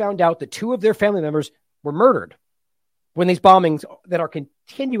just found out that 2 of their family members were murdered when these bombings that are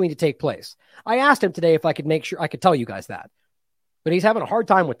continuing to take place. I asked him today if I could make sure I could tell you guys that, but he's having a hard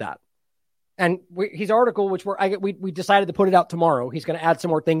time with that. And his article, which we decided to put it out tomorrow, he's going to add some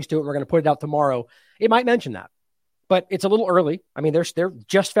more things to it. We're going to put it out tomorrow. It might mention that, but it's a little early. I mean, they're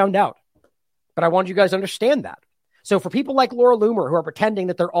just found out, but I want you guys to understand that. So for people like Laura Loomer, who are pretending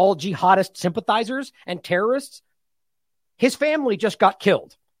that they're all jihadist sympathizers and terrorists, his family just got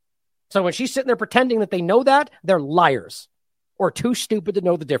killed. So when she's sitting there pretending that they know that, they're liars or too stupid to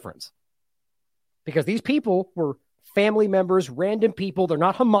know the difference. Because these people were family members, random people. They're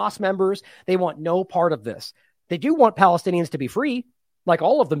not Hamas members. They want no part of this. They do want Palestinians to be free, like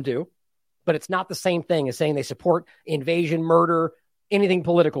all of them do, but it's not the same thing as saying they support invasion, murder, anything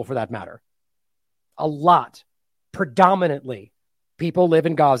political for that matter. A lot, predominantly, people live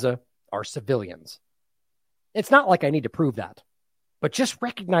in Gaza are civilians. It's not like I need to prove that, but just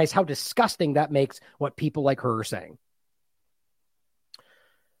recognize how disgusting that makes what people like her are saying.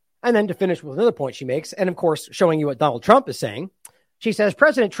 And then to finish with another point she makes, and of course, showing you what Donald Trump is saying, she says,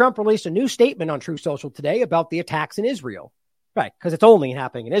 President Trump released a new statement on Truth Social today about the attacks in Israel. Right, because it's only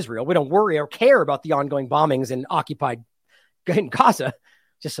happening in Israel. We don't worry or care about the ongoing bombings in occupied in Gaza.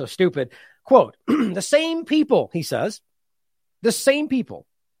 Just so stupid. Quote, the same people, he says, the same people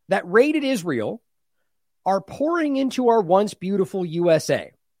that raided Israel are pouring into our once beautiful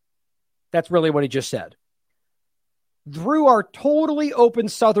USA. That's really what he just said. Through our totally open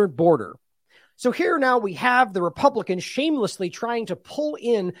southern border. So here now we have the Republicans shamelessly trying to pull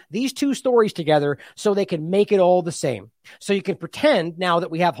in these 2 stories together so they can make it all the same. So you can pretend now that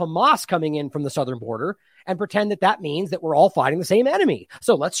we have Hamas coming in from the southern border and pretend that that means that we're all fighting the same enemy.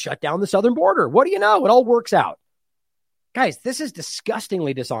 So let's shut down the southern border. What do you know? It all works out. Guys, this is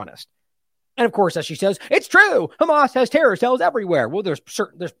disgustingly dishonest. And of course, as she says, it's true. Hamas has terror cells everywhere. Well, there's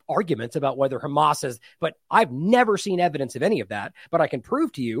arguments about whether Hamas has, but I've never seen evidence of any of that. But I can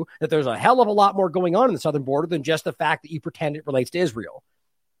prove to you that there's a hell of a lot more going on in the southern border than just the fact that you pretend it relates to Israel.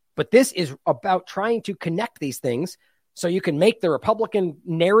 But this is about trying to connect these things so you can make the Republican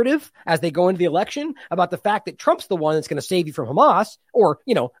narrative as they go into the election about the fact that Trump's the one that's going to save you from Hamas, or,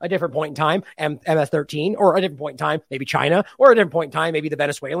 a different point in time, MS-13, or a different point in time, maybe China, or a different point in time, maybe the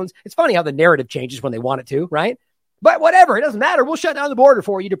Venezuelans. It's funny how the narrative changes when they want it to, right? But whatever, it doesn't matter. We'll shut down the border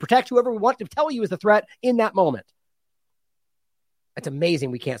for you to protect whoever we want to tell you is the threat in that moment. It's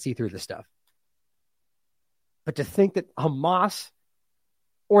amazing we can't see through this stuff. But to think that Hamas,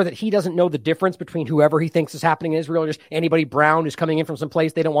 or that he doesn't know the difference between whoever he thinks is happening in Israel, or just anybody brown who's coming in from some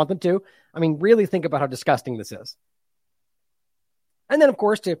place they don't want them to. I mean, really think about how disgusting this is. And then, of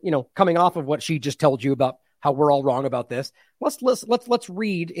course, coming off of what she just told you about how we're all wrong about this, let's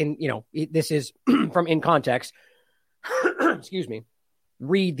read in, this is from In Context. Excuse me.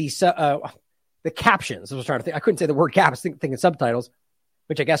 Read the captions. I was trying to think. I couldn't say the word caps. Thinking subtitles,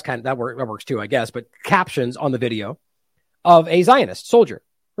 which I guess that works too, I guess. But captions on the video of a Zionist soldier,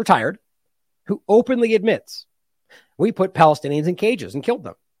 retired, who openly admits, we put Palestinians in cages and killed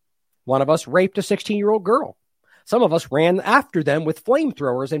them. One of us raped a 16-year-old girl. Some of us ran after them with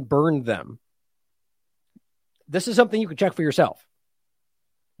flamethrowers and burned them. This is something you can check for yourself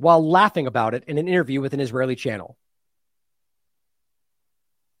while laughing about it in an interview with an Israeli channel.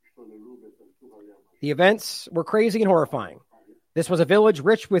 The events were crazy and horrifying. This was a village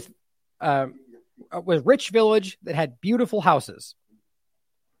rich rich village that had beautiful houses.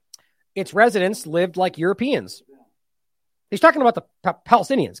 Its residents lived like Europeans. He's talking about the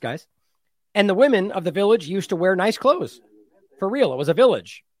Palestinians, guys. And the women of the village used to wear nice clothes. For real, it was a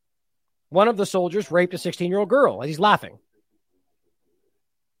village. One of the soldiers raped a 16-year-old girl, and he's laughing.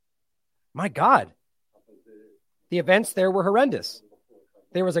 My God. The events there were horrendous.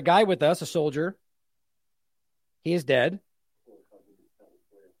 There was a guy with us, a soldier. He is dead.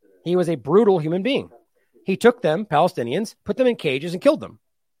 He was a brutal human being. He took them, Palestinians, put them in cages and killed them.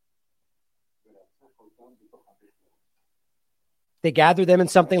 They gathered them in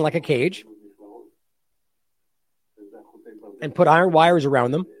something like a cage and put iron wires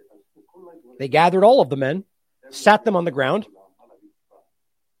around them. They gathered all of the men, sat them on the ground.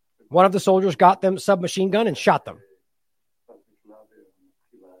 One of the soldiers got them a submachine gun and shot them.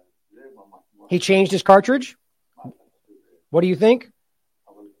 He changed his cartridge. What do you think?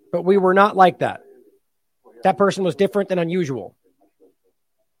 But we were not like that. That person was different and unusual.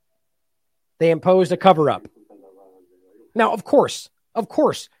 They imposed a cover-up. Now, of course,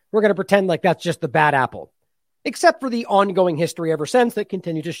 we're going to pretend like that's just the bad apple, except for the ongoing history ever since that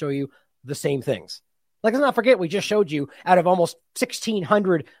continue to show you the same things. Like, let's not forget, we just showed you out of almost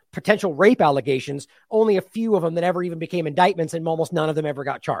 1,600 potential rape allegations, only a few of them that ever even became indictments, and almost none of them ever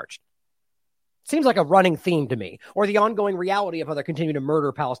got charged. Seems like a running theme to me, or the ongoing reality of how they're continuing to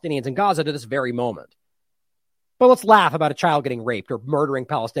murder Palestinians in Gaza to this very moment. But let's laugh about a child getting raped or murdering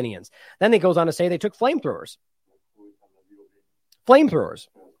Palestinians. Then he goes on to say they took flamethrowers,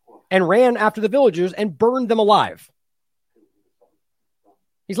 and ran after the villagers and burned them alive.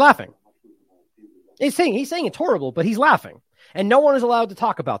 He's laughing. He's saying it's horrible, but he's laughing. And no one is allowed to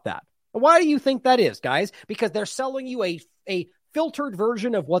talk about that. Why do you think that is, guys? Because they're selling you a filtered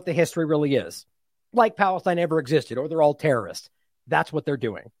version of what the history really is. Like Palestine ever existed, or they're all terrorists. That's what they're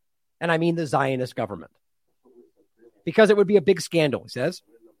doing. And I mean the Zionist government. Because it would be a big scandal, he says.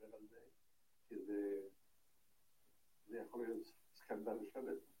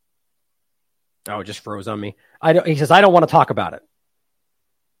 Oh, it just froze on me. He says, I don't want to talk about it.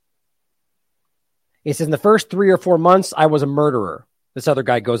 He says, in the first 3 or 4 months, I was a murderer. This other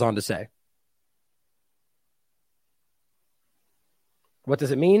guy goes on to say. What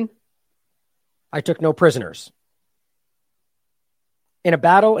does it mean? I took no prisoners. In a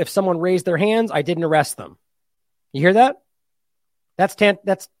battle, if someone raised their hands, I didn't arrest them. You hear that? That's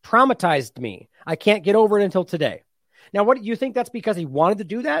traumatized me. I can't get over it until today. Now, what do you think? That's because he wanted to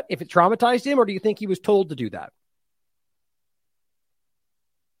do that? If it traumatized him, or do you think he was told to do that?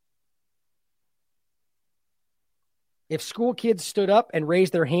 If school kids stood up and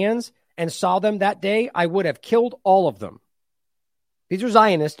raised their hands and saw them that day, I would have killed all of them. These are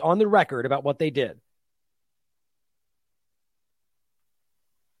Zionists on the record about what they did.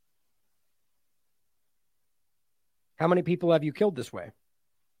 How many people have you killed this way?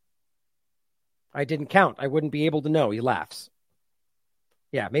 I didn't count. I wouldn't be able to know. He laughs.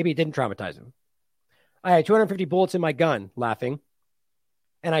 Yeah, maybe it didn't traumatize him. I had 250 bullets in my gun, laughing.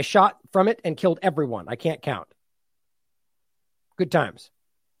 And I shot from it and killed everyone. I can't count. Good times.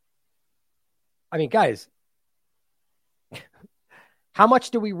 I mean, guys, how much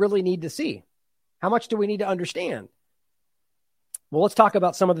do we really need to see? How much do we need to understand? Well, let's talk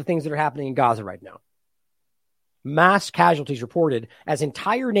about some of the things that are happening in Gaza right now. Mass casualties reported as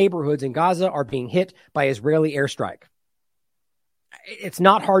entire neighborhoods in Gaza are being hit by Israeli airstrike. It's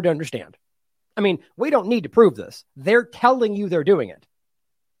not hard to understand. I mean, we don't need to prove this. They're telling you they're doing it.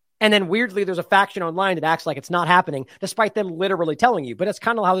 And then weirdly, there's a faction online that acts like it's not happening, despite them literally telling you. But that's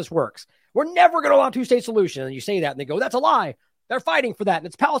kind of how this works. We're never going to allow a two-state solution. And you say that, and they go, that's a lie. They're fighting for that, and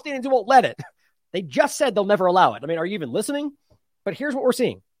it's Palestinians who won't let it. They just said they'll never allow it. I mean, are you even listening? But here's what we're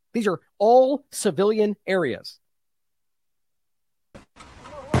seeing. These are all civilian areas.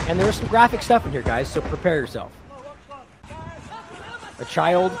 And there's some graphic stuff in here, guys, so prepare yourself. A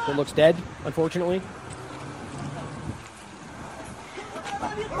child that looks dead, unfortunately.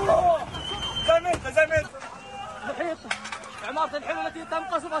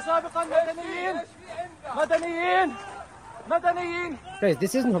 Guys,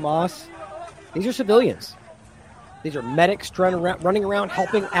 this isn't Hamas. These are civilians. These are medics running around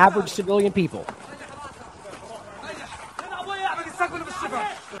helping average civilian people.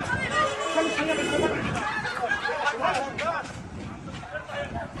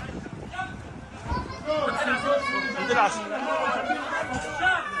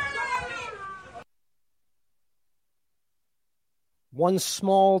 one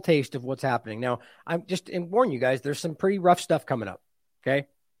small taste of what's happening. Now, I'm just warn you guys, there's some pretty rough stuff coming up. Okay.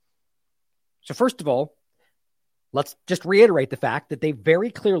 So first of all, let's just reiterate the fact that they very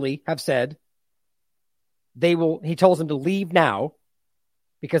clearly have said he tells them to leave now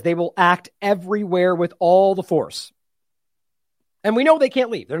because they will act everywhere with all the force. And we know they can't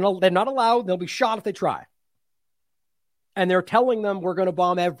leave. They're not allowed. They'll be shot if they try. And they're telling them we're going to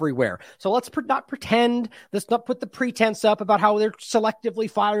bomb everywhere. So let's not pretend. Let's not put the pretense up about how they're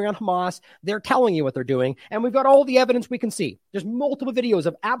selectively firing on Hamas. They're telling you what they're doing. And we've got all the evidence we can see. There's multiple videos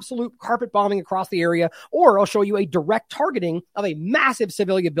of absolute carpet bombing across the area. Or I'll show you a direct targeting of a massive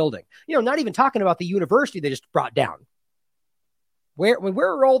civilian building. Not even talking about the university they just brought down. Where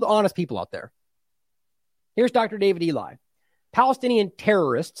are all the honest people out there? Here's Dr. David Eli. Palestinian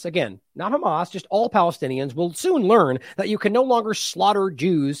terrorists, again, not Hamas, just all Palestinians, will soon learn that you can no longer slaughter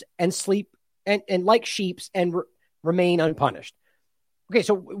Jews and sleep and like sheep and remain unpunished. Okay,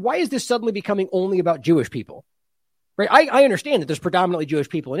 so why is this suddenly becoming only about Jewish people? Right? I understand that there's predominantly Jewish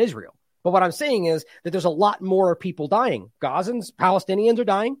people in Israel, but what I'm saying is that there's a lot more people dying. Gazans, Palestinians are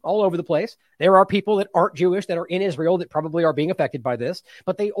dying all over the place. There are people that aren't Jewish that are in Israel that probably are being affected by this,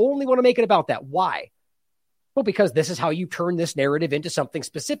 but they only want to make it about that. Why? Well, because this is how you turn this narrative into something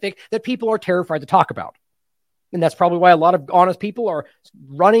specific that people are terrified to talk about. And that's probably why a lot of honest people are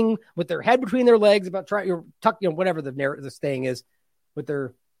running with their head between their legs about trying, whatever the narrative, this thing is, with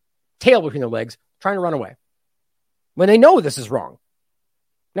their tail between their legs, trying to run away when they know this is wrong.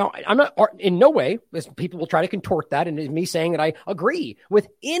 Now, I'm not in no way, as people will try to contort that into me saying that I agree with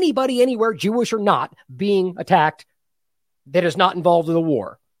anybody anywhere, Jewish or not, being attacked that is not involved in the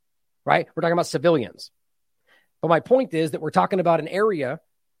war, right? We're talking about civilians. But my point is that we're talking about an area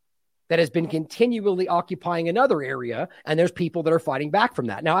that has been continually occupying another area, and there's people that are fighting back from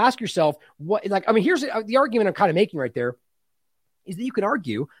that. Now, ask yourself, here's the argument I'm kind of making right there, is that you can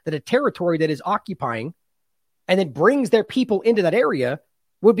argue that a territory that is occupying and then brings their people into that area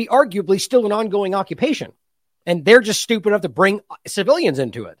would be arguably still an ongoing occupation. And they're just stupid enough to bring civilians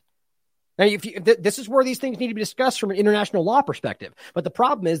into it. Now, this is where these things need to be discussed from an international law perspective. But the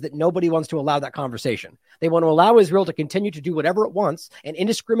problem is that nobody wants to allow that conversation. They want to allow Israel to continue to do whatever it wants and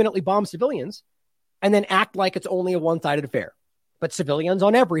indiscriminately bomb civilians and then act like it's only a one-sided affair. But civilians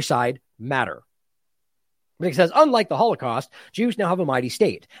on every side matter. Because unlike the Holocaust, Jews now have a mighty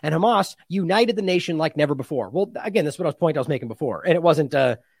state. And Hamas united the nation like never before. Well, again, this is what I was making before. And it wasn't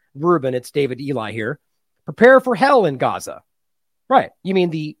Ruben, it's David Eli here. Prepare for hell in Gaza. Right. You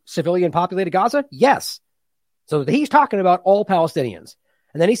mean the civilian populated Gaza? Yes. So he's talking about all Palestinians.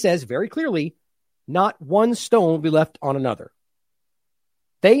 And then he says very clearly, not one stone will be left on another.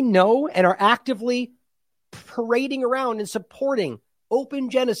 They know and are actively parading around and supporting open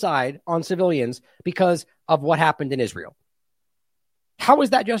genocide on civilians because of what happened in Israel. How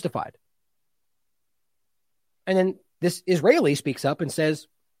is that justified? And then this Israeli speaks up and says,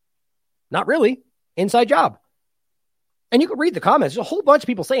 not really, inside job. And you can read the comments. There's a whole bunch of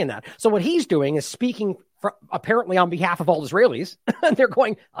people saying that. So what he's doing is speaking apparently on behalf of all Israelis. And they're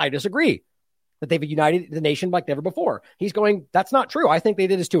going, I disagree that they've united the nation like never before. He's going, that's not true. I think they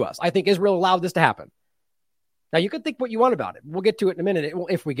did this to us. I think Israel allowed this to happen. Now, you can think what you want about it. We'll get to it in a minute.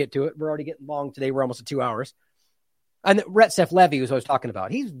 If we get to it, we're already getting long today. We're almost at 2 hours. And Retzef Levy, who I was talking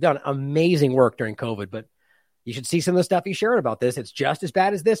about, he's done amazing work during COVID, but you should see some of the stuff he's sharing about this. It's just as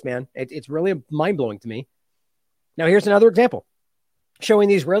bad as this, man. It's really mind-blowing to me. Now, here's another example showing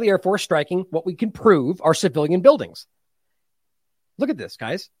the Israeli Air Force striking what we can prove are civilian buildings. Look at this,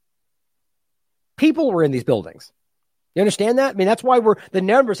 guys. People were in these buildings. You understand that? I mean, that's why the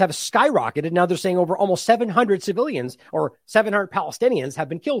numbers have skyrocketed. Now they're saying over almost 700 civilians or 700 Palestinians have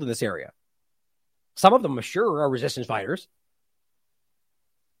been killed in this area. Some of them, I'm sure, are resistance fighters.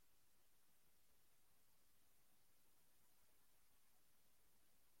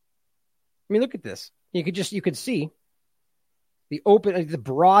 I mean, look at this. You could see the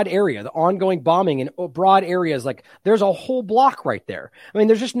broad area, the ongoing bombing in broad areas. Like there's a whole block right there. I mean,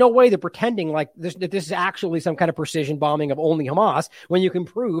 there's just no way they're pretending like that this is actually some kind of precision bombing of only Hamas when you can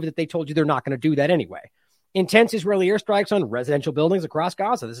prove that they told you they're not going to do that anyway. Intense Israeli airstrikes on residential buildings across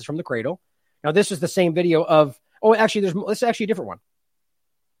Gaza. This is from the Cradle. Now, this is the same video of, this is actually a different one.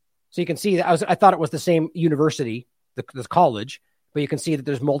 So you can see that I thought it was the same university, this college, but you can see that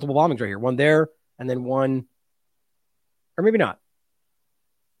there's multiple bombings right here. One there and then one, or maybe not.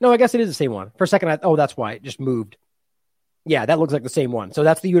 No, I guess it is the same one. For a second, that's why it just moved. Yeah, that looks like the same one. So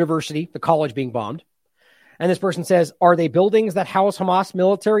that's the university, the college being bombed. And this person says, are they buildings that house Hamas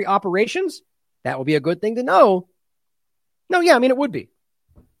military operations? That would be a good thing to know. No, yeah, I mean, it would be.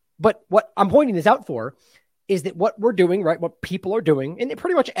 But what I'm pointing this out for is that what we're doing, right, what people are doing, in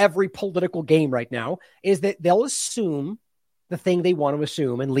pretty much every political game right now, is that they'll assume the thing they want to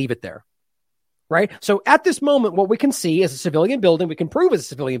assume and leave it there, right? So at this moment, what we can see is a civilian building, we can prove is a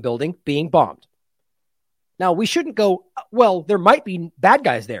civilian building being bombed. Now, we shouldn't go, well, there might be bad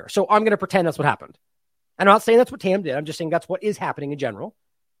guys there, so I'm going to pretend that's what happened. I'm not saying that's what Tam did. I'm just saying that's what is happening in general.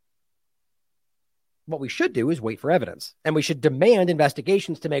 What we should do is wait for evidence, and we should demand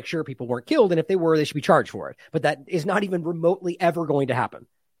investigations to make sure people weren't killed, and if they were, they should be charged for it. But that is not even remotely ever going to happen.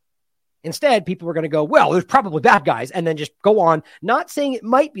 Instead, people are going to go, well, there's probably bad guys, and then just go on, not saying it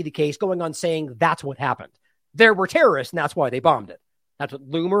might be the case, going on saying that's what happened. There were terrorists, and that's why they bombed it. That's what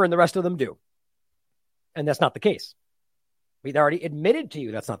Loomer and the rest of them do. And that's not the case. We've already admitted to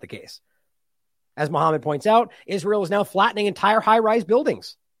you that's not the case. As Mohammed points out, Israel is now flattening entire high-rise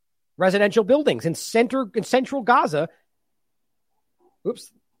buildings, residential buildings in central Gaza.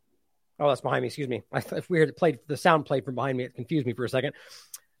 Oops. Oh, that's behind me. Excuse me. If we had played the sound played from behind me, it confused me for a second.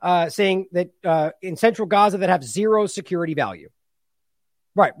 Saying that in central Gaza that have zero security value.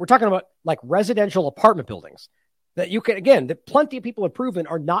 Right. We're talking about like residential apartment buildings that you can, again, that plenty of people have proven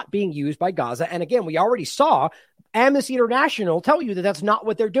are not being used by Gaza. And again, we already saw Amnesty International tell you that that's not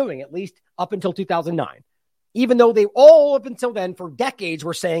what they're doing, at least up until 2009. Even though they all up until then for decades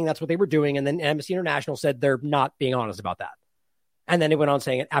were saying that's what they were doing. And then Amnesty International said they're not being honest about that. And then they went on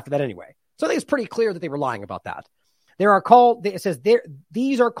saying it after that anyway. So I think it's pretty clear that they were lying about that. It says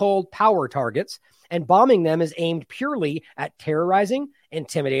these are called power targets, and bombing them is aimed purely at terrorizing,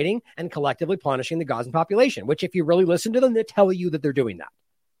 intimidating, and collectively punishing the Gazan population, which if you really listen to them, they tell you that they're doing that.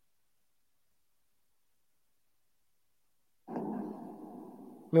 I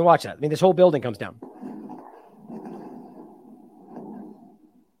mean, watch that. I mean, this whole building comes down.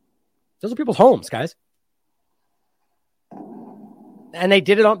 Those are people's homes, guys. And they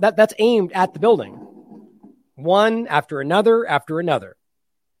did it on that's aimed at the building. One after another after another.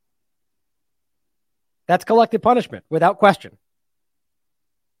 That's collective punishment without question.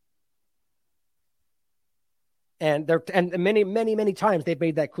 And many times they've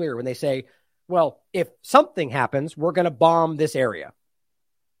made that clear when they say, well, if something happens, we're going to bomb this area.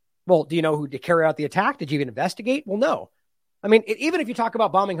 Well, do you know who to carry out the attack? Did you even investigate? Well, no. I mean, even if you talk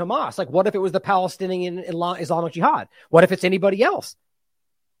about bombing Hamas, like what if it was the Palestinian Islamic Jihad? What if it's anybody else?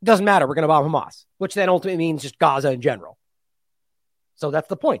 It doesn't matter. We're going to bomb Hamas, which then ultimately means just Gaza in general. So that's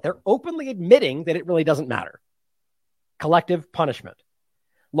the point. They're openly admitting that it really doesn't matter. Collective punishment.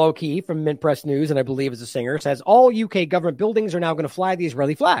 Low Key from Mint Press News, and I believe is a singer, says all UK government buildings are now going to fly the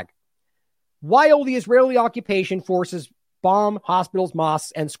Israeli flag, while the Israeli occupation forces bomb hospitals,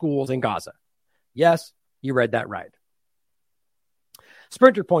 mosques, and schools in Gaza. Yes, you read that right.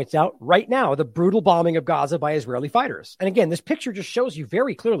 Sprinter points out right now the brutal bombing of Gaza by Israeli fighters. And again, this picture just shows you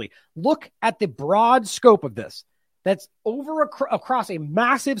very clearly. Look at the broad scope of this. That's across a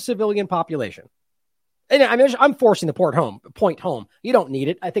massive civilian population. And I mean, I'm forcing the point home. You don't need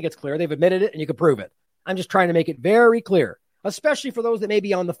it. I think it's clear. They've admitted it and you can prove it. I'm just trying to make it very clear, especially for those that may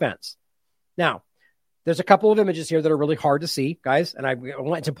be on the fence. Now, there's a couple of images here that are really hard to see, guys. And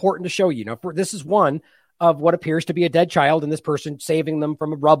it's important to show you. Now, this is one of what appears to be a dead child and this person saving them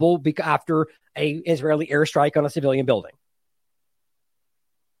from a rubble after an Israeli airstrike on a civilian building.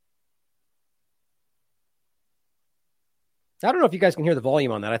 I don't know if you guys can hear the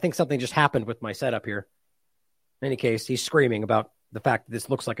volume on that. I think something just happened with my setup here. In any case, he's screaming about the fact that this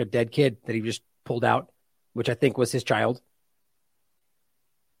looks like a dead kid that he just pulled out, which I think was his child.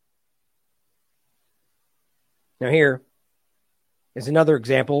 Now here is another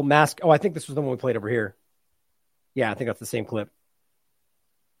example. Oh, I think this was the one we played over here. Yeah, I think that's the same clip.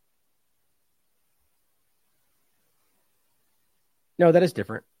 No, that is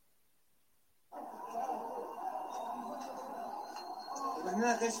different.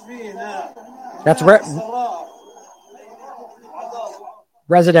 That's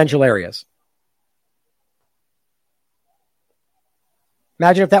residential areas.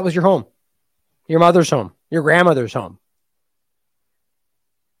 Imagine if that was your home, your mother's home, your grandmother's home.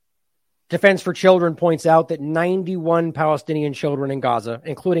 Defense for Children points out that 91 Palestinian children in Gaza,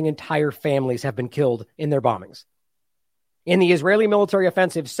 including entire families, have been killed in their bombings. In the Israeli military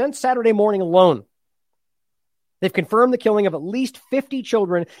offensive since Saturday morning alone, they've confirmed the killing of at least 50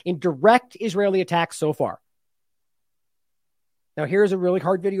 children in direct Israeli attacks so far. Now, here's a really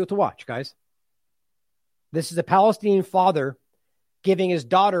hard video to watch, guys. This is a Palestinian father giving his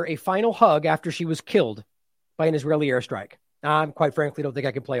daughter a final hug after she was killed by an Israeli airstrike. I quite frankly don't think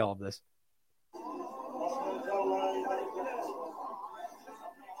I can play all of this.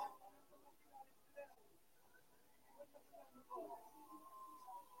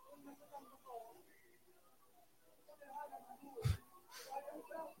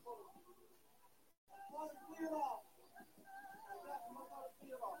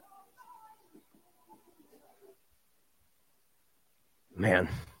 Man,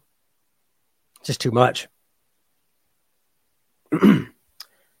 it's just too much.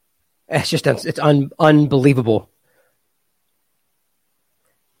 It's unbelievable.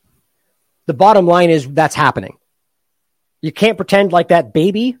 The bottom line is that's happening. You can't pretend like that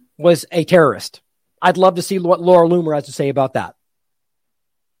baby was a terrorist. I'd love to see what Laura Loomer has to say about that.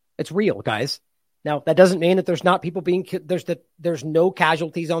 It's real, guys. Now, that doesn't mean that there's not people being killed. There's no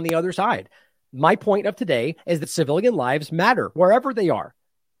casualties on the other side. My point of today is that civilian lives matter wherever they are.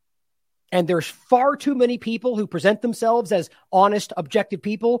 And there's far too many people who present themselves as honest, objective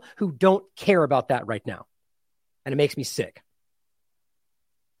people who don't care about that right now. And it makes me sick.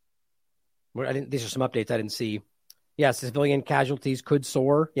 These are some updates I didn't see. Yeah, civilian casualties could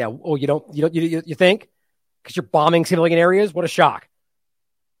soar. Yeah. Oh, you think? Because you're bombing civilian areas? What a shock.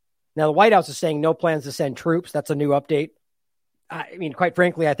 Now, the White House is saying no plans to send troops. That's a new update. I mean, quite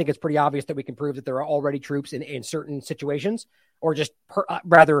frankly, I think it's pretty obvious that we can prove that there are already troops in certain situations, or just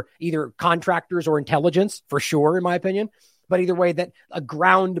rather either contractors or intelligence, for sure, in my opinion. But either way, that a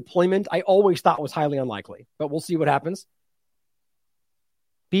ground deployment, I always thought was highly unlikely. But we'll see what happens.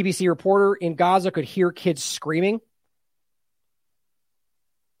 BBC reporter in Gaza could hear kids screaming.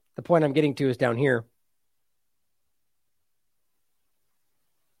 The point I'm getting to is down here.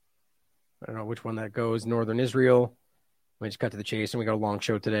 I don't know which one that goes. Northern Israel. We just cut to the chase, and we got a long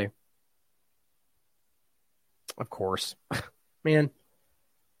show today. Of course. Man.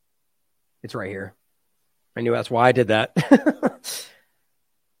 It's right here. I knew that's why I did that.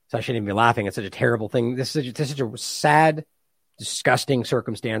 So I shouldn't even be laughing. It's such a terrible thing. This is such a sad, disgusting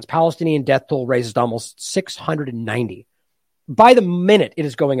circumstance. Palestinian death toll raises to almost 690. By the minute, it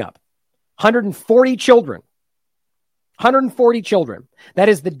is going up. 140 children. 140 children. That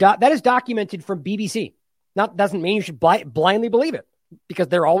is documented from BBC. That doesn't mean you should blindly believe it, because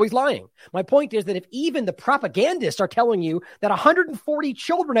they're always lying. My point is that if even the propagandists are telling you that 140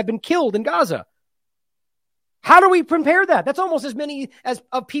 children have been killed in Gaza, how do we compare that? That's almost as many as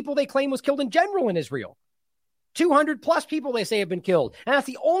of people they claim was killed in general in Israel. 200 plus people they say have been killed. And that's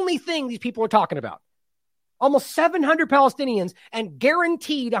the only thing these people are talking about. Almost 700 Palestinians and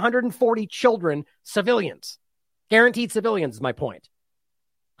guaranteed 140 children, civilians. Guaranteed civilians is my point.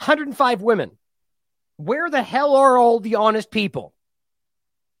 105 women. Where the hell are all the honest people?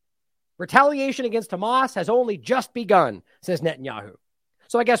 Retaliation against Hamas has only just begun, says Netanyahu.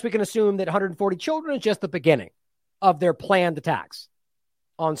 So I guess we can assume that 140 children is just the beginning of their planned attacks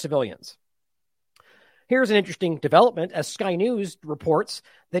on civilians. Here's an interesting development as Sky News reports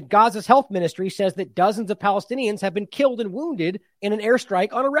that Gaza's health ministry says that dozens of Palestinians have been killed and wounded in an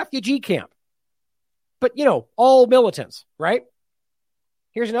airstrike on a refugee camp. But, all militants, right?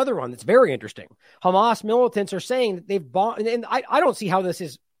 Here's another one that's very interesting. Hamas militants are saying that they've bombed, and I don't see how this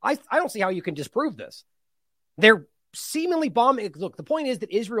is, I don't see how you can disprove this. They're seemingly bombing. Look, the point is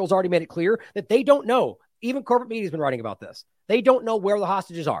that Israel's already made it clear that they don't know. Even corporate media has been writing about this. They don't know where the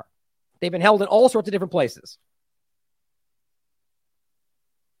hostages are. They've been held in all sorts of different places.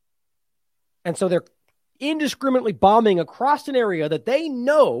 And so they're indiscriminately bombing across an area that they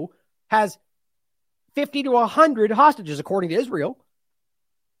know has 50 to 100 hostages, according to Israel.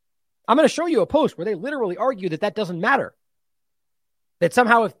 I'm going to show you a post where they literally argue that that doesn't matter. That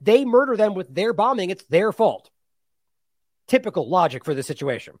somehow if they murder them with their bombing, it's their fault. Typical logic for the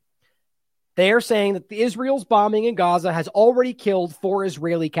situation. They are saying that Israel's bombing in Gaza has already killed 4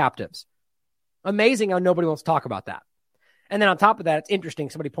 Israeli captives. Amazing how nobody wants to talk about that. And then on top of that, it's interesting.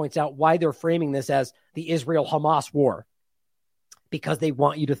 Somebody points out why they're framing this as the Israel-Hamas war. Because they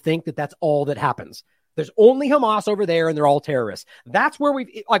want you to think that that's all that happens. There's only Hamas over there and they're all terrorists. That's where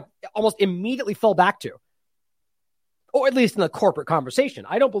we almost immediately fell back to. Or at least in the corporate conversation.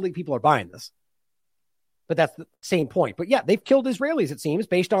 I don't believe people are buying this. But that's the same point. But yeah, they've killed Israelis, it seems,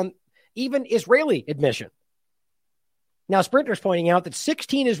 based on even Israeli admission. Now, Sprinter's pointing out that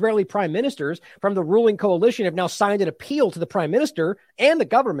 16 Israeli prime ministers from the ruling coalition have now signed an appeal to the prime minister and the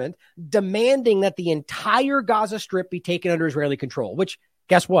government demanding that the entire Gaza Strip be taken under Israeli control, which,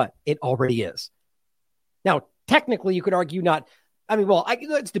 guess what? It already is. Now, technically, you could argue not.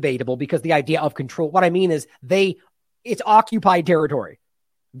 It's debatable because the idea of control, what I mean is it's occupied territory.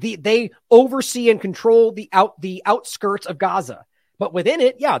 They oversee and control the outskirts of Gaza. But within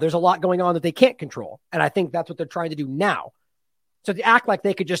it, yeah, there's a lot going on that they can't control. And I think that's what they're trying to do now. So to act like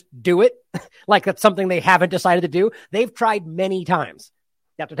they could just do it, like that's something they haven't decided to do, they've tried many times.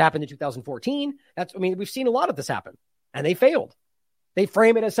 That's what happened in 2014. We've seen a lot of this happen, and they failed. They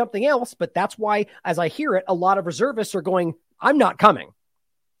frame it as something else, but that's why, as I hear it, a lot of reservists are going, I'm not coming.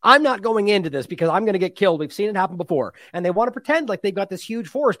 I'm not going into this because I'm going to get killed. We've seen it happen before. And they want to pretend like they've got this huge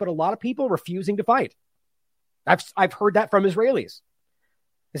force, but a lot of people refusing to fight. I've heard that from Israelis.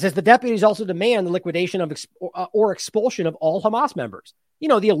 It says the deputies also demand the liquidation of or expulsion of all Hamas members. You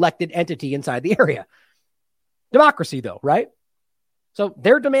know, the elected entity inside the area. Democracy, though, right? So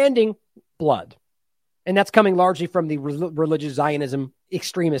they're demanding blood. And that's coming largely from the religious Zionism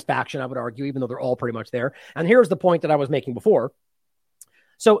extremist faction, I would argue, even though they're all pretty much there. And here's the point that I was making before.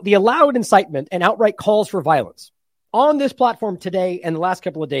 So the allowed incitement and outright calls for violence on this platform today and the last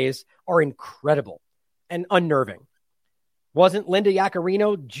couple of days are incredible and unnerving. Wasn't Linda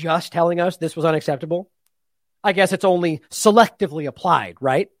Yaccarino just telling us this was unacceptable? I guess it's only selectively applied,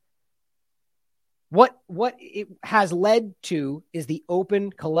 right? What it has led to is the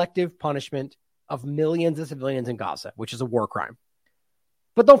open collective punishment of millions of civilians in Gaza, which is a war crime.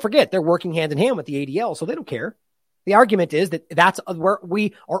 But don't forget, they're working hand in hand with the ADL, so they don't care. The argument is that that's where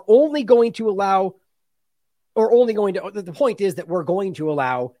we are only going to allow, the point is that we're going to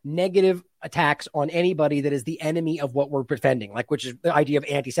allow negative attacks on anybody that is the enemy of what we're defending, like, which is the idea of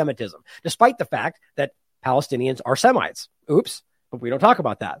anti-Semitism, despite the fact that Palestinians are Semites. Oops, but we don't talk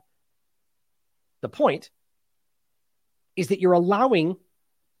about that. The point is that you're allowing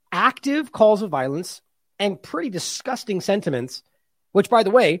active calls of violence and pretty disgusting sentiments, which, by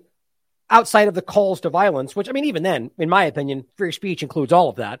the way, outside of the calls to violence, which, I mean, even then, in my opinion, free speech includes all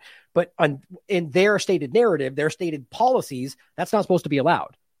of that. But in their stated narrative, their stated policies, that's not supposed to be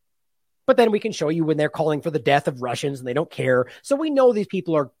allowed. But then we can show you when they're calling for the death of Russians and they don't care. So we know these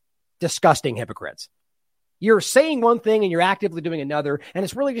people are disgusting hypocrites. You're saying one thing and you're actively doing another, and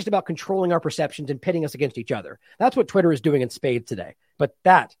it's really just about controlling our perceptions and pitting us against each other. That's what Twitter is doing in spades today. But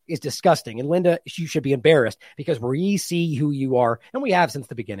that is disgusting. And Linda, you should be embarrassed because we see who you are, and we have since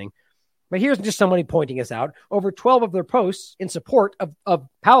the beginning. But here's just somebody pointing us out. Over 12 of their posts in support of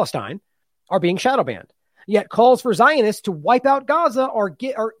Palestine are being shadow banned. Yet calls for Zionists to wipe out Gaza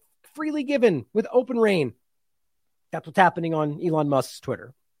are freely given with open reign. That's what's happening on Elon Musk's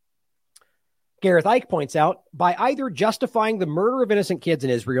Twitter. Gareth Ike points out, by either justifying the murder of innocent kids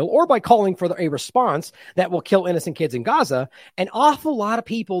in Israel or by calling for a response that will kill innocent kids in Gaza, an awful lot of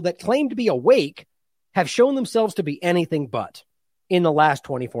people that claim to be awake have shown themselves to be anything but in the last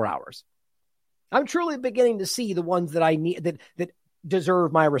 24 hours. I'm truly beginning to see the ones that I need that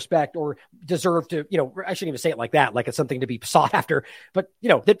deserve my respect or deserve to, I shouldn't even say it like that, like it's something to be sought after, but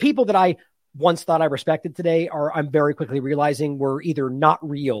that people that I once thought I respected today I'm very quickly realizing were either not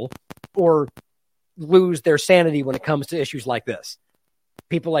real or lose their sanity when it comes to issues like this.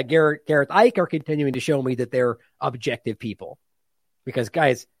 People like Gareth Ike are continuing to show me that they're objective people. Because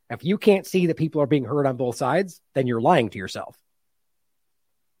guys, if you can't see that people are being hurt on both sides, then you're lying to yourself.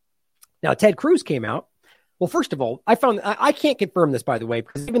 Now, Ted Cruz came out. Well, first of all, I can't confirm this, by the way,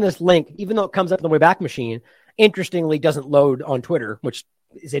 because even this link, even though it comes up in the Wayback Machine, interestingly doesn't load on Twitter, which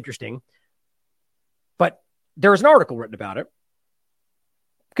is interesting. But there was an article written about it.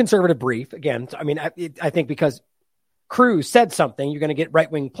 Conservative brief. Again, I mean, I think because Cruz said something, you're going to get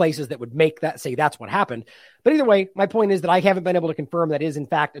right-wing places that would make that say that's what happened. But either way, my point is that I haven't been able to confirm that is in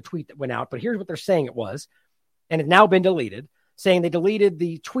fact a tweet that went out. But here's what they're saying it was, and it's now been deleted, saying they deleted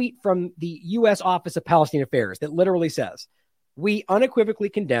the tweet from the U.S. Office of Palestine Affairs that literally says, we unequivocally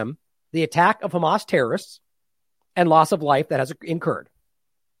condemn the attack of Hamas terrorists and loss of life that has incurred.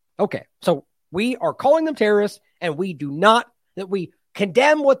 Okay, so we are calling them terrorists, and we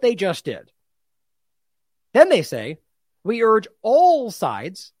condemn what they just did. Then they say, we urge all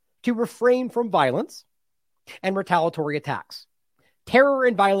sides to refrain from violence and retaliatory attacks. Terror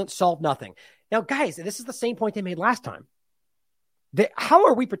and violence solve nothing. Now, guys, this is the same point they made last time. How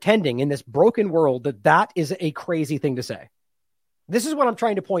are we pretending in this broken world that is a crazy thing to say? This is what I'm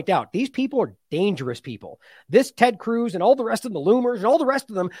trying to point out. These people are dangerous people. This Ted Cruz and all the rest of them, the Loomers and all the rest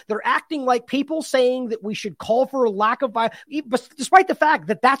of them, they're acting like people saying that we should call for a lack of violence, despite the fact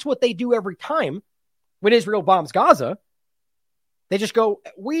that that's what they do every time when Israel bombs Gaza. They just go,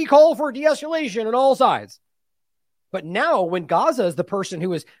 we call for de-escalation on all sides. But now when Gaza is the person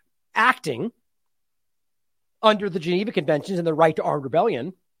who is acting under the Geneva Conventions and the right to armed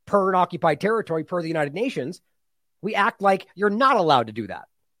rebellion per an occupied territory, per the United Nations, we act like you're not allowed to do that.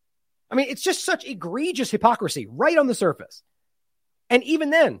 I mean, it's just such egregious hypocrisy right on the surface. And even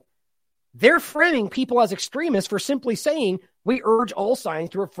then, they're framing people as extremists for simply saying, we urge all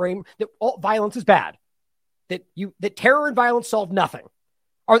sides to refrain that all violence is bad, that terror and violence solve nothing.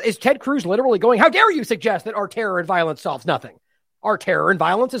 Is Ted Cruz literally going, how dare you suggest that our terror and violence solves nothing? Our terror and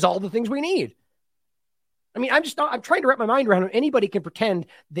violence is all the things we need. I mean, I'm trying to wrap my mind around how anybody can pretend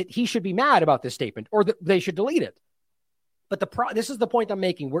that he should be mad about this statement or that they should delete it. But this is the point I'm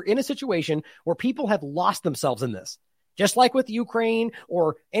making. We're in a situation where people have lost themselves in this, just like with Ukraine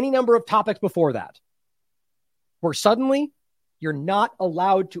or any number of topics before that, where suddenly You're not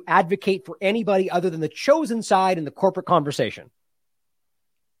allowed to advocate for anybody other than the chosen side in the corporate conversation.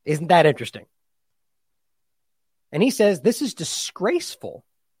 Isn't that interesting? And he says this is disgraceful.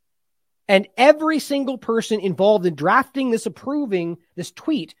 And every single person involved in drafting this, approving this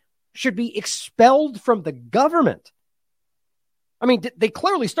tweet, should be expelled from the government. I mean, they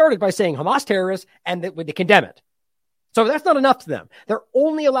clearly started by saying Hamas terrorists and they condemn it. So that's not enough to them. They're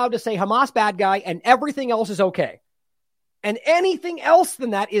only allowed to say Hamas bad guy and everything else is okay. And anything else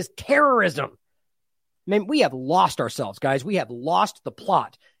than that is terrorism. I mean, we have lost ourselves, guys. We have lost the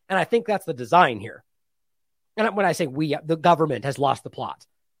plot. And I think that's the design here. And when I say we, the government has lost the plot.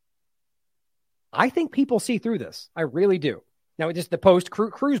 I think people see through this. I really do. Now, just the post,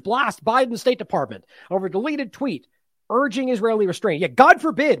 Cruz blast Biden State Department over deleted tweet urging Israeli restraint. Yeah, God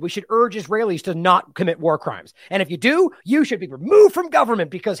forbid we should urge Israelis to not commit war crimes. And if you do, you should be removed from government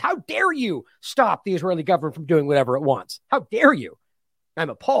because how dare you stop the Israeli government from doing whatever it wants? How dare you? I'm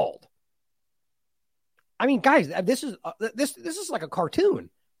appalled. I mean, guys, this is like a cartoon.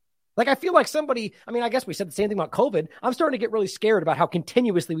 Like, I feel like somebody, I mean, I guess we said the same thing about COVID. I'm starting to get really scared about how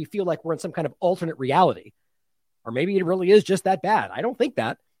continuously we feel like we're in some kind of alternate reality. Or maybe it really is just that bad. I don't think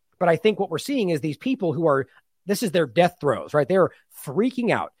that. But I think what we're seeing is these people who are, this is their death throes, right? They're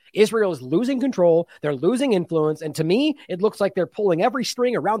freaking out. Israel is losing control. They're losing influence. And to me, it looks like they're pulling every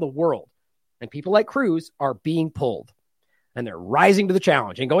string around the world. And people like Cruz are being pulled. And they're rising to the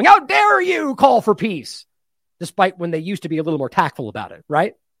challenge and going, how dare you call for peace? Despite when they used to be a little more tactful about it,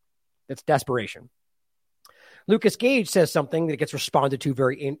 right? It's desperation. Lucas Gage says something that gets responded to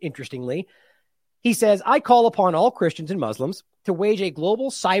very interestingly. He says, I call upon all Christians and Muslims to wage a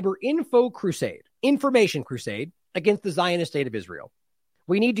global cyber information crusade against the Zionist state of Israel.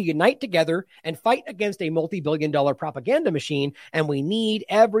 We need to unite together and fight against a multi-billion-dollar propaganda machine, and we need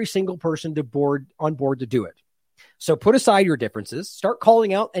every single person on board to do it. So put aside your differences, start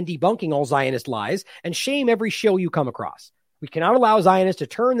calling out and debunking all Zionist lies, and shame every shill you come across. We cannot allow Zionists to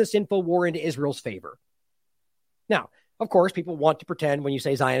turn this info war into Israel's favor. Now, of course, people want to pretend when you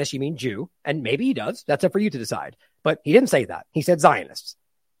say Zionist, you mean Jew, and maybe he does. That's up for you to decide. But he didn't say that. He said Zionists.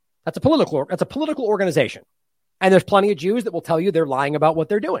 That's a political organization. And there's plenty of Jews that will tell you they're lying about what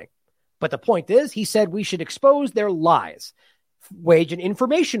they're doing. But the point is, he said we should expose their lies, wage an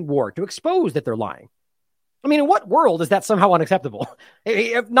information war to expose that they're lying. I mean, in what world is that somehow unacceptable?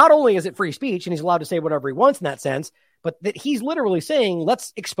 Not only is it free speech and he's allowed to say whatever he wants in that sense, but that he's literally saying,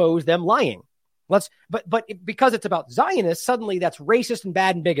 let's expose them lying. But because it's about Zionists, suddenly that's racist and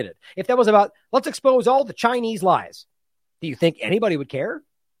bad and bigoted. If that was about, let's expose all the Chinese lies, do you think anybody would care?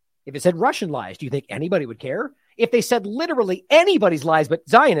 If it said Russian lies, do you think anybody would care? If they said literally anybody's lies but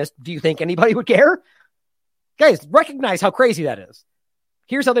Zionist, do you think anybody would care? Guys, recognize how crazy that is.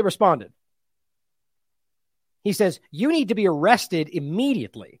 Here's how they responded. He says, you need to be arrested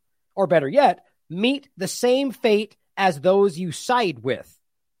immediately, or better yet, meet the same fate as those you side with.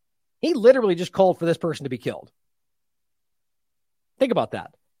 He literally just called for this person to be killed. Think about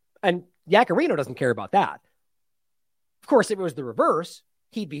that. And Yacarino doesn't care about that. Of course, if it was the reverse,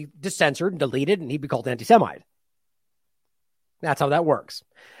 he'd be censored and deleted and he'd be called anti-Semite. That's how that works.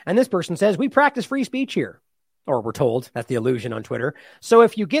 And this person says, we practice free speech here. Or we're told, that's the illusion on Twitter. So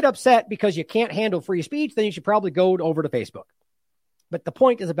if you get upset because you can't handle free speech, then you should probably go over to Facebook. But the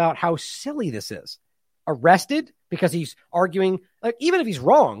point is about how silly this is. Arrested because he's arguing, like, even if he's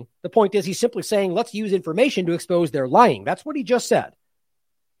wrong, the point is he's simply saying, let's use information to expose their lying. That's what he just said.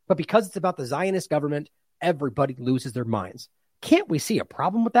 But because it's about the Zionist government, everybody loses their minds. Can't we see a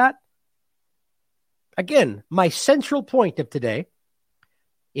problem with that? Again, my central point of today,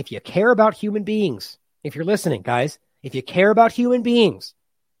 if you care about human beings, if you're listening, guys, if you care about human beings,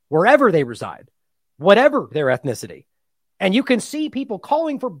 wherever they reside, whatever their ethnicity, and you can see people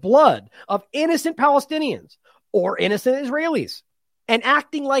calling for blood of innocent Palestinians or innocent Israelis and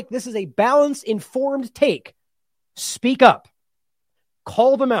acting like this is a balanced, informed take, speak up,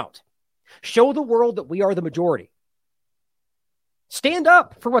 call them out, show the world that we are the majority. Stand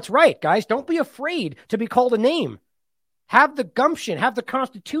up for what's right, guys. Don't be afraid to be called a name. Have the gumption, have the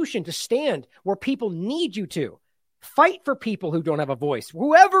Constitution to stand where people need you to. Fight for people who don't have a voice,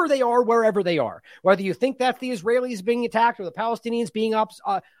 whoever they are, wherever they are. Whether you think that's the Israelis being attacked or the Palestinians being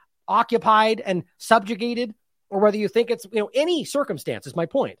occupied and subjugated, or whether you think it's any circumstance is my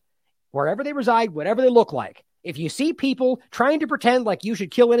point. Wherever they reside, whatever they look like, if you see people trying to pretend like you should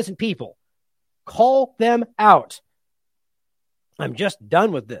kill innocent people, call them out. I'm just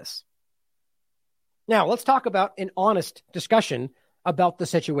done with this. Now, let's talk about an honest discussion about the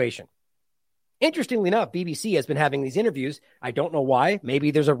situation. Interestingly enough, BBC has been having these interviews. I don't know why.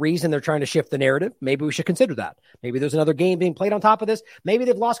 Maybe there's a reason they're trying to shift the narrative. Maybe we should consider that. Maybe there's another game being played on top of this. Maybe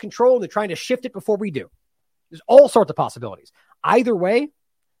they've lost control and they're trying to shift it before we do. There's all sorts of possibilities. Either way,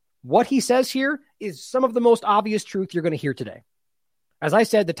 what he says here is some of the most obvious truth you're going to hear today. As I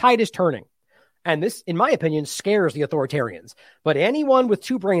said, the tide is turning. And this, in my opinion, scares the authoritarians. But anyone with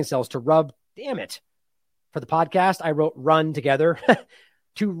two brain cells to rub, damn it. For the podcast, I wrote run together.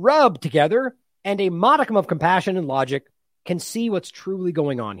 To rub together and a modicum of compassion and logic can see what's truly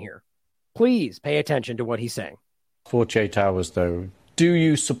going on here. Please pay attention to what he's saying. 48 hours, though. Do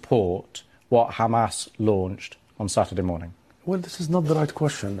you support what Hamas launched on Saturday morning? Well, this is not the right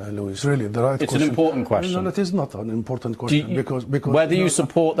question, Louis. Really, the right question. It's an important question. No, it is not an important question because whether you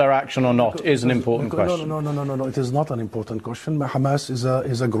support their action or not is an important question. No. It is not an important question. Hamas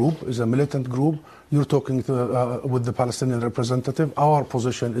is a group, is a militant group. You're talking with the Palestinian representative. Our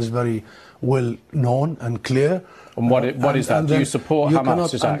position is very well known and clear. And what is that? Do you support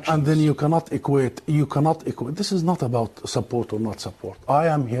Hamas's actions? And then you cannot equate. This is not about support or not support. I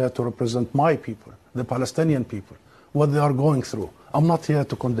am here to represent my people, the Palestinian people, what they are going through. I'm not here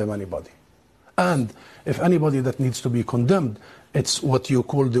to condemn anybody. And if anybody that needs to be condemned, it's what you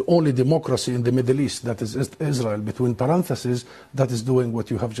call the only democracy in the Middle East, that is Israel, between parentheses, that is doing what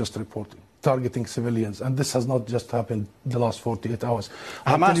you have just reported, targeting civilians. And this has not just happened the last 48 hours.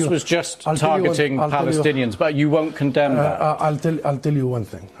 Hamas was just targeting Palestinians, but you won't condemn that. I'll tell you one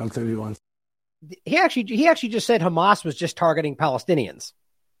thing. He actually just said Hamas was just targeting Palestinians.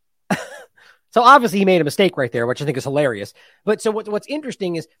 So obviously he made a mistake right there, which I think is hilarious. But so what's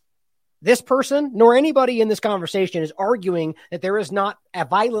interesting is this person, nor anybody in this conversation, is arguing that there is not a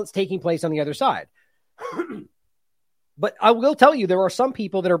violence taking place on the other side. But I will tell you, there are some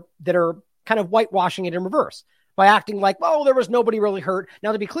people that are kind of whitewashing it in reverse by acting like, oh, there was nobody really hurt.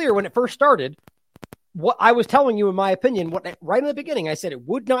 Now, to be clear, when it first started, what I was telling you, in my opinion, right in the beginning, I said it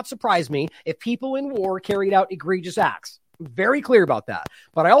would not surprise me if people in war carried out egregious acts. Very clear about that.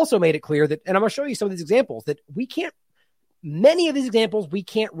 But I also made it clear that, and I'm going to show you some of these examples, that many of these examples, we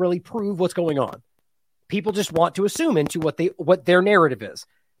can't really prove what's going on. People just want to assume into what their narrative is.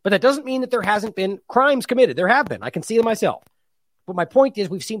 But that doesn't mean that there hasn't been crimes committed. There have been. I can see them myself. But my point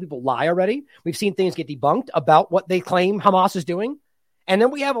is, we've seen people lie already. We've seen things get debunked about what they claim Hamas is doing. And then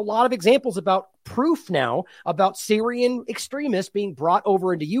we have a lot of examples about proof now about Syrian extremists being brought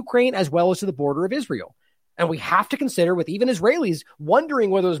over into Ukraine as well as to the border of Israel. And we have to consider, with even Israelis wondering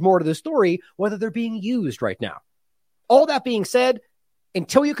whether there's more to the story, whether they're being used right now. All that being said,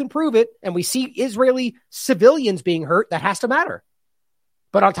 until you can prove it, and we see Israeli civilians being hurt, that has to matter.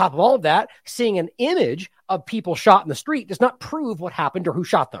 But on top of all of that, seeing an image of people shot in the street does not prove what happened or who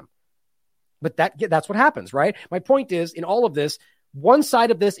shot them. But that's what happens, right? My point is, in all of this, one side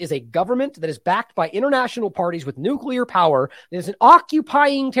of this is a government that is backed by international parties with nuclear power that is an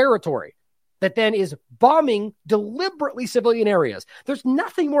occupying territory that then is bombing deliberately civilian areas. There's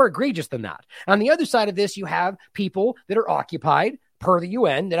nothing more egregious than that. On the other side of this, you have people that are occupied per the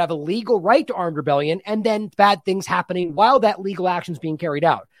UN that have a legal right to armed rebellion, and then bad things happening while that legal action is being carried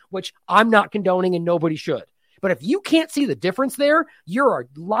out, which I'm not condoning and nobody should. But if you can't see the difference there, you're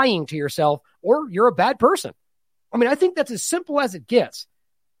lying to yourself or you're a bad person. I mean, I think that's as simple as it gets.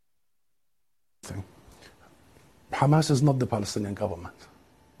 Hamas is not the Palestinian government,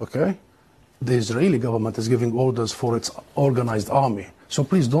 okay? The Israeli government is giving orders for its organized army. So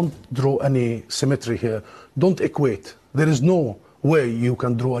please don't draw any symmetry here. Don't equate. There is no way you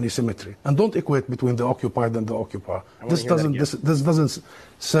can draw any symmetry. And don't equate between the occupied and the occupier. This doesn't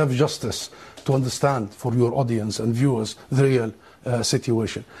serve justice to understand for your audience and viewers the real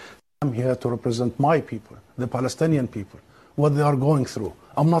situation. I'm here to represent my people, the Palestinian people, what they are going through.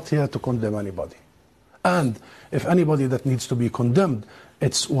 I'm not here to condemn anybody. And if anybody that needs to be condemned,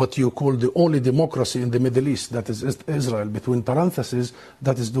 it's what you call the only democracy in the Middle East, that is Israel, between parentheses,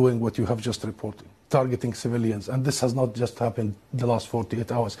 that is doing what you have just reported, targeting civilians. And this has not just happened the last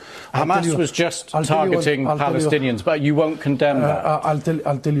 48 hours. Hamas was just targeting Palestinians, but you won't condemn that.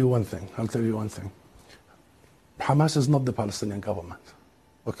 I'll tell you one thing. Hamas is not the Palestinian government,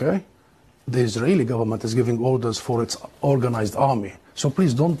 okay? The Israeli government is giving orders for its organized army. So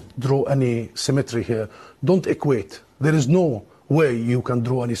please don't draw any symmetry here. Don't equate. There is no way you can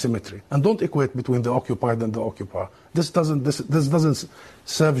draw any symmetry. And don't equate between the occupied and the occupier. This doesn't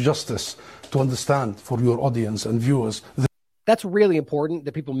serve justice to understand for your audience and viewers. That's really important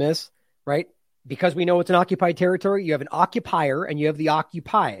that people miss, right? Because we know it's an occupied territory. You have an occupier and you have the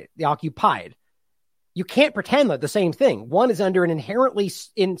occupied. You can't pretend like the same thing. One is under an inherently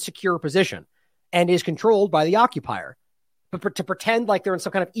insecure position and is controlled by the occupier. But to pretend like they're in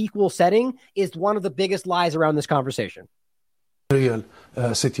some kind of equal setting is one of the biggest lies around this conversation. Real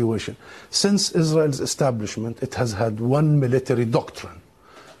situation. Since Israel's establishment, it has had one military doctrine.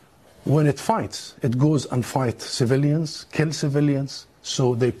 When it fights, it goes and fights civilians, kill civilians,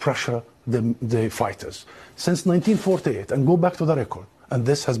 so they pressure the fighters. Since 1948, and go back to the record, and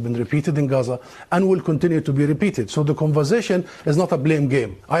this has been repeated in Gaza and will continue to be repeated. So the conversation is not a blame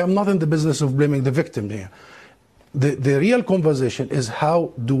game. I am not in the business of blaming the victim here. The real conversation is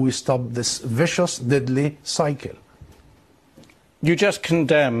how do we stop this vicious, deadly cycle? You just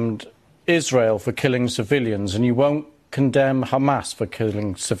condemned Israel for killing civilians, and you won't condemn Hamas for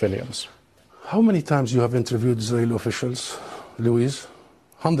killing civilians. How many times you have interviewed Israeli officials, Louise?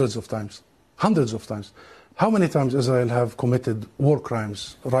 Hundreds of times. Hundreds of times. How many times Israel have committed war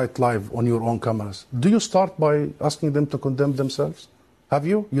crimes right live on your own cameras? Do you start by asking them to condemn themselves? Have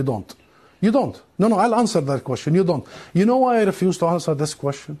you? You don't. You don't. No, I'll answer that question. You don't. You know why I refuse to answer this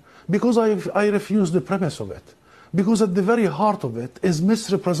question? Because I refuse the premise of it. Because at the very heart of it is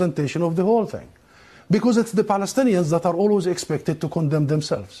misrepresentation of the whole thing. Because it's the Palestinians that are always expected to condemn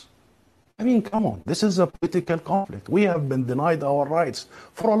themselves. I mean, come on, this is a political conflict. We have been denied our rights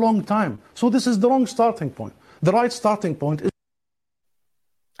for a long time. So this is the wrong starting point. The right starting point is...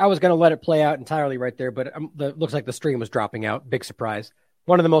 I was going to let it play out entirely right there, but looks like the stream was dropping out. Big surprise.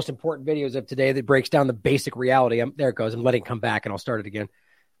 One of the most important videos of today that breaks down the basic reality. There it goes. I'm letting it come back and I'll start it again.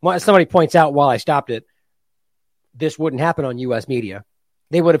 Somebody points out while I stopped it, this wouldn't happen on U.S. media.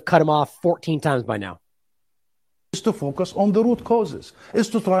 They would have cut him off 14 times by now. Is to focus on the root causes, is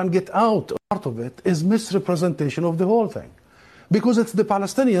to try and get out. Part of it is misrepresentation of the whole thing. Because it's the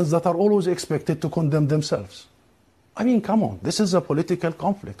Palestinians that are always expected to condemn themselves. I mean, come on, this is a political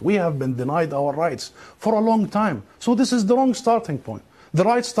conflict. We have been denied our rights for a long time. So this is the wrong starting point. The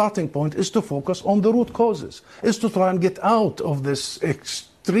right starting point is to focus on the root causes, is to try and get out of this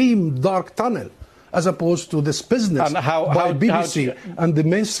extreme dark tunnel, as opposed to this business by BBC and the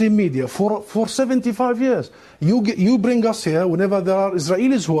mainstream media for 75 years. You bring us here whenever there are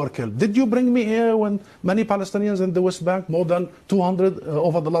Israelis who are killed. Did you bring me here when many Palestinians in the West Bank, more than 200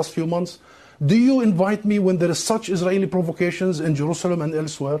 over the last few months? Do you invite me when there is such Israeli provocations in Jerusalem and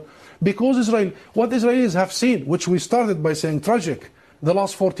elsewhere? Because what Israelis have seen, which we started by saying tragic, the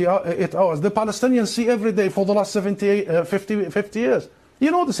last 48 hours, the Palestinians see every day for the last 50 years. You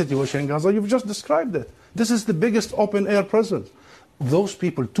know the situation in Gaza, you've just described it. This is the biggest open-air prison. Those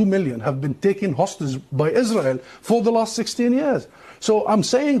people, 2 million, have been taken hostage by Israel for the last 16 years. So I'm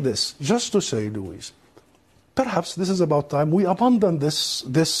saying this just to say, Louise, perhaps this is about time we abandon this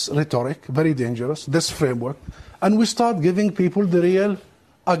rhetoric, very dangerous, this framework, and we start giving people the real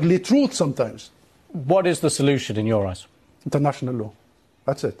ugly truth sometimes. What is the solution in your eyes? International law.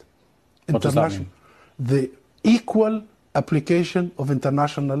 That's it. What does that mean? The equal application of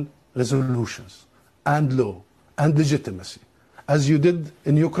international resolutions and law and legitimacy, as you did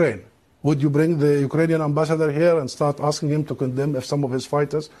in Ukraine. Would you bring the Ukrainian ambassador here and start asking him to condemn some of his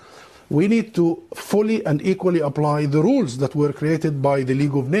fighters? We need to fully and equally apply the rules that were created by the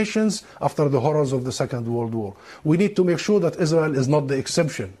League of Nations after the horrors of the Second World War. We need to make sure that Israel is not the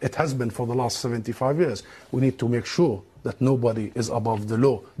exception. It has been for the last 75 years. We need to make sure that nobody is above the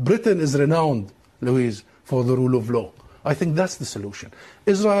law. Britain is renowned, Louise, for the rule of law. I think that's the solution.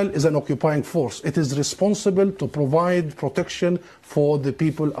 Israel is an occupying force. It is responsible to provide protection for the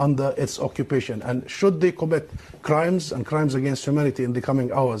people under its occupation. And should they commit crimes and crimes against humanity in the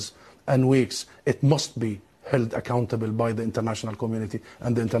coming hours and weeks, it must be held accountable by the international community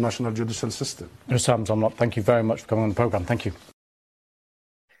and the international judicial system. Hussam Zomlot, thank you very much for coming on the program. Thank you.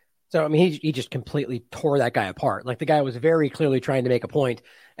 So, I mean, he just completely tore that guy apart. Like, the guy was very clearly trying to make a point.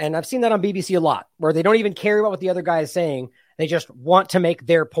 And I've seen that on BBC a lot, where they don't even care about what the other guy is saying. They just want to make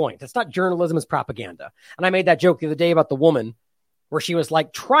their point. It's not journalism, it's propaganda. And I made that joke the other day about the woman where she was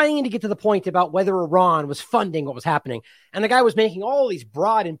like trying to get to the point about whether Iran was funding what was happening. And the guy was making all these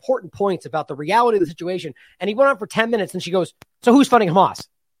broad, important points about the reality of the situation. And he went on for 10 minutes and she goes, so who's funding Hamas?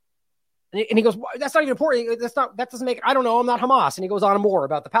 And he goes, that's not even important. That doesn't make, I don't know, I'm not Hamas. And he goes on more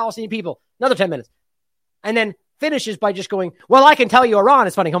about the Palestinian people. Another 10 minutes. And then finishes by just going, well, I can tell you Iran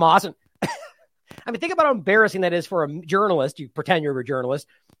is funding Hamas. And I mean, think about how embarrassing that is for a journalist. You pretend you're a journalist.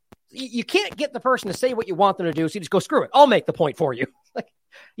 You can't get the person to say what you want them to do. So you just go, screw it. I'll make the point for you.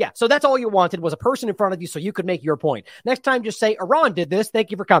 Yeah. So that's all you wanted was a person in front of you so you could make your point. Next time, just say, Iran did this.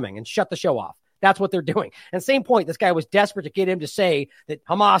 Thank you for coming, and shut the show off. That's what they're doing. And same point, this guy was desperate to get him to say that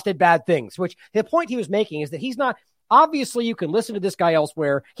Hamas did bad things, which the point he was making is that he's not, obviously you can listen to this guy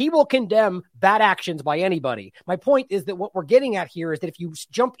elsewhere. He will condemn bad actions by anybody. My point is that what we're getting at here is that if you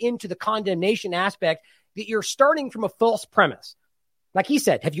jump into the condemnation aspect, that you're starting from a false premise. Like he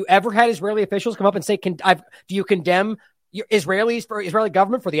said, have you ever had Israeli officials come up and say, do you condemn Israeli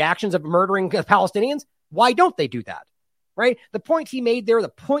government for the actions of murdering Palestinians? Why don't they do that? Right? The points he made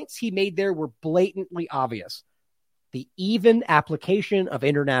there were blatantly obvious. The even application of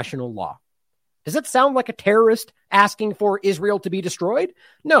international law. Does it sound like a terrorist asking for Israel to be destroyed?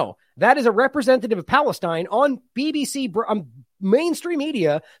 No, that is a representative of Palestine on BBC mainstream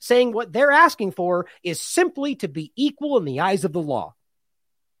media saying what they're asking for is simply to be equal in the eyes of the law.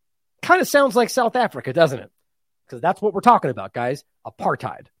 Kind of sounds like South Africa, doesn't it? Because that's what we're talking about, guys.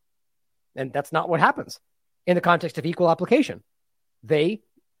 Apartheid. And that's not what happens in the context of equal application. They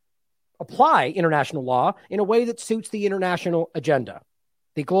apply international law in a way that suits the international agenda,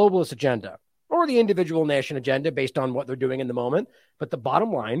 the globalist agenda, or the individual nation agenda based on what they're doing in the moment. But the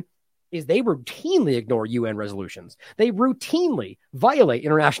bottom line is they routinely ignore UN resolutions. They routinely violate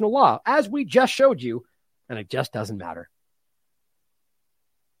international law, as we just showed you, and it just doesn't matter.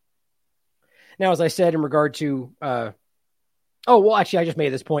 Now, as I said in regard to, I just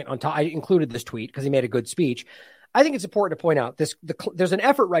made this point on top. I included this tweet because he made a good speech. I think it's important to point out there's an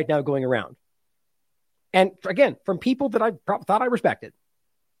effort right now going around. And again, from people that I thought I respected.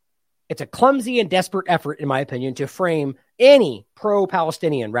 It's a clumsy and desperate effort, in my opinion, to frame any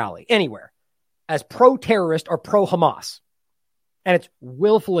pro-Palestinian rally anywhere as pro-terrorist or pro-Hamas. And it's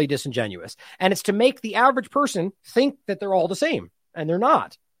willfully disingenuous. And it's to make the average person think that they're all the same. And they're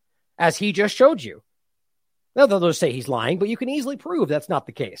not, as he just showed you. Now, they'll just say he's lying, but you can easily prove that's not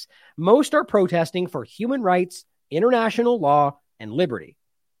the case. Most are protesting for human rights, international law, and liberty.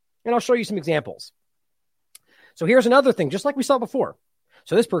 And I'll show you some examples. So here's another thing, just like we saw before.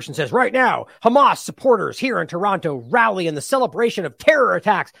 So this person says, right now, Hamas supporters here in Toronto rally in the celebration of terror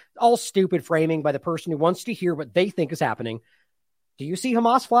attacks. All stupid framing by the person who wants to hear what they think is happening. Do you see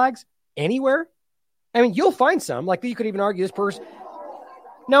Hamas flags anywhere? I mean, you'll find some. Like, you could even argue this person.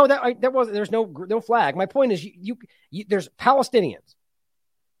 No, there's no flag. My point is, there's Palestinians.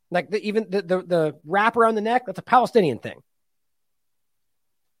 Like the wrap around the neck, that's a Palestinian thing.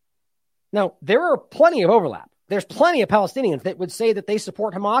 Now, there are plenty of overlap. There's plenty of Palestinians that would say that they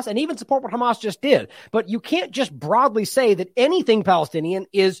support Hamas and even support what Hamas just did. But you can't just broadly say that anything Palestinian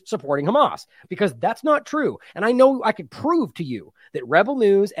is supporting Hamas, because that's not true. And I know I could prove to you that Rebel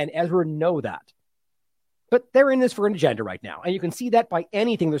News and Ezra know that. But they're in this for an agenda right now. And you can see that by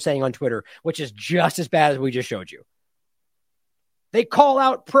anything they're saying on Twitter, which is just as bad as we just showed you. They call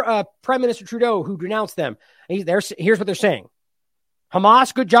out Prime Minister Trudeau, who denounced them. Here's what they're saying.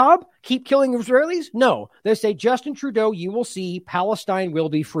 Hamas, good job. Keep killing Israelis? No. They say, Justin Trudeau, you will see Palestine will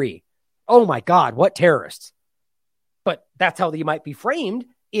be free. Oh my God, what terrorists. But that's how you might be framed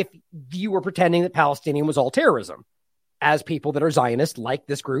if you were pretending that Palestinian was all terrorism, as people that are Zionist, like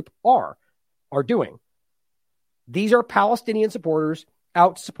this group, are doing. These are Palestinian supporters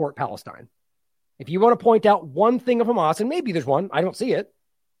out to support Palestine. If you want to point out one thing of Hamas, and maybe there's one, I don't see it.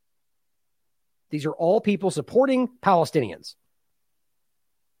 These are all people supporting Palestinians.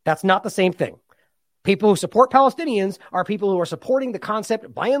 That's not the same thing. People who support Palestinians are people who are supporting the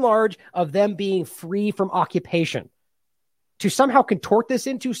concept, by and large, of them being free from occupation. To somehow contort this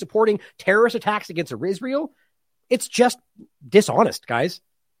into supporting terrorist attacks against Israel, it's just dishonest, guys,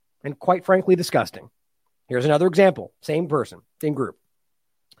 and quite frankly, disgusting. Here's another example. Same person, same group.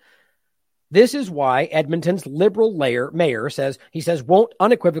 This is why Edmonton's Liberal mayor says won't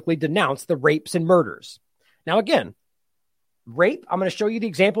unequivocally denounce the rapes and murders. Now, again, rape, I'm going to show you the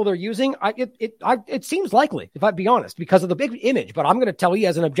example they're using. It seems likely, if I'd be honest, because of the big image. But I'm going to tell you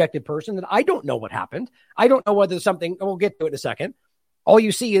as an objective person that I don't know what happened. I don't know whether something, we'll get to it in a second. All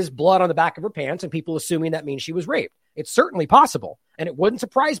you see is blood on the back of her pants and people assuming that means she was raped. It's certainly possible. And it wouldn't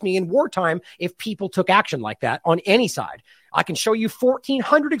surprise me in wartime if people took action like that on any side. I can show you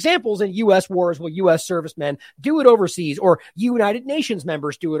 1,400 examples in U.S. wars where U.S. servicemen do it overseas, or United Nations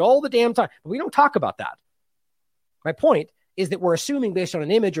members do it all the damn time. But we don't talk about that. My point is that we're assuming based on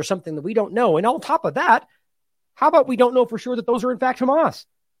an image or something that we don't know. And on top of that, how about we don't know for sure that those are in fact Hamas?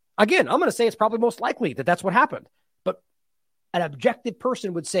 Again, I'm going to say it's probably most likely that that's what happened. But an objective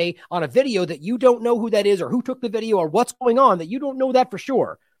person would say on a video that you don't know who that is or who took the video or what's going on, that you don't know that for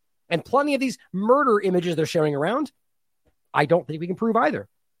sure. And plenty of these murder images they're sharing around, I don't think we can prove either.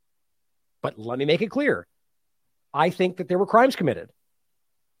 But let me make it clear. I think that there were crimes committed.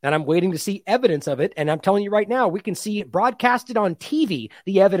 And I'm waiting to see evidence of it. And I'm telling you right now, we can see it broadcasted on TV,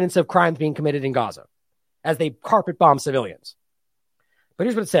 the evidence of crimes being committed in Gaza as they carpet bomb civilians. But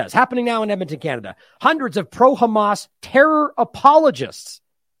here's what it says. Happening now in Edmonton, Canada. Hundreds of pro-Hamas terror apologists.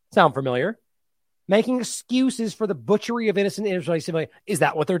 Sound familiar? Making excuses for the butchery of innocent Israeli civilians. Is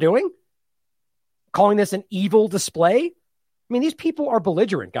that what they're doing? calling this an evil display. I mean, these people are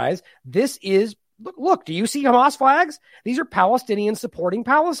belligerent, guys. This is, look, do you see Hamas flags? These are Palestinians supporting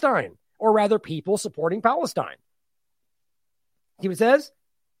Palestine, or rather people supporting Palestine. See what it says?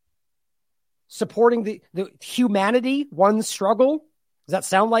 Supporting the humanity, one struggle. Does that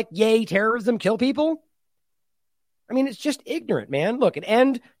sound like, yay, terrorism, kill people? I mean, it's just ignorant, man. Look, an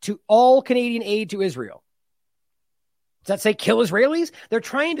end to all Canadian aid to Israel. Does that say kill Israelis? They're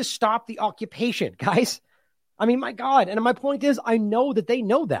trying to stop the occupation, guys. I mean, my God. And my point is, I know that they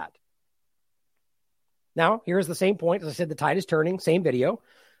know that. Now, here's the same point. As I said, the tide is turning, same video.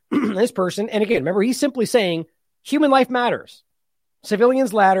 This person, and again, remember, he's simply saying human life matters.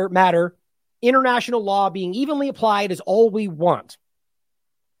 Civilians matter. International law being evenly applied is all we want.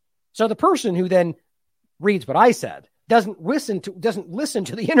 So the person who then reads what I said, doesn't listen to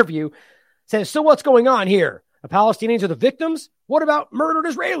the interview, says, so what's going on here? The Palestinians are the victims? What about murdered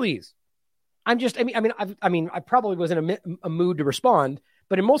Israelis? I probably was in a mood to respond,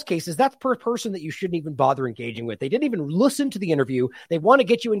 but in most cases, that's per person that you shouldn't even bother engaging with. They didn't even listen to the interview. They want to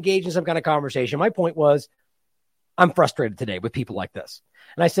get you engaged in some kind of conversation. My point was, I'm frustrated today with people like this.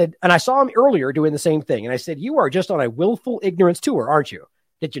 And I said, and I saw him earlier doing the same thing. And I said, you are just on a willful ignorance tour, aren't you?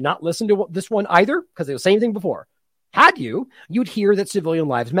 Did you not listen to this one either? Because it was the same thing before. Had you, you'd hear that civilian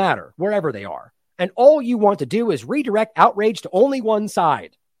lives matter, wherever they are. And all you want to do is redirect outrage to only one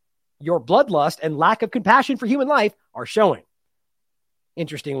side. Your bloodlust and lack of compassion for human life are showing.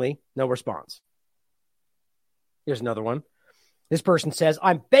 Interestingly, no response. Here's another one. This person says,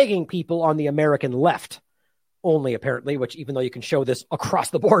 I'm begging people on the American left, only apparently, which even though you can show this across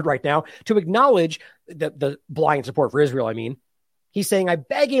the board right now, to acknowledge the blind support for Israel, I mean. He's saying, I'm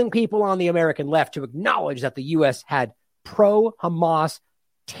begging people on the American left to acknowledge that the U.S. had pro-Hamas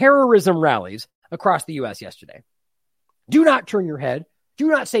terrorism rallies across the U.S. yesterday. Do not turn your head. Do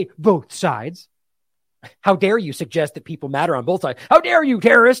not say both sides. How dare you suggest that people matter on both sides? How dare you,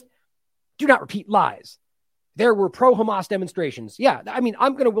 terrorist? Do not repeat lies. There were pro-Hamas demonstrations. Yeah, I mean,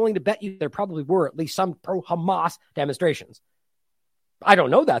 I'm willing to bet you there probably were at least some pro-Hamas demonstrations. I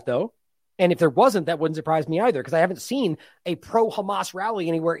don't know that, though. And if there wasn't, that wouldn't surprise me either, because I haven't seen a pro-Hamas rally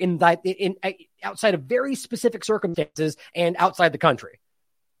anywhere outside of very specific circumstances and outside the country.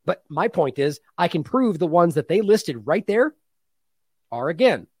 But my point is, I can prove the ones that they listed right there are,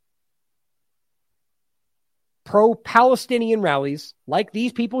 again, pro-Palestinian rallies like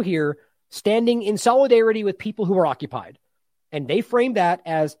these people here standing in solidarity with people who are occupied. And they frame that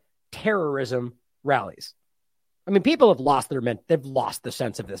as terrorism rallies. I mean, people have lost they've lost the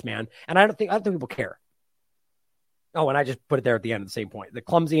sense of this, man. And I don't think people care. Oh, and I just put it there at the end of the same point. The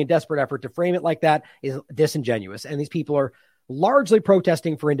clumsy and desperate effort to frame it like that is disingenuous. And these people are largely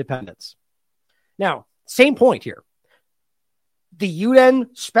protesting for independence. Now, same point here. The UN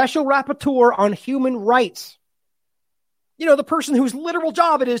Special Rapporteur on Human Rights, the person whose literal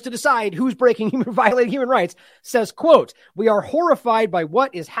job it is to decide who's violating human rights, says, quote, we are horrified by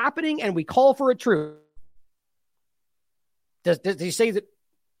what is happening and we call for a truce. Does he say that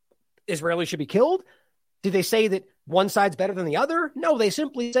Israelis should be killed? Do they say that one side's better than the other? No, they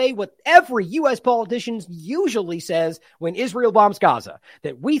simply say what every U.S. politician usually says when Israel bombs Gaza,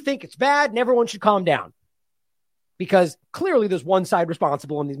 that we think it's bad and everyone should calm down. Because clearly there's one side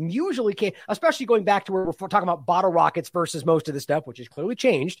responsible, and usually, especially going back to where we're talking about bottle rockets versus most of the stuff, which has clearly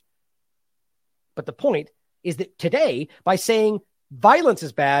changed. But the point is that today, by saying violence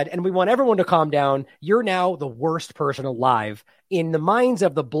is bad and we want everyone to calm down, you're now the worst person alive in the minds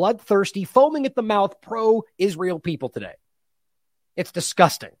of the bloodthirsty, foaming at the mouth pro-Israel people today. It's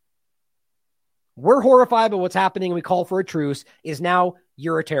disgusting. We're horrified by what's happening and we call for a truce is now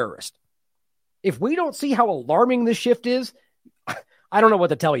you're a terrorist. If we don't see how alarming this shift is, I don't know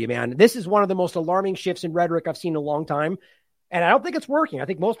what to tell you, man. This is one of the most alarming shifts in rhetoric I've seen in a long time. And I don't think it's working. I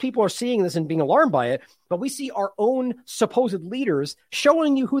think most people are seeing this and being alarmed by it, but we see our own supposed leaders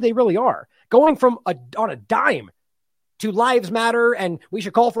showing you who they really are, going from on a dime to lives matter and we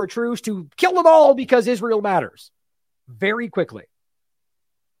should call for a truce to kill them all because Israel matters very quickly.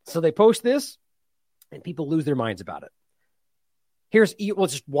 So they post this and people lose their minds about it. Here's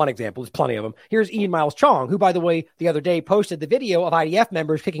just one example. There's plenty of them. Here's Ian Miles Chong, who, by the way, the other day posted the video of IDF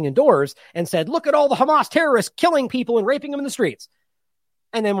members kicking in doors and said, look at all the Hamas terrorists killing people and raping them in the streets.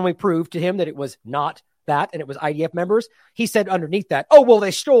 And then when we proved to him that it was not that and it was IDF members, he said underneath that, oh, well,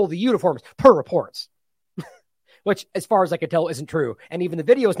 they stole the uniforms per reports, which, as far as I could tell, isn't true. And even the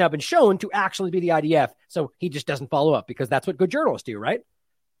video has now been shown to actually be the IDF. So he just doesn't follow up because that's what good journalists do, right?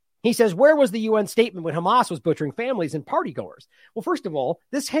 He says, where was the UN statement when Hamas was butchering families and partygoers? Well, first of all,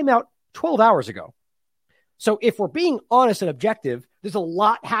 this came out 12 hours ago. So if we're being honest and objective, There's a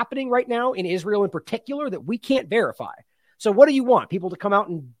lot happening right now in Israel in particular that we can't verify. So what do you want? People to come out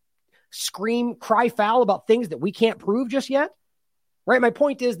and scream, cry foul about things that we can't prove just yet? Right? My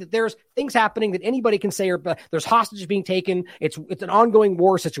point is that there's things happening that anybody can say, or there's hostages being taken. It's an ongoing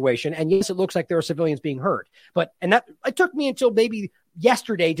war situation. And yes, it looks like there are civilians being hurt. And that it took me until maybe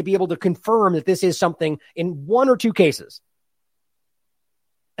yesterday to be able to confirm that this is something in one or two cases.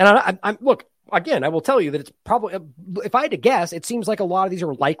 And I'm look, again, I will tell you that it's probably, if I had to guess, it seems like a lot of these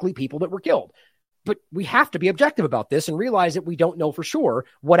are likely people that were killed. But we have to be objective about this and realize that we don't know for sure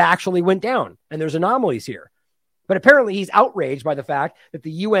what actually went down. And there's anomalies here. But apparently he's outraged by the fact that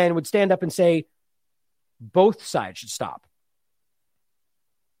the UN would stand up and say both sides should stop.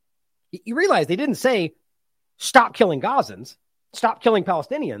 You realize they didn't say stop killing Gazans, stop killing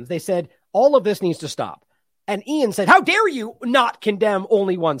Palestinians. They said all of this needs to stop. And Ian said, how dare you not condemn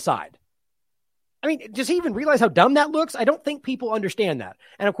only one side? I mean, does he even realize how dumb that looks? I don't think people understand that.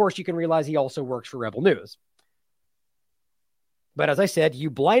 And of course, you can realize he also works for Rebel News. But as I said, you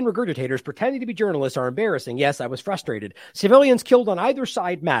blind regurgitators pretending to be journalists are embarrassing. Yes, I was frustrated. Civilians killed on either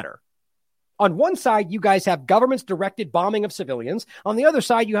side matter. On one side, you guys have governments directed bombing of civilians. On the other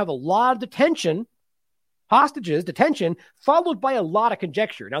side, you have a lot of detention, hostages, detention, followed by a lot of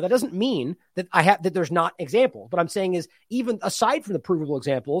conjecture. Now, that doesn't mean that that there's not examples. What I'm saying is, even aside from the provable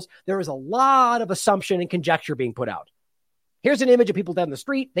examples, there is a lot of assumption and conjecture being put out. Here's an image of people down the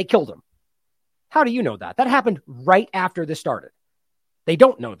street. They killed them. How do you know that? That happened right after this started. They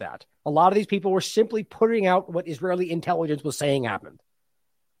don't know that. A lot of these people were simply putting out what Israeli intelligence was saying happened.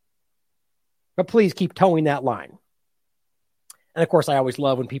 But please keep towing that line. And of course, I always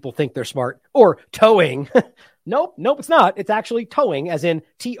love when people think they're smart or towing. Nope, it's not. It's actually towing, as in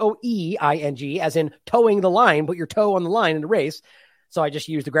Toeing, as in towing the line, put your toe on the line in the race. So I just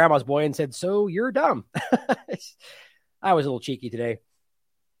used the grandma's boy and said, so you're dumb. I was a little cheeky today.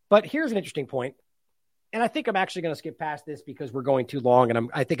 But here's an interesting point. And I think I'm actually going to skip past this because we're going too long, and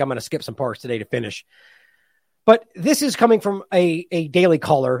I think I'm going to skip some parts today to finish. But this is coming from a Daily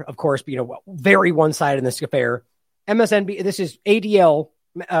Caller, of course, very one-sided in this affair. MSNB, this is ADL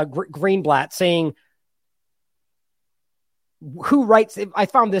Greenblatt saying, who writes, I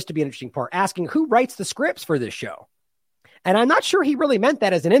found this to be an interesting part, asking who writes the scripts for this show. And I'm not sure he really meant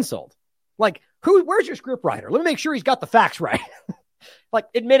that as an insult. Like, where's your script writer? Let me make sure he's got the facts right. Like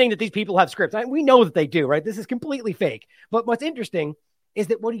admitting that these people have scripts. We know that they do, right? This is completely fake. But what's interesting is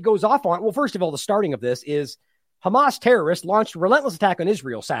that what he goes off on, well, first of all, the starting of this is Hamas terrorists launched a relentless attack on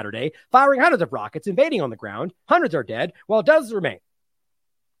Israel Saturday, firing hundreds of rockets, invading on the ground. Hundreds are dead, while dozens remain.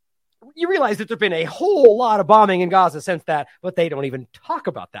 You realize that there's been a whole lot of bombing in Gaza since that, but they don't even talk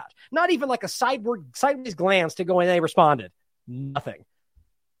about that. Not even like a sideways glance to go and they responded. Nothing.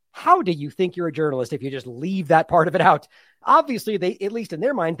 How do you think you're a journalist if you just leave that part of it out? Obviously, they, at least in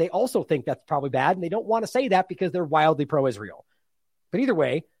their mind, they also think that's probably bad, and they don't want to say that because they're wildly pro-Israel. But either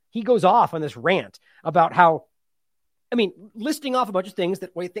way, he goes off on this rant about how, listing off a bunch of things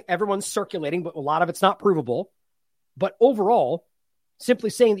that we think everyone's circulating, but a lot of it's not provable. But overall, simply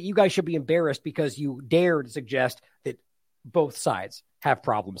saying that you guys should be embarrassed because you dare to suggest that both sides have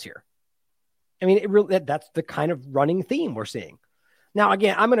problems here. That's the kind of running theme we're seeing. Now,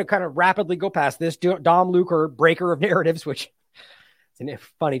 again, I'm going to kind of rapidly go past this. Dom Luker, Breaker of Narratives, which is a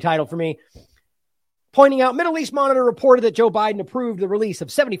funny title for me, pointing out Middle East Monitor reported that Joe Biden approved the release of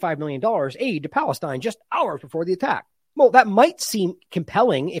 $75 million aid to Palestine just hours before the attack. Well, that might seem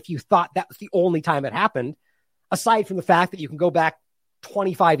compelling if you thought that was the only time it happened, aside from the fact that you can go back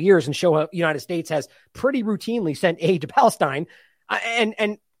 25 years and show how the United States has pretty routinely sent aid to Palestine,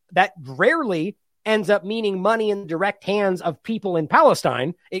 and that rarely ends up meaning money in direct hands of people in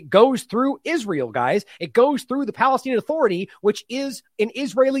Palestine. It goes through Israel, guys. It goes through the Palestinian Authority, which is an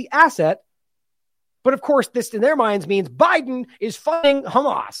Israeli asset. But of course, this in their minds means Biden is funding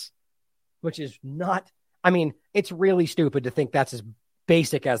Hamas, which is not, it's really stupid to think that's as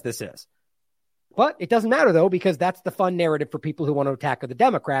basic as this is. But it doesn't matter, though, because that's the fun narrative for people who want to attack the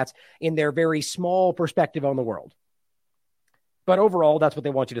Democrats in their very small perspective on the world. But overall, that's what they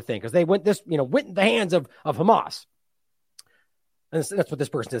want you to think, because they went in the hands of Hamas. And that's what this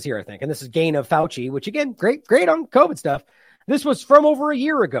person says here, I think. And this is Gain of Fauci, which, again, great on COVID stuff. This was from over a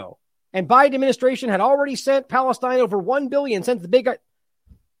year ago. And Biden administration had already sent Palestine over $1 billion since the big...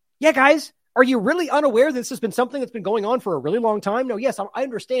 Yeah, guys, are you really unaware that this has been something that's been going on for a really long time? No, yes, I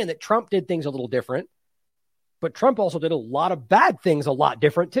understand that Trump did things a little different. But Trump also did a lot of bad things a lot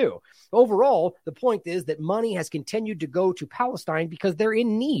different, too. Overall, the point is that money has continued to go to Palestine because they're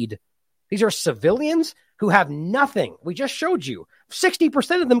in need. These are civilians who have nothing. We just showed you.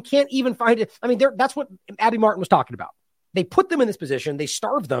 60% of them can't even find it. That's what Abby Martin was talking about. They put them in this position, they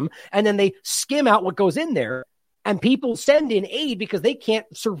starve them, and then they skim out what goes in there. And people send in aid because they can't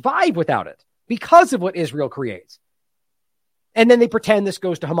survive without it because of what Israel creates. And then they pretend this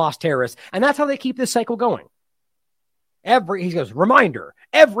goes to Hamas terrorists. And that's how they keep this cycle going. He goes, reminder,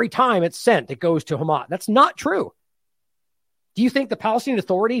 every time it's sent, it goes to Hamas. That's not true. Do you think the Palestinian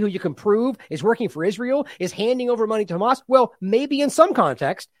Authority, who you can prove is working for Israel, is handing over money to Hamas? Well, maybe in some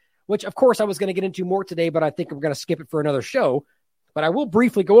context, which of course I was going to get into more today, but I think we're going to skip it for another show. But I will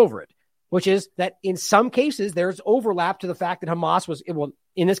briefly go over it, which is that in some cases, there's overlap to the fact that Hamas was, well,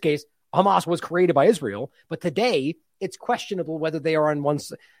 in this case, Hamas was created by Israel. But today, it's questionable whether they are on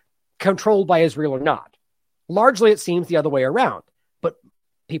one's controlled by Israel or not. Largely, it seems the other way around. But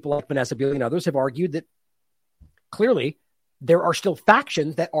people like Vanessa Beeley and others have argued that clearly there are still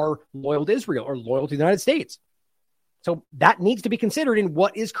factions that are loyal to Israel or loyal to the United States. So that needs to be considered in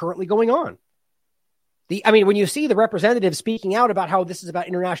what is currently going on. When you see the representatives speaking out about how this is about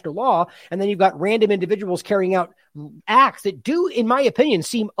international law, and then you've got random individuals carrying out acts that do, in my opinion,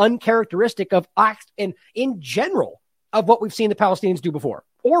 seem uncharacteristic of acts and in general of what we've seen the Palestinians do before,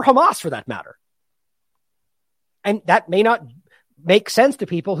 or Hamas for that matter. And that may not make sense to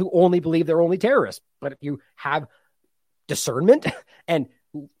people who only believe they're only terrorists. But if you have discernment and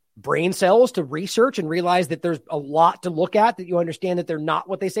brain cells to research and realize that there's a lot to look at, that you understand that they're not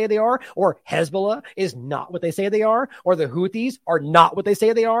what they say they are, or Hezbollah is not what they say they are, or the Houthis are not what they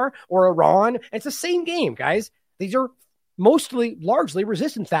say they are, or Iran. It's the same game, guys. These are largely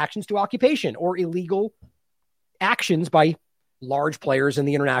resistance factions to occupation or illegal actions by large players in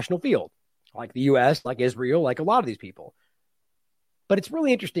the international field, like the U.S., like Israel, like a lot of these people. But it's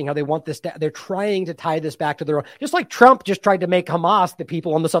really interesting how they want this. They're trying to tie this back to their own, just like Trump just tried to make Hamas the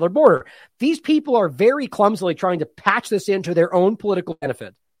people on the southern border. These people are very clumsily trying to patch this into their own political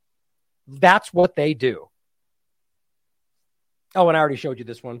benefit. That's what they do. Oh, and I already showed you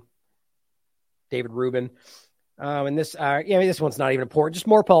this one. David Rubin. And this, this one's not even important. Just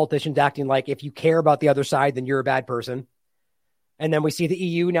more politicians acting like if you care about the other side, then you're a bad person. And then we see the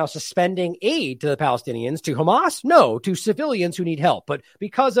EU now suspending aid to the Palestinians. To Hamas? No, to civilians who need help. But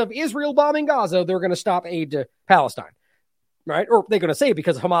because of Israel bombing Gaza, they're going to stop aid to Palestine, right? Or they're going to say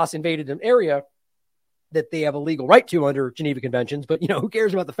because Hamas invaded an area that they have a legal right to under Geneva Conventions. But, who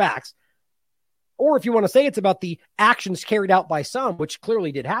cares about the facts? Or if you want to say it's about the actions carried out by some, which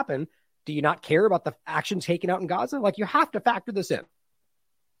clearly did happen, do you not care about the actions taken out in Gaza? Like, you have to factor this in.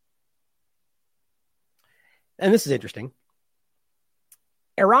 And this is interesting.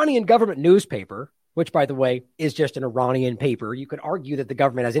 Iranian government newspaper, which, by the way, is just an Iranian paper. You could argue that the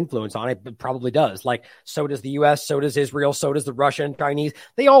government has influence on it, but probably does. Like, so does the U.S., so does Israel, so does the Russian, Chinese.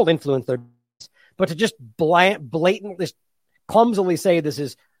 They all influence their... But to just blatantly, clumsily say this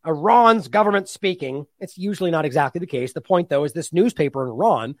is Iran's government speaking, it's usually not exactly the case. The point, though, is this newspaper in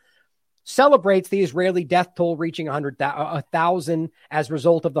Iran celebrates the Israeli death toll reaching 1,000 as a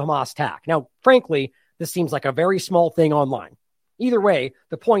result of the Hamas attack. Now, frankly, this seems like a very small thing online. Either way,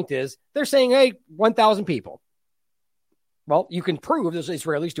 the point is they're saying, hey, 1,000 people. Well, you can prove there's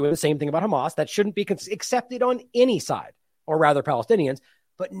Israelis doing the same thing about Hamas. That shouldn't be accepted on any side, or rather Palestinians.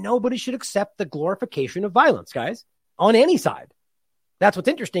 But nobody should accept the glorification of violence, guys, on any side. That's what's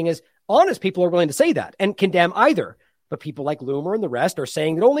interesting is honest people are willing to say that and condemn either. But people like Loomer and the rest are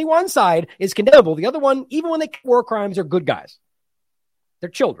saying that only one side is condemnable. The other one, even when they commit war crimes, are good guys. They're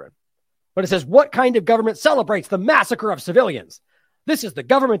children. But it says, what kind of government celebrates the massacre of civilians? This is the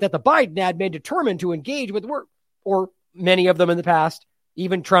government that the Biden ad made determined to engage with work, or many of them in the past,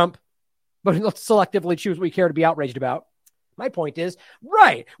 even Trump. But let's selectively choose what we care to be outraged about. My point is,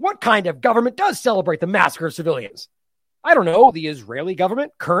 right, what kind of government does celebrate the massacre of civilians? I don't know, the Israeli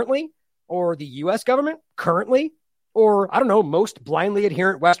government currently, or the U.S. government currently, or I don't know, most blindly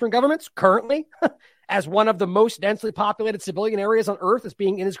adherent Western governments currently, as one of the most densely populated civilian areas on Earth is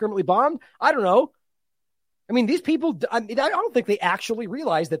being indiscriminately bombed. I don't know. I mean, these people, I don't think they actually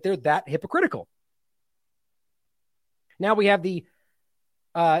realize that they're that hypocritical. Now we have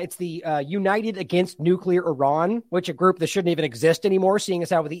it's the United Against Nuclear Iran, which a group that shouldn't even exist anymore, seeing as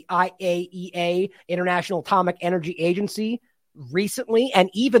how with the IAEA, International Atomic Energy Agency, recently, and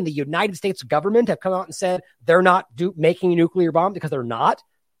even the United States government have come out and said they're not making a nuclear bomb because they're not.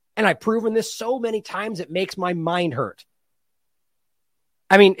 And I've proven this so many times, it makes my mind hurt.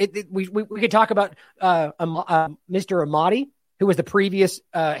 I mean, we could talk about Mr. Ahmadi, who was the previous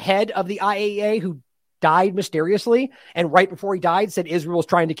head of the IAEA, who died mysteriously, and right before he died said Israel was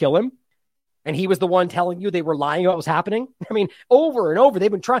trying to kill him, and he was the one telling you they were lying about what was happening. I mean, over and over they've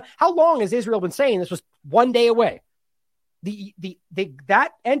been trying. How long has Israel been saying this was one day away?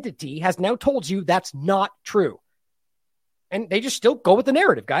 That entity has now told you that's not true. And they just still go with the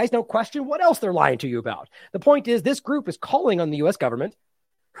narrative, guys. No question what else they're lying to you about. The point is, this group is calling on the U.S. government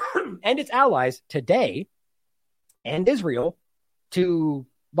and its allies today and Israel to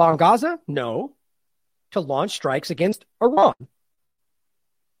bomb Gaza? No. To launch strikes against Iran.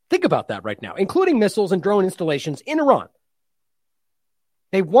 Think about that right now, including missiles and drone installations in Iran.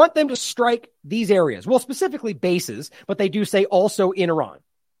 They want them to strike these areas. Well, specifically bases, but they do say also in Iran.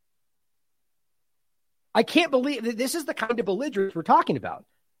 I can't believe that this is the kind of belligerence we're talking about.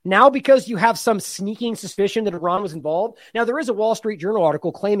 Now, because you have some sneaking suspicion that Iran was involved. Now, there is a Wall Street Journal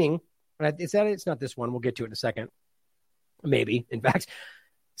article claiming, it's not this one. We'll get to it in a second. Maybe, in fact,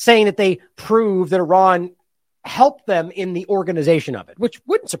 saying that they prove that Iran helped them in the organization of it, which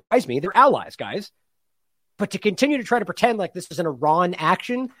wouldn't surprise me. They're allies, guys. But to continue to try to pretend like this is an Iran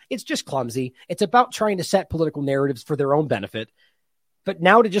action, it's just clumsy. It's about trying to set political narratives for their own benefit. But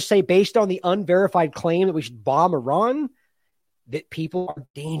now to just say, based on the unverified claim that we should bomb Iran, that people are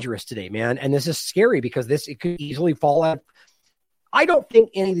dangerous today, man. And this is scary because it could easily fall out. I don't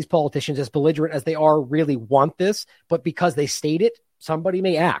think any of these politicians, as belligerent as they are, really want this, but because they state it, somebody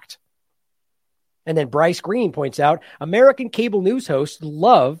may act. And then Bryce Green points out, American cable news hosts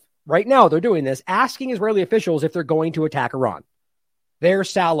love, right now they're doing this, asking Israeli officials if they're going to attack Iran. They're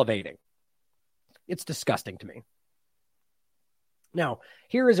salivating. It's disgusting to me. Now,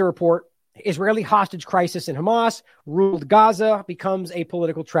 here is a report. Israeli hostage crisis in Hamas ruled Gaza becomes a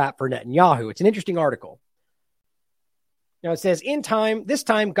political trap for Netanyahu. It's an interesting article. Now, it says, this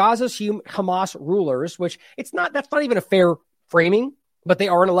time, Gaza's Hamas rulers, that's not even a fair framing, but they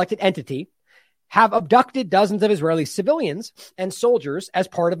are an elected entity, have abducted dozens of Israeli civilians and soldiers as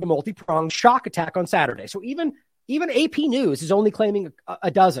part of a multi-pronged shock attack on Saturday. So even AP News is only claiming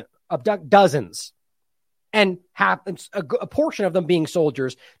dozens. And a portion of them being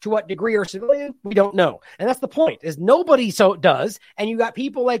soldiers. To what degree are civilian? We don't know. And that's the point, is nobody does. And you got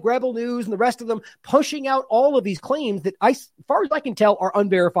people like Rebel News and the rest of them pushing out all of these claims that, as far as I can tell, are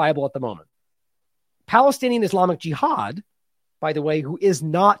unverifiable at the moment. Palestinian Islamic Jihad, by the way, who is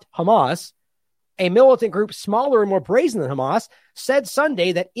not Hamas, a militant group smaller and more brazen than Hamas, said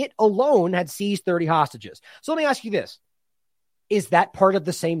Sunday that it alone had seized 30 hostages. So let me ask you this. Is that part of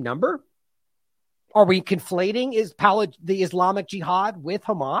the same number? Are we conflating the Islamic Jihad with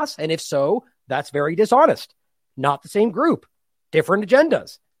Hamas? And if so, that's very dishonest. Not the same group. Different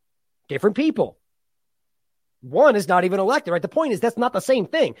agendas. Different people. One is not even elected, right? The point is that's not the same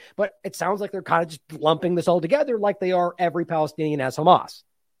thing. But it sounds like they're kind of just lumping this all together like they are every Palestinian as Hamas.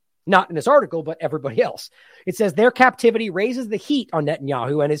 Not in this article, but everybody else. It says their captivity raises the heat on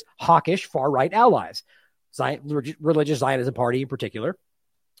Netanyahu and his hawkish far-right allies. Religious Zionism Party in particular,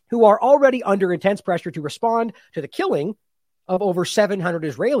 who are already under intense pressure to respond to the killing of over 700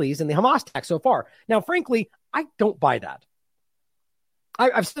 Israelis in the Hamas attack so far. Now, frankly, I don't buy that.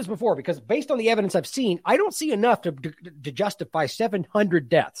 I've said this before, because based on the evidence I've seen, I don't see enough to justify 700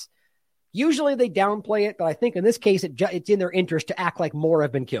 deaths. Usually they downplay it, but I think in this case, it's in their interest to act like more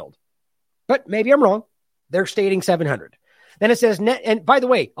have been killed. But maybe I'm wrong. They're stating 700. Then it says, and by the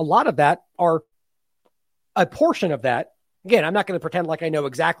way, a lot of that are a portion of that. Again, I'm not going to pretend like I know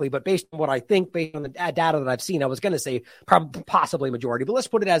exactly, but based on what I think, based on the data that I've seen, I was going to say possibly majority, but let's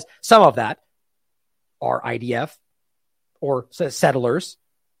put it as some of that are IDF or settlers.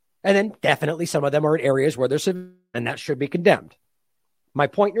 And then definitely some of them are in areas where there's civilians, and that should be condemned. My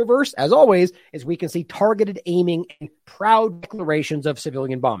point in reverse, as always, is we can see targeted aiming and proud declarations of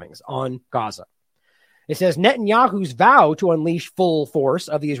civilian bombings on Gaza. It says Netanyahu's vow to unleash full force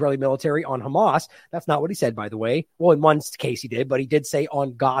of the Israeli military on Hamas, that's not what he said, by the way. Well, in one case he did, but he did say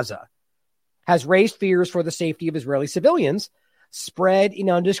on Gaza, has raised fears for the safety of Israeli civilians spread in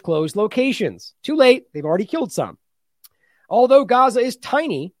undisclosed locations. Too late. They've already killed some. Although Gaza is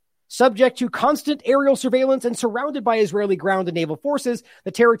tiny, subject to constant aerial surveillance and surrounded by Israeli ground and naval forces,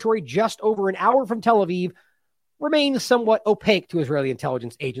 the territory just over an hour from Tel Aviv remains somewhat opaque to Israeli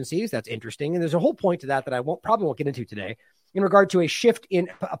intelligence agencies. That's interesting. And there's a whole point to that I probably won't get into today in regard to a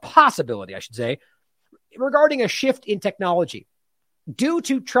possibility, I should say, regarding a shift in technology due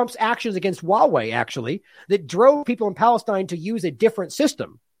to Trump's actions against Huawei, actually, that drove people in Palestine to use a different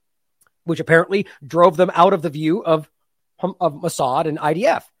system, which apparently drove them out of the view of Mossad and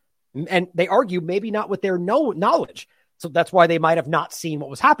IDF. And they argue maybe not with their knowledge. So that's why they might have not seen what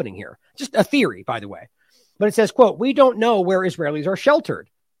was happening here. Just a theory, by the way. But it says, quote, we don't know where Israelis are sheltered,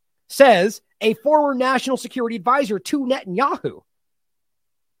 says a former national security advisor to Netanyahu.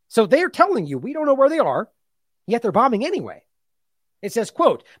 So they're telling you, we don't know where they are, yet they're bombing anyway. It says,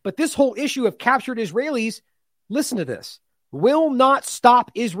 quote, but this whole issue of captured Israelis, listen to this, will not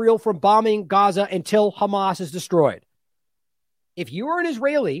stop Israel from bombing Gaza until Hamas is destroyed. If you are an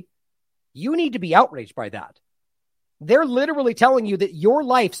Israeli, you need to be outraged by that. They're literally telling you that your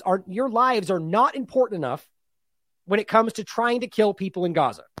lives are not important enough when it comes to trying to kill people in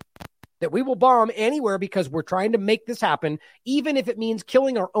Gaza. That we will bomb anywhere because we're trying to make this happen, even if it means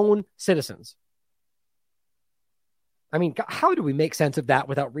killing our own citizens. I mean, how do we make sense of that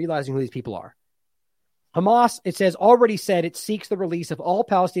without realizing who these people are? Hamas, it says, already said it seeks the release of all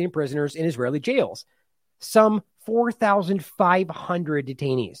Palestinian prisoners in Israeli jails. Some 4,500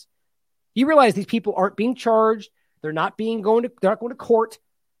 detainees. You realize these people aren't being charged. They're not going to court.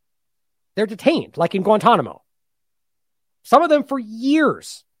 They're detained, like in Guantanamo. Some of them for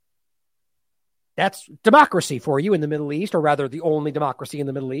years. That's democracy for you in the Middle East, or rather the only democracy in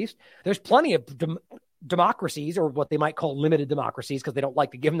the Middle East. There's plenty of democracies, or what they might call limited democracies, because they don't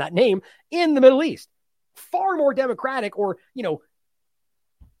like to give them that name, in the Middle East. Far more democratic, or,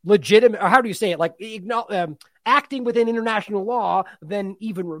 legitimate, or how do you say it? Like acting within international law than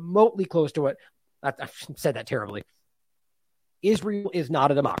even remotely close to it. I said that terribly. Israel is not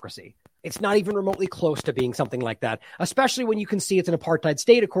a democracy. It's not even remotely close to being something like that, especially when you can see it's an apartheid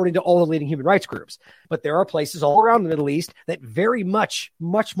state, according to all the leading human rights groups. But there are places all around the Middle East that very much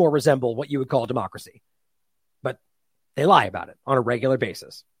more resemble what you would call democracy. But they lie about it on a regular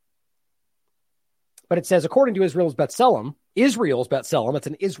basis. But it says, according to Israel's B'Tselem, it's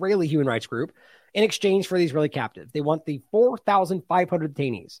an Israeli human rights group, in exchange for the Israeli captives, they want the 4,500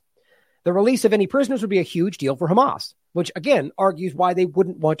 detainees. The release of any prisoners would be a huge deal for Hamas, which again argues why they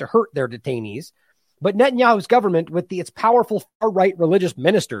wouldn't want to hurt their detainees. But Netanyahu's government, with its powerful far-right religious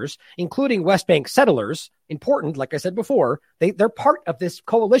ministers, including West Bank settlers, important, like I said before, they're part of this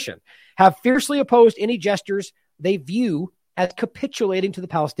coalition, have fiercely opposed any gestures they view as capitulating to the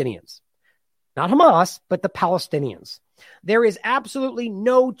Palestinians. Not Hamas, but the Palestinians. There is absolutely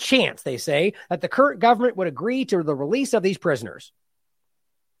no chance, they say, that the current government would agree to the release of these prisoners.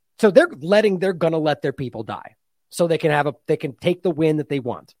 So they're going to let their people die so they can take the win that they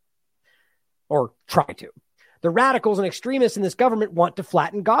want, or try to. The radicals and extremists in this government want to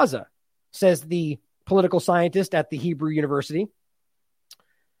flatten Gaza, says the political scientist at the Hebrew University.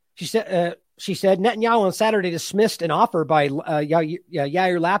 She said Netanyahu on Saturday dismissed an offer by Yair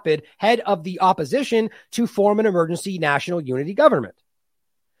Lapid, head of the opposition, to form an emergency national unity government.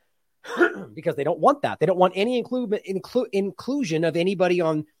 Because they don't want that. They don't want any inclusion of anybody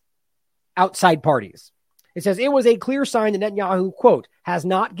on outside parties. It says it was a clear sign that Netanyahu, quote, has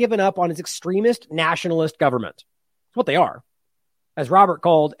not given up on his extremist nationalist government. That's what they are. As Robert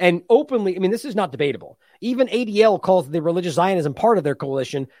called, and openly, this is not debatable. Even ADL calls the religious Zionism part of their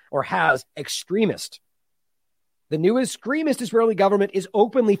coalition, or has, extremist. The new extremist Israeli government is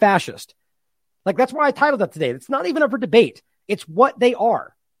openly fascist. That's why I titled that today. It's not even up for debate. It's what they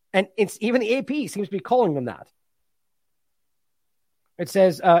are. And it's even the AP seems to be calling them that. It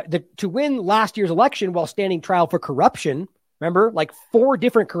says to win last year's election while standing trial for corruption, remember, 4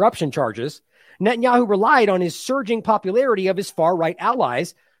 different corruption charges, Netanyahu relied on his surging popularity of his far-right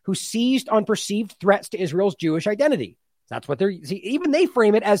allies who seized on perceived threats to Israel's Jewish identity. That's what even they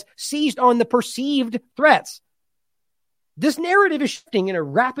frame it as seized on the perceived threats. This narrative is shifting in a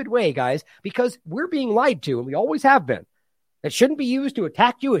rapid way, guys, because we're being lied to, and we always have been. It shouldn't be used to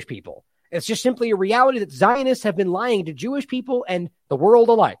attack Jewish people. It's just simply a reality that Zionists have been lying to Jewish people and the world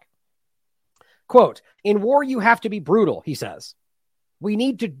alike. Quote, in war, you have to be brutal, he says. We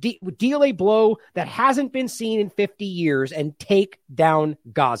need to deal a blow that hasn't been seen in 50 years and take down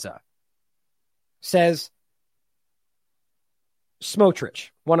Gaza, says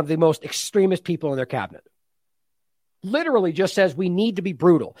Smotrich, one of the most extremist people in their cabinet. Literally just says we need to be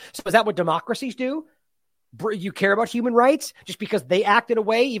brutal. So is that what democracies do? You care about human rights just because they act in a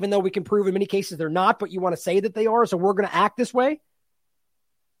way, even though we can prove in many cases they're not, but you want to say that they are, so we're going to act this way?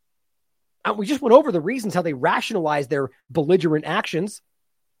 We just went over the reasons how they rationalize their belligerent actions.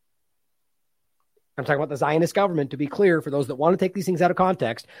 I'm talking about the Zionist government, to be clear, for those that want to take these things out of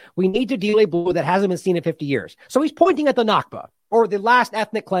context. We need to deal a blow that hasn't been seen in 50 years. So he's pointing at the Nakba, or the last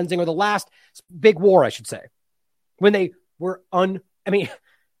ethnic cleansing, or the last big war, I should say, when they were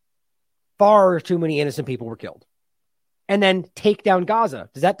far too many innocent people were killed. And then take down Gaza.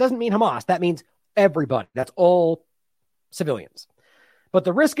 That doesn't mean Hamas. That means everybody. That's all civilians. But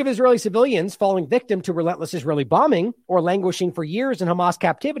the risk of Israeli civilians falling victim to relentless Israeli bombing or languishing for years in Hamas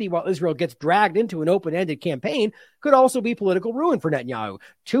captivity while Israel gets dragged into an open-ended campaign could also be political ruin for Netanyahu.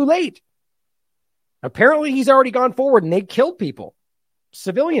 Too late. Apparently, he's already gone forward and they killed people.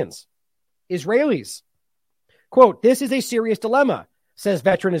 Civilians. Israelis. Quote, this is a serious dilemma, says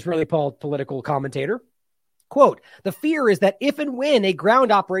veteran Israeli political commentator. Quote, the fear is that if and when a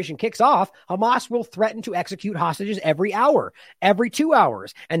ground operation kicks off, Hamas will threaten to execute hostages every hour, every 2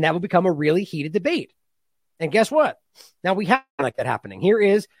 hours, and that will become a really heated debate. And guess what? Now we have like that happening. Here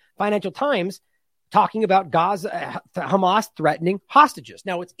is Financial Times talking about Gaza, Hamas threatening hostages.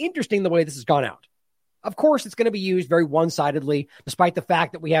 Now it's interesting the way this has gone out. Of course, it's going to be used very one-sidedly, despite the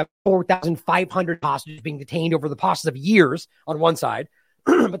fact that we have 4,500 hostages being detained over the process of years on one side.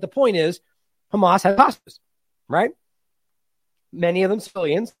 But the point is, Hamas has hostages. Right? Many of them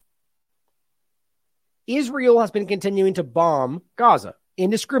civilians. Israel has been continuing to bomb Gaza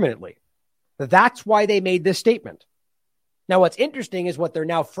indiscriminately. That's why they made this statement. Now, what's interesting is what they're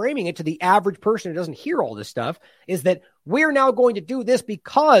now framing it to the average person who doesn't hear all this stuff is that we're now going to do this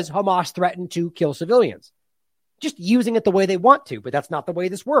because Hamas threatened to kill civilians. Just using it the way they want to, but that's not the way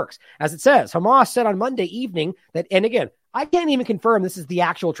this works. As it says, Hamas said on Monday evening that, and again, I can't even confirm this is the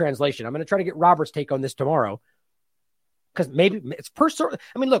actual translation. I'm going to try to get Robert's take on this tomorrow. Because maybe it's personal.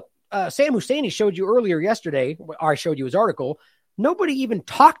 I mean, look, Sam Husseini showed you earlier yesterday, or I showed you his article. Nobody even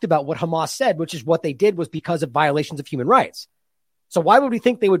talked about what Hamas said, which is what they did was because of violations of human rights. So why would we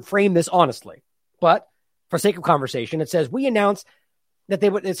think they would frame this honestly? But for sake of conversation, it says, we announced that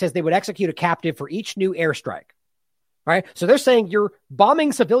it says they would execute a captive for each new airstrike. Right? So they're saying you're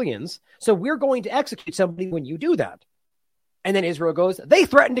bombing civilians, so we're going to execute somebody when you do that. And then Israel goes, they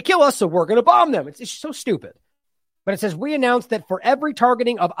threatened to kill us, so we're going to bomb them. It's so stupid. But it says, we announced that for every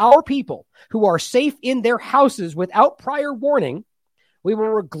targeting of our people who are safe in their houses without prior warning, we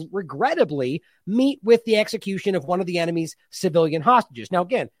will regrettably meet with the execution of one of the enemy's civilian hostages. Now,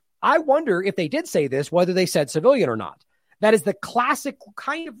 again, I wonder if they did say this, whether they said civilian or not. That is the classic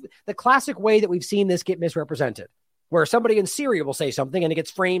way that we've seen this get misrepresented, where somebody in Syria will say something and it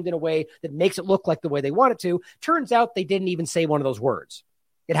gets framed in a way that makes it look like the way they want it to. Turns out they didn't even say one of those words.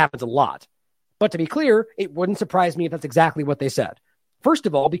 It happens a lot. But to be clear, it wouldn't surprise me if that's exactly what they said. First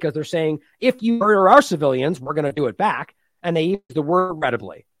of all, because they're saying, if you murder our civilians, we're going to do it back. And they use the word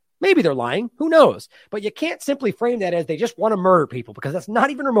regrettably. Maybe they're lying. Who knows? But you can't simply frame that as they just want to murder people, because that's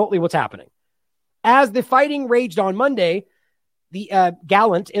not even remotely what's happening. As the fighting raged on Monday, the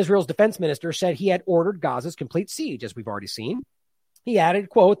Gallant, Israel's defense minister, said he had ordered Gaza's complete siege, as we've already seen. He added,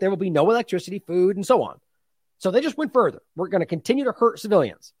 quote, there will be no electricity, food, and so on. So they just went further. We're going to continue to hurt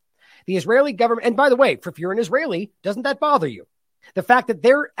civilians. The Israeli government, and by the way, if you're an Israeli, doesn't that bother you? The fact that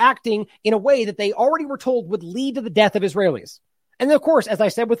they're acting in a way that they already were told would lead to the death of Israelis. And then, of course, as I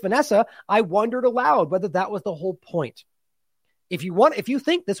said with Vanessa, I wondered aloud whether that was the whole point. If you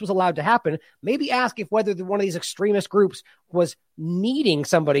think this was allowed to happen, maybe ask if whether one of these extremist groups was needing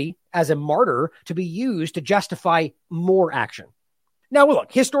somebody as a martyr to be used to justify more action. Now,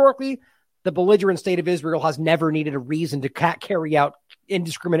 look, historically, the belligerent state of Israel has never needed a reason to carry out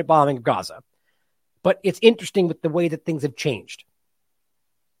indiscriminate bombing of Gaza. But it's interesting with the way that things have changed.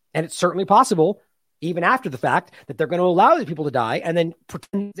 And it's certainly possible, even after the fact, that they're going to allow these people to die and then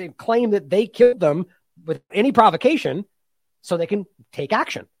pretend they claim that they killed them with any provocation so they can take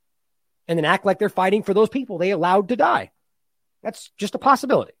action and then act like they're fighting for those people they allowed to die. That's just a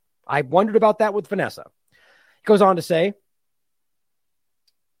possibility. I wondered about that with Vanessa. He goes on to say,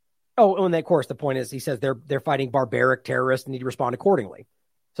 and of course, the point is, he says they're fighting barbaric terrorists and need to respond accordingly.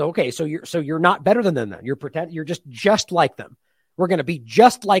 So, okay, so you're not better than them then. You're just like them. We're going to be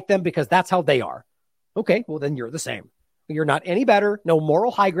just like them because that's how they are. Okay, well, then you're the same. You're not any better, no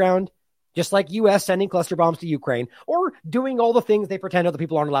moral high ground, just like U.S. sending cluster bombs to Ukraine or doing all the things they pretend other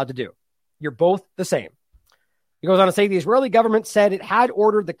people aren't allowed to do. You're both the same. He goes on to say the Israeli government said it had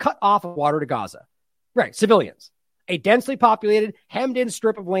ordered the cut off of water to Gaza. Right, civilians. A densely populated, hemmed-in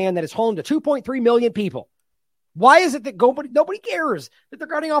strip of land that is home to 2.3 million people. Why is it that nobody cares that they're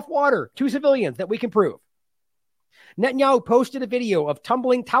cutting off water to civilians that we can prove? Netanyahu posted a video of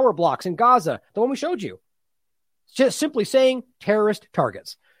tumbling tower blocks in Gaza, the one we showed you, just simply saying terrorist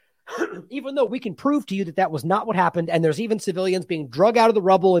targets. Even though we can prove to you that that was not what happened, and there's even civilians being drug out of the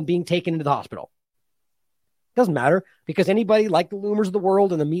rubble and being taken into the hospital. Doesn't matter, because anybody like the Loomers of the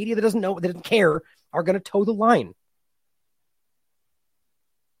world and the media that doesn't care are going to toe the line.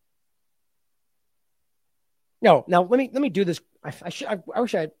 No, now let me do this.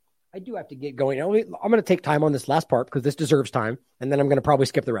 I do have to get going. I'm going to take time on this last part because this deserves time, and then I'm going to probably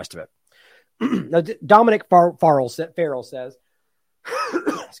skip the rest of it. Now, Dominic Farrell says,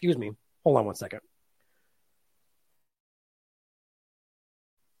 excuse me, hold on one second.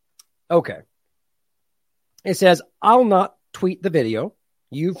 Okay. It says, I'll not tweet the video.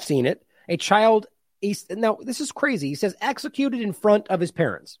 You've seen it. A child, now this is crazy. He says, executed in front of his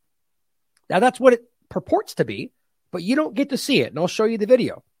parents. Now that's what it purports to be, but you don't get to see it, and I'll show you the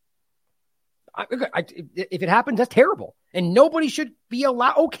video. If it happens, that's terrible. And nobody should be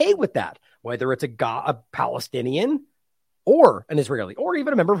okay with that, whether it's a Palestinian or an Israeli or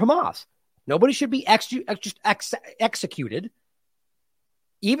even a member of Hamas. Nobody should be executed.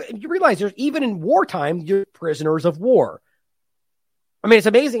 Even you realize there's even in wartime, you're prisoners of war. I mean, it's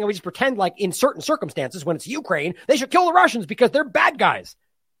amazing how we just pretend like in certain circumstances when it's Ukraine, they should kill the Russians because they're bad guys.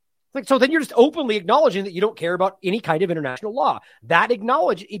 Like, so then you're just openly acknowledging that you don't care about any kind of international law. That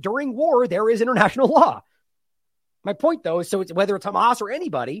acknowledge during war, there is international law. My point, though, is so it's, whether it's Hamas or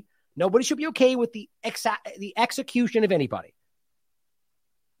anybody, nobody should be okay with the execution of anybody.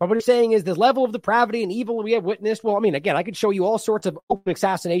 But what I'm saying is the level of depravity and evil we have witnessed. Well, I mean, again, I could show you all sorts of open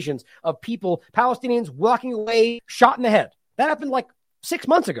assassinations of people, Palestinians walking away, shot in the head. That happened like 6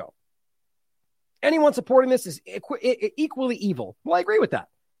 months ago. Anyone supporting this is equally evil. Well, I agree with that.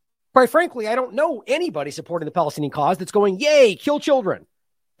 Quite frankly, I don't know anybody supporting the Palestinian cause that's going, yay, kill children.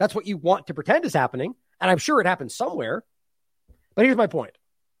 That's what you want to pretend is happening. And I'm sure it happens somewhere. But here's my point.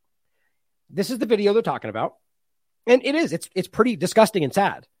 This is the video they're talking about. And it is. It's pretty disgusting and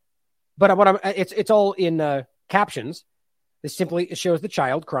sad. But it's all in captions. It shows the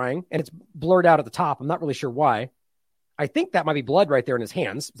child crying, and it's blurred out at the top. I'm not really sure why. I think that might be blood right there in his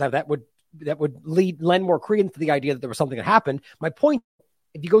hands. That would lend more credence to the idea that there was something that happened. My point,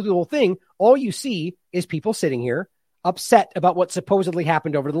 if you go through the whole thing, all you see is people sitting here upset about what supposedly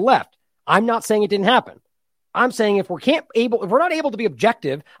happened over to the left. I'm not saying it didn't happen. I'm saying if we're not able to be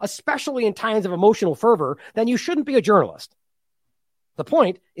objective, especially in times of emotional fervor, then you shouldn't be a journalist. The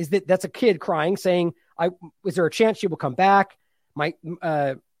point is that that's a kid crying, saying, "Is there a chance she will come back? My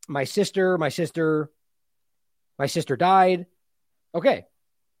sister died." Okay,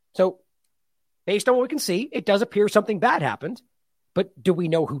 so based on what we can see, it does appear something bad happened. But do we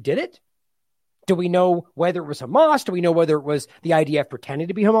know who did it? Do we know whether it was Hamas? Do we know whether it was the IDF pretending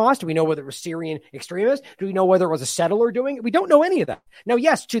to be Hamas? Do we know whether it was Syrian extremists? Do we know whether it was a settler doing it? We don't know any of that. Now,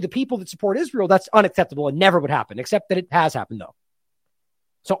 yes, to the people that support Israel, that's unacceptable and never would happen, except that it has happened, though.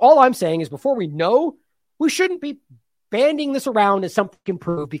 So all I'm saying is before we know, we shouldn't be banding this around as something can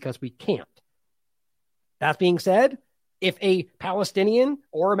prove because we can't. That being said, if a Palestinian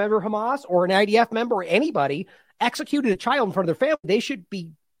or a member of Hamas or an IDF member or anybody executed a child in front of their family, they should be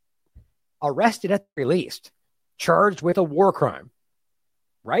arrested at the very least, charged with a war crime,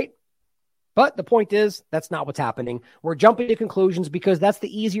 right? But the point is, that's not what's happening. We're jumping to conclusions because that's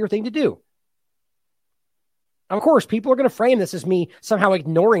the easier thing to do. Of course, people are going to frame this as me somehow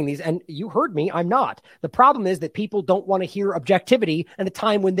ignoring these, and you heard me, I'm not. The problem is that people don't want to hear objectivity at a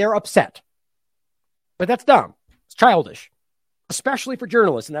time when they're upset. But that's dumb. It's childish, especially for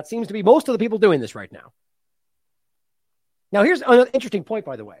journalists, and that seems to be most of the people doing this right now. Now, here's an interesting point,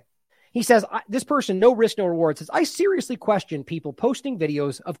 by the way. He says, this person, no risk, no reward, says, I seriously question people posting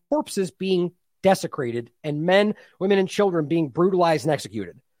videos of corpses being desecrated and men, women, and children being brutalized and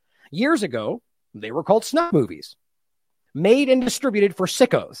executed. Years ago, they were called snuff movies, made and distributed for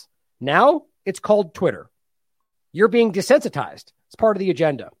sickos. Now it's called Twitter. You're being desensitized. It's part of the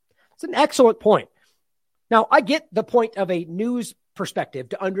agenda. It's an excellent point. Now, I get the point of a news perspective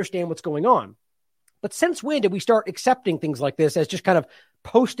to understand what's going on. But since when did we start accepting things like this as just kind of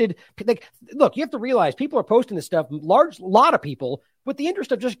posted? Like, look, you have to realize people are posting this stuff, lot of people, with the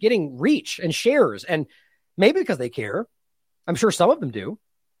interest of just getting reach and shares, and maybe because they care. I'm sure some of them do.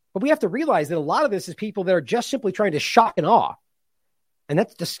 But we have to realize that a lot of this is people that are just simply trying to shock and awe. And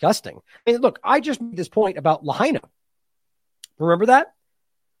that's disgusting. I mean, look, I just made this point about Lahaina. Remember that?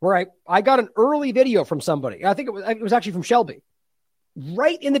 Where I got an early video from somebody. I think it was actually from Shelby.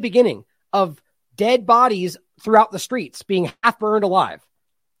 Right in the beginning of dead bodies throughout the streets being half burned alive,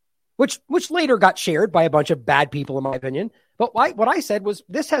 which later got shared by a bunch of bad people, in my opinion. But what I said was,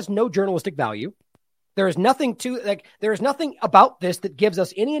 this has no journalistic value. There is nothing about this that gives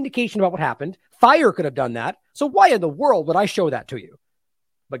us any indication about what happened. Fire could have done that. So why in the world would I show that to you?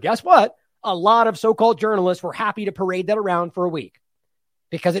 But guess what? A lot of so-called journalists were happy to parade that around for a week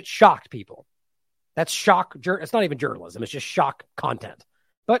because it shocked people. That's shock. It's not even journalism. It's just shock content.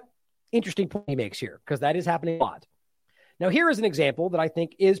 But interesting point he makes here, because that is happening a lot. Now, here is an example that I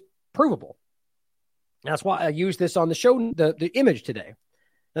think is provable. That's why I used this on the show, the image today.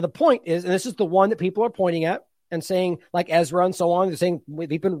 Now, the point is, and this is the one that people are pointing at and saying, like Ezra and so on, they're saying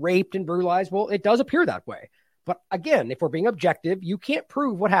we've been raped and brutalized. Well, it does appear that way. But again, if we're being objective, you can't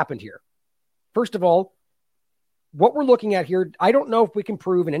prove what happened here. First of all, what we're looking at here, I don't know if we can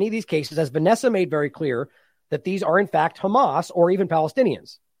prove in any of these cases, as Vanessa made very clear, that these are in fact Hamas or even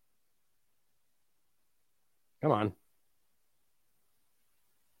Palestinians. Come on.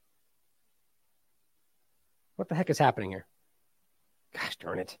 What the heck is happening here? Gosh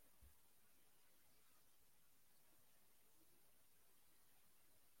darn it.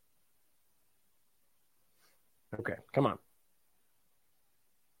 Okay, come on.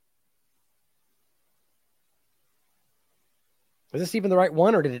 Is this even the right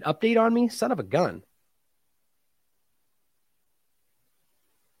one, or did it update on me? Son of a gun.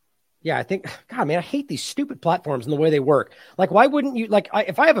 Yeah, I think, God, man, I hate these stupid platforms and the way they work. Like, why wouldn't you, like,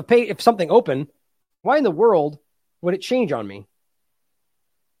 if I have a page, if something open, why in the world would it change on me?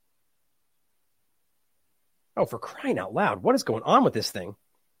 Oh, for crying out loud. What is going on with this thing?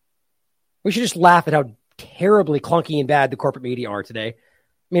 We should just laugh at how terribly clunky and bad the corporate media are today. I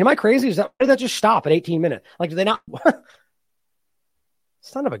mean, am I crazy? Why did that just stop at 18 minutes? Like, do they not?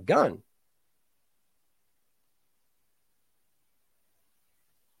 Son of a gun.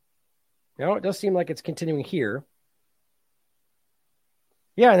 No, it does seem like it's continuing here.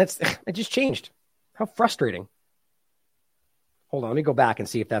 Yeah, and it just changed. How frustrating. Hold on, let me go back and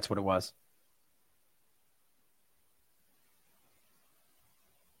see if that's what it was.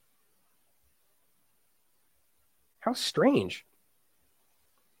 How strange.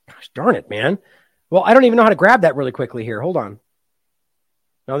 Gosh darn it, man. Well, I don't even know how to grab that really quickly here. Hold on.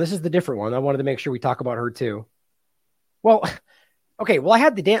 No, this is the different one. I wanted to make sure we talk about her too. Well, okay. Well, I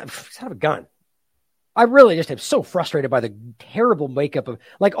had the damn son of a gun. I really just am so frustrated by the terrible makeup of,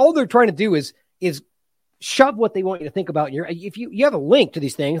 like, all they're trying to do is shove what they want you to think about. If you have a link to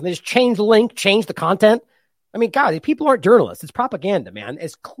these things and they just change the link, change the content. I mean, God, these people aren't journalists. It's propaganda, man.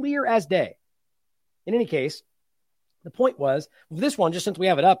 As clear as day. In any case, the point was, this one, just since we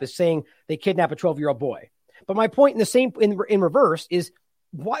have it up, is saying they kidnap a 12-year-old boy. But my point in reverse is,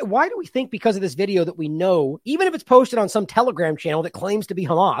 why do we think because of this video that we know, even if it's posted on some Telegram channel that claims to be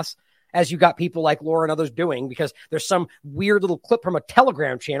Hamas, as you got people like Laura and others doing, because there's some weird little clip from a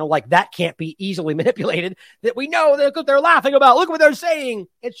Telegram channel, like that can't be easily manipulated, that we know that's what they're laughing about. Look what they're saying.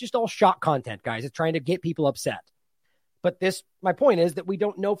 It's just all shock content, guys. It's trying to get people upset. But my point is that we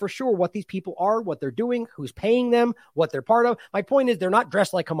don't know for sure what these people are, what they're doing, who's paying them, what they're part of. My point is they're not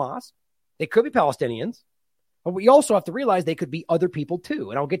dressed like Hamas. They could be Palestinians, but we also have to realize they could be other people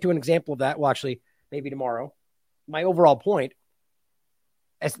too. And I'll get to an example of that. Well, actually, maybe tomorrow. My overall point,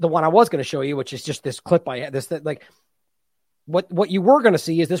 as the one I was going to show you, which is just this clip I had, what you were going to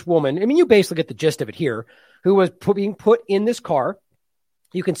see is this woman. I mean, you basically get the gist of it here, who was being put in this car.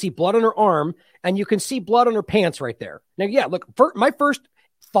 You can see blood on her arm, and you can see blood on her pants right there. Now, yeah, look, my first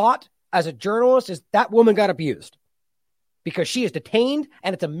thought as a journalist is that woman got abused because she is detained,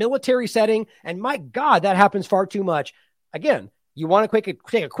 and it's a military setting, and my God, that happens far too much. Again, you want to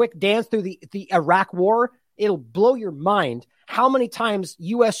take a quick dance through the Iraq War? It'll blow your mind how many times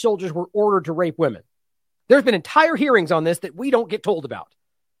U.S. soldiers were ordered to rape women. There's been entire hearings on this that we don't get told about.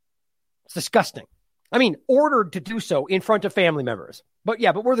 It's disgusting. I mean, ordered to do so in front of family members. But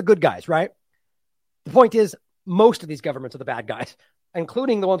we're the good guys, right? The point is, most of these governments are the bad guys,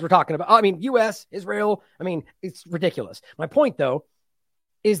 including the ones we're talking about. I mean, U.S., Israel. I mean, it's ridiculous. My point, though,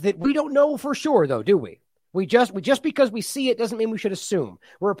 is that we don't know for sure, though, do we? We just because we see it doesn't mean we should assume.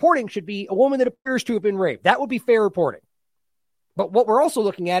 Reporting should be a woman that appears to have been raped. That would be fair reporting. But what we're also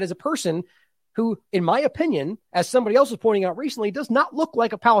looking at is a person who, in my opinion, as somebody else was pointing out recently, does not look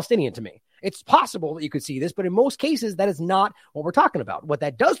like a Palestinian to me. It's possible that you could see this, but in most cases, that is not what we're talking about. What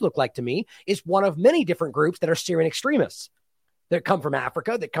that does look like to me is one of many different groups that are Syrian extremists that come from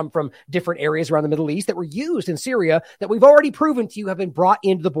Africa, that come from different areas around the Middle East that were used in Syria that we've already proven to you have been brought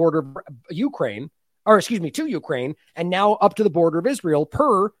into the border of Ukraine, to Ukraine, and now up to the border of Israel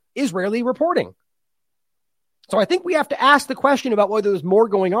per Israeli reporting. So I think we have to ask the question about whether there's more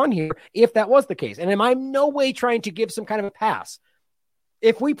going on here if that was the case. And I'm in no way trying to give some kind of a pass.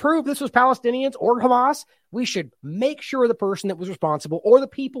 If we prove this was Palestinians or Hamas, we should make sure the person that was responsible or the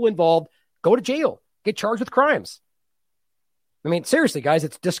people involved go to jail, get charged with crimes. I mean, seriously, guys,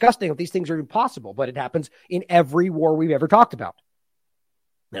 it's disgusting if these things are impossible, but it happens in every war we've ever talked about.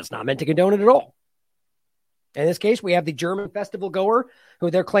 That's not meant to condone it at all. In this case, we have the German festival goer who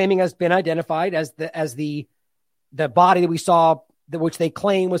they're claiming has been identified as the body that we saw, which they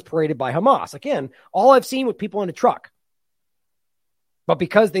claim was paraded by Hamas. Again, all I've seen with people in a truck. But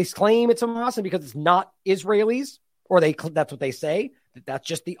because they claim it's Hamas and because it's not Israelis, or that's what they say, that's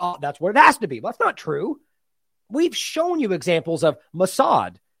what it has to be. Well, that's not true. We've shown you examples of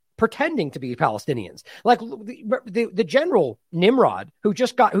Mossad pretending to be Palestinians. Like the general Nimrod who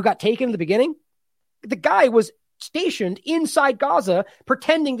got taken in the beginning, the guy was stationed inside Gaza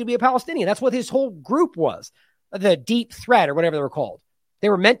pretending to be a Palestinian. That's what his whole group was. The Deep Threat or whatever they were called. They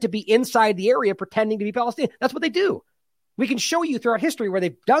were meant to be inside the area pretending to be Palestinian. That's what they do. We can show you throughout history where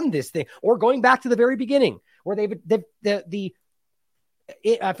they've done this thing, or going back to the very beginning, where the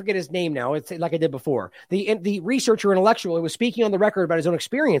I forget his name now. It's like I did before. The researcher intellectual who was speaking on the record about his own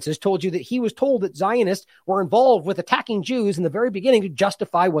experiences told you that he was told that Zionists were involved with attacking Jews in the very beginning to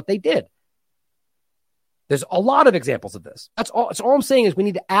justify what they did. There's a lot of examples of this. That's all I'm saying is we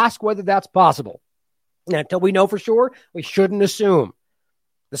need to ask whether that's possible. And until we know for sure, we shouldn't assume.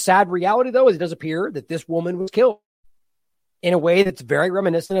 The sad reality, though, is it does appear that this woman was killed in a way that's very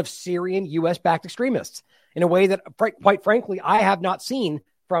reminiscent of Syrian U.S.-backed extremists, in a way that, quite frankly, I have not seen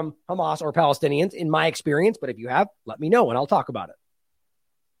from Hamas or Palestinians in my experience. But if you have, let me know and I'll talk about it.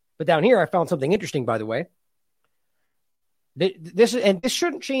 But down here, I found something interesting, by the way. This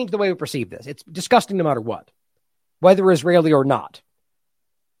shouldn't change the way we perceive this. It's disgusting no matter what, whether Israeli or not.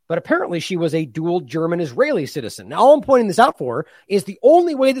 But apparently she was a dual German-Israeli citizen. Now, all I'm pointing this out for is the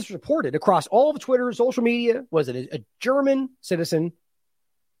only way this was reported across all of Twitter, social media, was a German citizen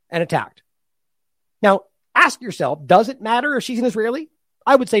and attacked. Now, ask yourself, does it matter if she's an Israeli?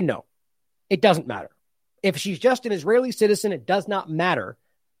 I would say no. It doesn't matter. If she's just an Israeli citizen, it does not matter.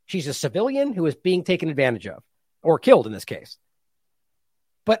 She's a civilian who is being taken advantage of, or killed in this case.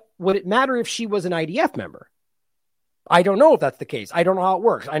 But would it matter if she was an IDF member? I don't know if that's the case. I don't know how it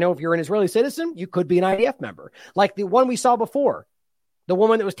works. I know if you're an Israeli citizen, you could be an IDF member. Like the one we saw before, the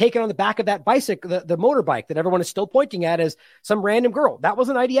woman that was taken on the back of that bicycle, the motorbike that everyone is still pointing at as some random girl. That was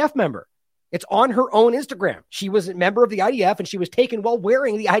an IDF member. It's on her own Instagram. She was a member of the IDF and she was taken while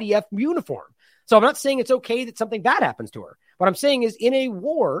wearing the IDF uniform. So I'm not saying it's okay that something bad happens to her. What I'm saying is in a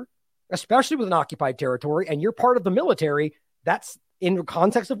war, especially with an occupied territory, and you're part of the military, that's in the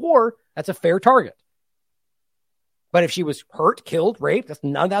context of war, that's a fair target. But if she was hurt, killed, raped,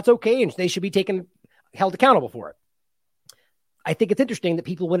 that's okay, and they should be held accountable for it. I think it's interesting that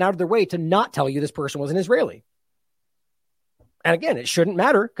people went out of their way to not tell you this person was an Israeli. And again, it shouldn't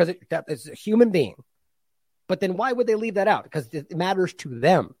matter because it's a human being. But then why would they leave that out? Because it matters to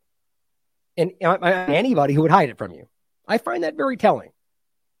them. And anybody who would hide it from you. I find that very telling.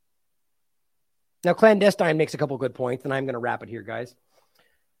 Now, Clandestine makes a couple good points, and I'm going to wrap it here, guys.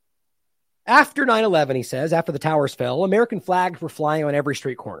 After 9/11, he says, after the towers fell, American flags were flying on every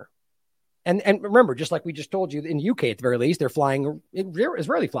street corner. And remember, just like we just told you, in the UK at the very least, they're flying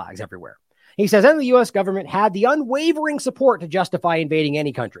Israeli flags everywhere. He says, and the U.S. government had the unwavering support to justify invading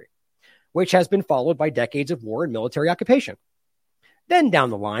any country, which has been followed by decades of war and military occupation. Then down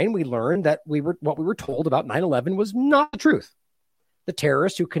the line, we learned that what we were told about 9/11 was not the truth. The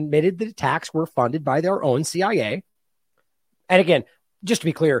terrorists who committed the attacks were funded by their own CIA. And again, just to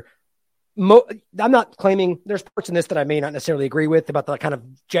be clear, I'm not claiming there's parts in this that I may not necessarily agree with about the kind of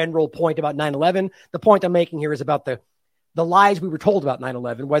general point about 9/11. The point I'm making here is about the lies we were told about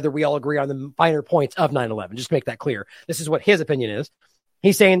 9/11, whether we all agree on the finer points of 9/11. Just to make that clear. This is what his opinion is.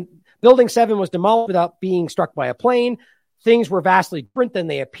 He's saying Building 7 was demolished without being struck by a plane. Things were vastly different than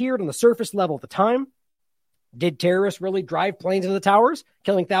they appeared on the surface level at the time. Did terrorists really drive planes into the towers,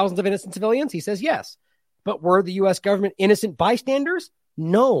 killing thousands of innocent civilians? He says yes. But were the U.S. government innocent bystanders?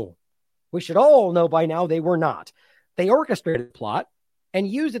 No. We should all know by now they were not. They orchestrated the plot and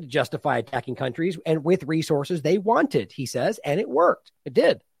used it to justify attacking countries and with resources they wanted, he says, and it worked. It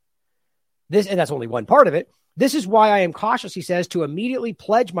did. And that's only one part of it. This is why I am cautious, he says, to immediately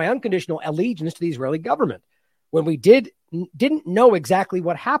pledge my unconditional allegiance to the Israeli government when we didn't know exactly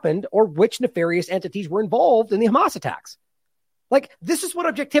what happened or which nefarious entities were involved in the Hamas attacks. Like, this is what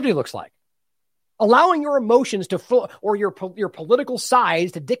objectivity looks like. Allowing your emotions or your political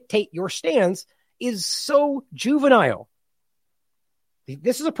sides to dictate your stance is so juvenile.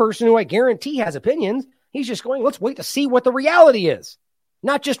 This is a person who I guarantee has opinions. He's just going, let's wait to see what the reality is,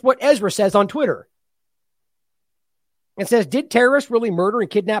 not just what Ezra says on Twitter. It says, did terrorists really murder and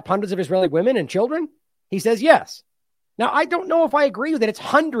kidnap hundreds of Israeli women and children? He says, yes. Now, I don't know if I agree that it's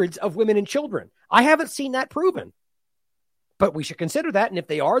hundreds of women and children. I haven't seen that proven. But we should consider that, and if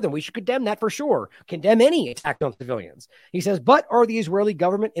they are, then we should condemn that for sure. Condemn any attack on civilians. He says, but are the Israeli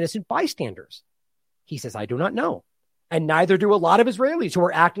government innocent bystanders? He says, I do not know. And neither do a lot of Israelis who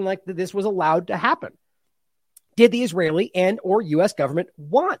are acting like this was allowed to happen. Did the Israeli and or U.S. government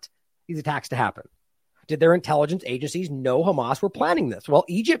want these attacks to happen? Did their intelligence agencies know Hamas were planning this? Well,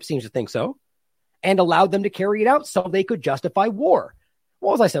 Egypt seems to think so, and allowed them to carry it out so they could justify war.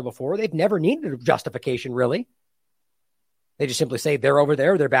 Well, as I said before, they've never needed a justification, really. They just simply say they're over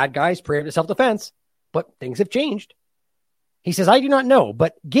there, they're bad guys, preemptive self-defense. But things have changed. He says, I do not know,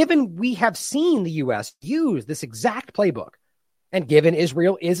 but given we have seen the U.S. use this exact playbook, and given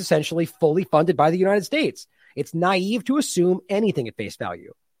Israel is essentially fully funded by the United States, it's naive to assume anything at face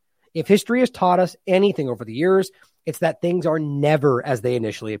value. If history has taught us anything over the years, it's that things are never as they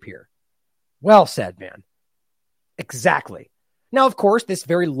initially appear. Well said, man. Exactly. Now, of course, this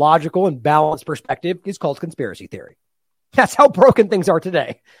very logical and balanced perspective is called conspiracy theory. That's how broken things are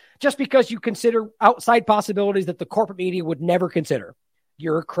today. Just because you consider outside possibilities that the corporate media would never consider,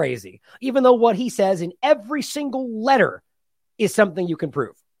 you're crazy. Even though what he says in every single letter is something you can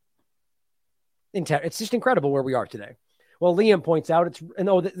prove. It's just incredible where we are today. Well, Liam points out,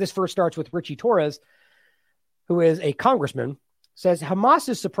 this first starts with Richie Torres, who is a congressman, says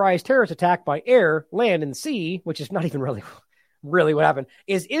Hamas's surprise terrorist attack by air, land, and sea, which is not even really what happened,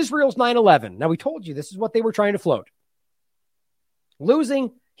 is Israel's 9/11. Now, we told you this is what they were trying to float.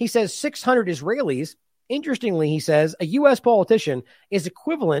 Losing, he says, 600 Israelis. Interestingly, he says a U.S. politician is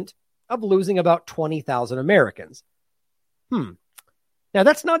equivalent of losing about 20,000 Americans. Now,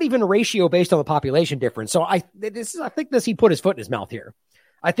 that's not even a ratio based on the population difference. So I think he put his foot in his mouth here.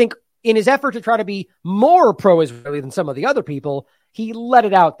 I think in his effort to try to be more pro-Israeli than some of the other people, he let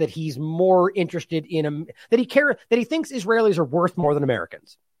it out that he's more interested in that he thinks Israelis are worth more than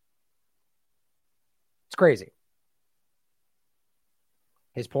Americans. It's crazy.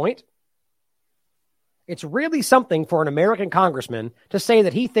 His point? It's really something for an American congressman to say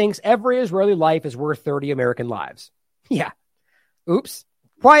that he thinks every Israeli life is worth 30 American lives. Yeah. Oops.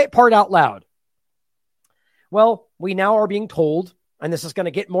 Quiet part out loud. Well, we now are being told, and this is going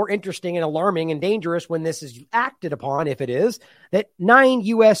to get more interesting and alarming and dangerous when this is acted upon, if it is, that 9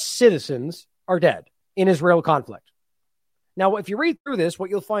 U.S. citizens are dead in Israel conflict. Now, if you read through this, what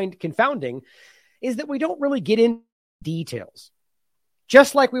you'll find confounding is that we don't really get into details.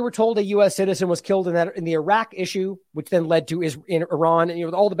 Just like we were told a U.S. citizen was killed in the Iraq issue, which then led to in Iran,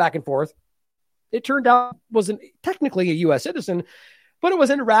 and all the back and forth. It turned out wasn't technically a U.S. citizen, but it was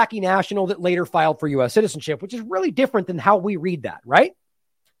an Iraqi national that later filed for U.S. citizenship, which is really different than how we read that, right?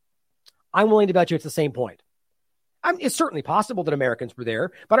 I'm willing to bet you it's the same point. It's certainly possible that Americans were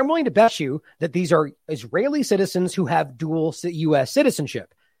there, but I'm willing to bet you that these are Israeli citizens who have dual U.S.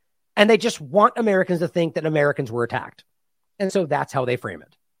 citizenship, and they just want Americans to think that Americans were attacked. And so that's how they frame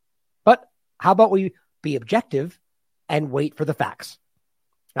it. But how about we be objective and wait for the facts?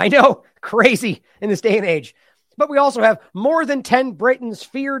 I know, crazy in this day and age. But we also have more than 10 Britons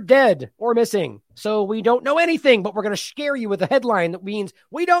feared dead or missing. So we don't know anything, but we're going to scare you with a headline that means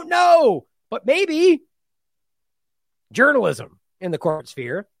we don't know, but maybe. Journalism in the corporate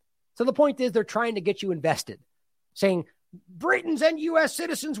sphere. So the point is they're trying to get you invested, saying Britons and U.S.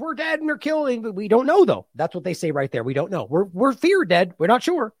 citizens were dead and are killed. But we don't know, though. That's what they say right there. We don't know. We're feared dead. We're not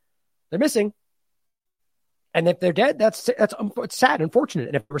sure. They're missing. And if they're dead, it's sad, unfortunate.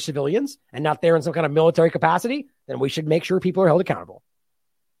 And if we're civilians and not there in some kind of military capacity, then we should make sure people are held accountable.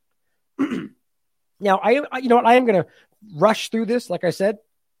 Now, I am going to rush through this, like I said,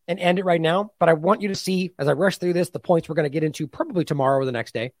 and end it right now. But I want you to see, as I rush through this, the points we're going to get into probably tomorrow or the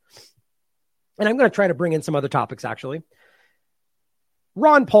next day. And I'm going to try to bring in some other topics, actually.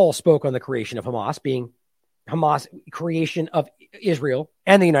 Ron Paul spoke on the creation of Hamas, being Hamas creation of Israel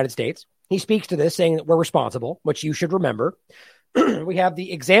and the United States. He speaks to this, saying that we're responsible, which you should remember. We have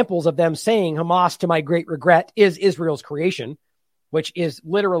the examples of them saying Hamas, to my great regret, is Israel's creation, which is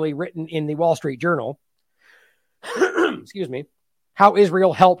literally written in the Wall Street Journal. Excuse me. How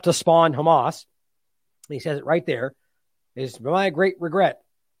Israel helped to spawn Hamas. He says it right there. Is my great regret.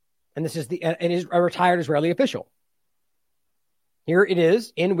 And this is a retired Israeli official. Here it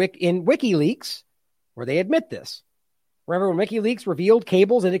is in WikiLeaks, where they admit this. Remember when WikiLeaks revealed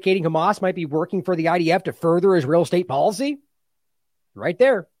cables indicating Hamas might be working for the IDF to further Israel's state policy? Right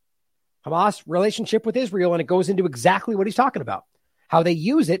there. Hamas' relationship with Israel, and it goes into exactly what he's talking about. How they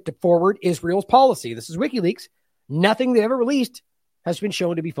use it to forward Israel's policy. This is WikiLeaks. Nothing they ever released has been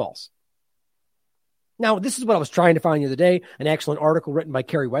shown to be false. Now, this is what I was trying to find the other day, an excellent article written by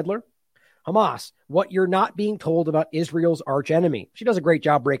Carrie Wedler. Hamas, what you're not being told about Israel's archenemy. She does a great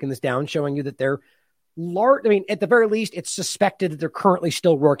job breaking this down, showing you that they're large. I mean, at the very least, it's suspected that they're currently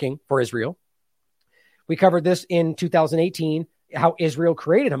still working for Israel. We covered this in 2018, how Israel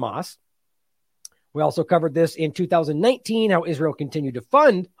created Hamas. We also covered this in 2019, how Israel continued to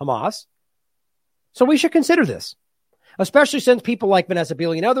fund Hamas. So we should consider this, especially since people like Vanessa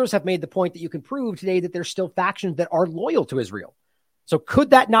Beeley and others have made the point that you can prove today that there's still factions that are loyal to Israel. So could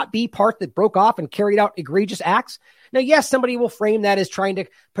that not be part that broke off and carried out egregious acts? Now, yes, somebody will frame that as trying to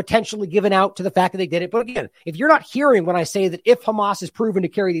potentially give an out to the fact that they did it. But again, if you're not hearing when I say that if Hamas is proven to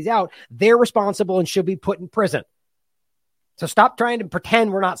carry these out, they're responsible and should be put in prison. So stop trying to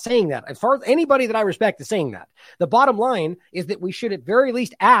pretend we're not saying that. As far as anybody that I respect is saying that. The bottom line is that we should at very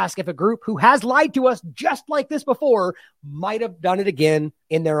least ask if a group who has lied to us just like this before might have done it again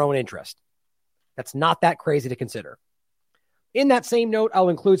in their own interest. That's not that crazy to consider. In that same note, I'll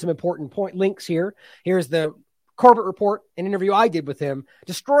include some important point links here. Here's the Corbett report, an interview I did with him,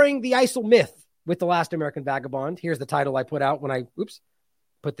 Destroying the ISIL Myth with the Last American Vagabond. Here's the title I put out when I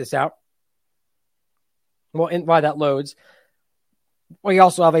put this out. Well, and while that loads, we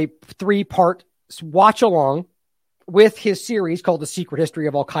also have a 3-part watch along with his series called The Secret History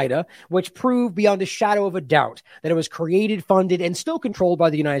of Al-Qaeda, which proved beyond a shadow of a doubt that it was created, funded, and still controlled by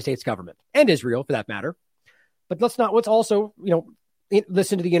the United States government and Israel for that matter. But let's also,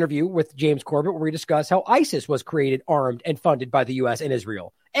 listen to the interview with James Corbett where we discuss how ISIS was created, armed, and funded by the U.S. and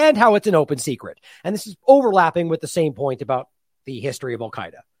Israel, and how it's an open secret. And this is overlapping with the same point about the history of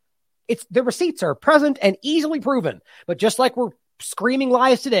Al-Qaeda. The receipts are present and easily proven, but just like we're screaming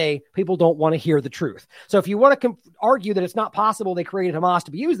lies today, people don't want to hear the truth. So if you want to argue that it's not possible they created Hamas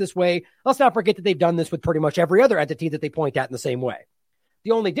to be used this way, let's not forget that they've done this with pretty much every other entity that they point at in the same way.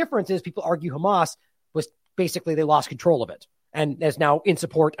 The only difference is people argue Hamas was basically they lost control of it and is now in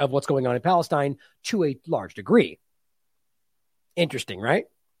support of what's going on in Palestine to a large degree. Interesting, right?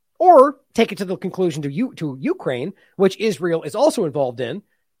 Or take it to the conclusion to Ukraine, which Israel is also involved in,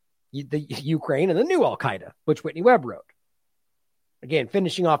 the Ukraine and the new Al-Qaeda, which Whitney Webb wrote. Again,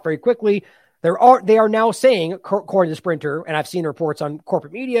 finishing off very quickly, they are now saying, according to Sprinter, and I've seen reports on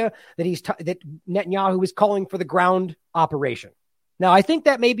corporate media, that Netanyahu is calling for the ground operation. Now, I think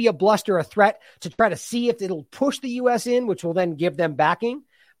that may be a bluster, a threat to try to see if it'll push the U.S. in, which will then give them backing.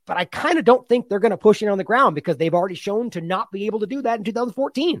 But I kind of don't think they're going to push in on the ground because they've already shown to not be able to do that in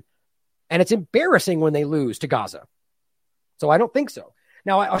 2014. And it's embarrassing when they lose to Gaza. So I don't think so.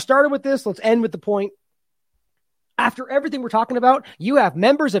 Now, I started with this. Let's end with the point. After everything we're talking about, you have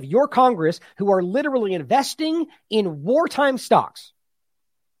members of your Congress who are literally investing in wartime stocks.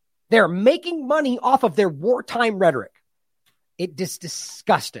 They're making money off of their wartime rhetoric. It is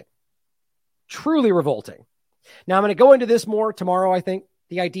disgusting. Truly revolting. Now, I'm going to go into this more tomorrow, I think.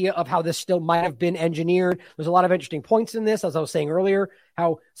 The idea of how this still might have been engineered. There's a lot of interesting points in this, as I was saying earlier,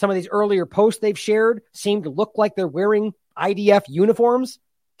 how some of these earlier posts they've shared seem to look like they're wearing IDF uniforms.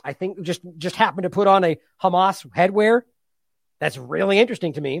 I think just happened to put on a Hamas headwear. That's really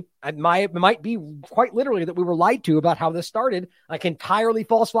it to me. It might be quite literally that we were lied to about how this started, like entirely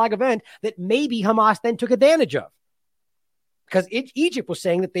false flag event that maybe Hamas then took advantage of. Because Egypt was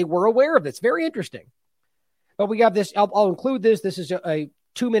saying that they were aware of this. Very interesting. But we have this. I'll include this. This is a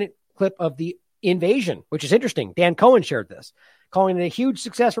 2-minute clip of the invasion, which is interesting. Dan Cohen shared this, calling it a huge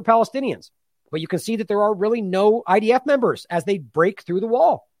success for Palestinians. But you can see that there are really no IDF members as they break through the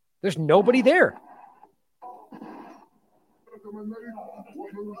wall. There's nobody there.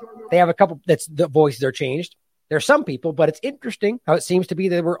 They have a couple, that's the voices are changed. There are some people, but it's interesting how it seems to be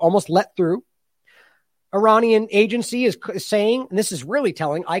they were almost let through. Iranian agency is saying, and this is really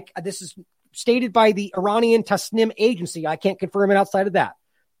telling, this is stated by the Iranian Tasnim agency. I can't confirm it outside of that.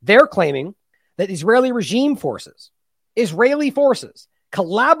 They're claiming that Israeli forces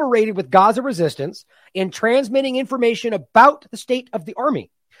collaborated with Gaza resistance in transmitting information about the state of the army,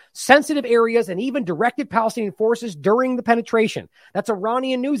 sensitive areas, and even directed Palestinian forces during the penetration. That's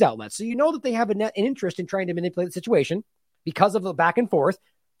Iranian news outlets. So you know that they have an interest in trying to manipulate the situation because of the back and forth,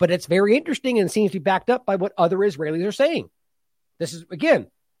 but it's very interesting and seems to be backed up by what other Israelis are saying. This is, again,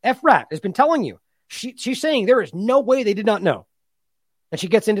 Efrat has been telling you. She's saying there is no way they did not know. And she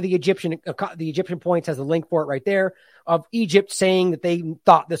gets into the Egyptian points, has a link for it right there, of Egypt saying that they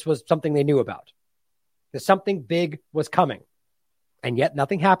thought this was something they knew about. That something big was coming. And yet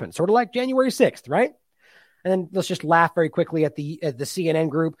nothing happened. Sort of like January 6th, right? And then let's just laugh very quickly at the CNN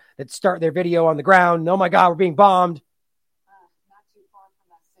group that start their video on the ground. Oh my God, we're being bombed. Not too far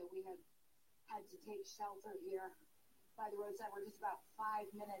from us. So we have had to take shelter here by the roadside. We're just about 5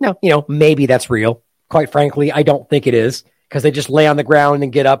 minutes. No, maybe that's real. Quite frankly, I don't think it is, because they just lay on the ground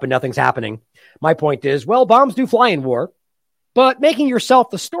and get up and nothing's happening. My point is, well, bombs do fly in war. But making yourself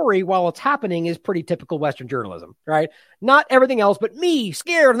the story while it's happening is pretty typical Western journalism, right? Not everything else, but me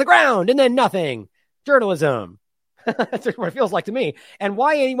scared on the ground and then nothing. Journalism. That's what it feels like to me. And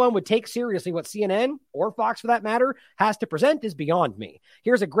why anyone would take seriously what CNN or Fox, for that matter, has to present is beyond me.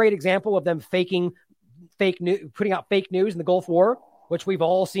 Here's a great example of them putting out fake news in the Gulf War, which we've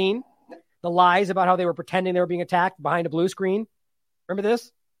all seen. The lies about how they were pretending they were being attacked behind a blue screen. Remember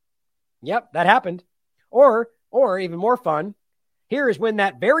this? Yep, that happened. Or even more fun, here is when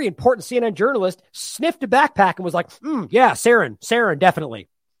that very important CNN journalist sniffed a backpack and was like, yeah, sarin, definitely.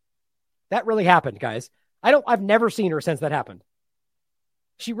 That really happened, guys. I've never seen her since that happened.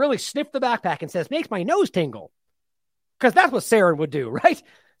 She really sniffed the backpack and says, makes my nose tingle. Because that's what sarin would do, right?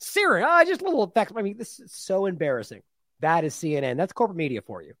 Sarin, just a little effects. I mean, this is so embarrassing. That is CNN. That's corporate media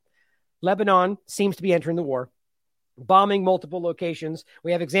for you. Lebanon seems to be entering the war. bombing multiple locations.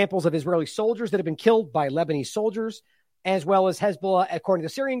 We have examples of Israeli soldiers that have been killed by Lebanese soldiers, as well as Hezbollah, according to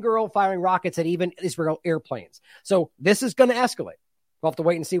the Syrian girl, firing rockets at even Israel airplanes. So this is going to escalate. We'll have to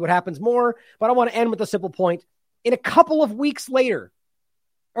wait and see what happens more. But I want to end with a simple point. In a couple of weeks later,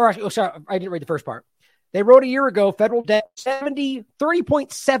 I didn't read the first part. They wrote a year ago, federal debt,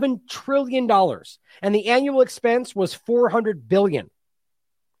 $30.7 trillion. And the annual expense was $400 billion.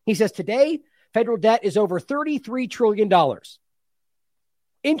 He says today, federal debt is over $33 trillion.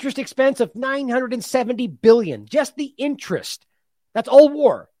 Interest expense of $970 billion. Just the interest. That's all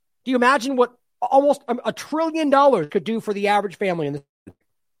war. Do you imagine what almost $1 trillion could do for the average family?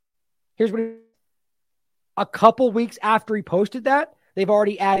 Here's what a couple weeks after he posted that, they've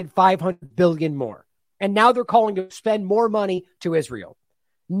already added $500 billion more. And now they're calling to spend more money to Israel.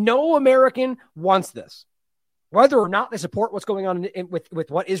 No American wants this. Whether or not they support what's going on with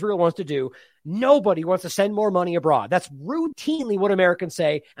what Israel wants to do, nobody wants to send more money abroad. That's routinely what Americans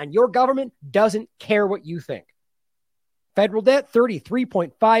say, and your government doesn't care what you think. Federal debt,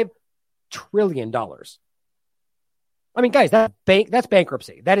 $33.5 trillion. I mean, guys, that's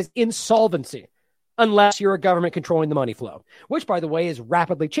bankruptcy. That is insolvency, unless you're a government controlling the money flow, which, by the way, is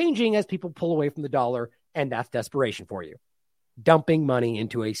rapidly changing as people pull away from the dollar, and that's desperation for you. Dumping money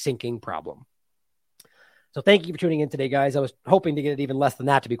into a sinking problem. So thank you for tuning in today, guys. I was hoping to get it even less than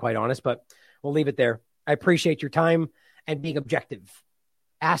that, to be quite honest, but we'll leave it there. I appreciate your time and being objective,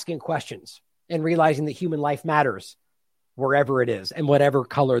 asking questions, and realizing that human life matters wherever it is and whatever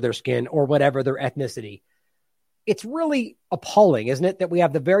color their skin or whatever their ethnicity. It's really appalling, isn't it, that we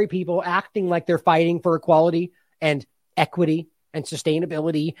have the very people acting like they're fighting for equality and equity and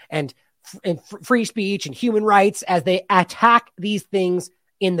sustainability and free speech and human rights as they attack these things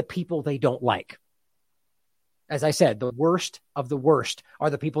in the people they don't like. As I said, the worst of the worst are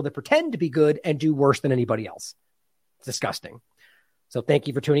the people that pretend to be good and do worse than anybody else. It's disgusting. So thank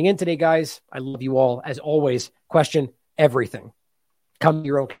you for tuning in today, guys. I love you all. As always, question everything. Come to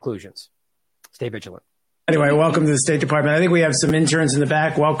your own conclusions. Stay vigilant. Anyway, welcome to the State Department. I think we have some interns in the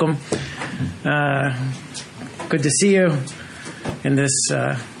back. Welcome. Good to see you in this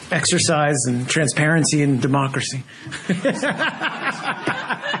exercise in transparency and democracy.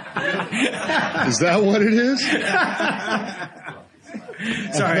 Is that what it is?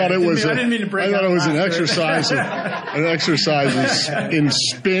 Sorry, I didn't mean to break. I thought it was an exercise in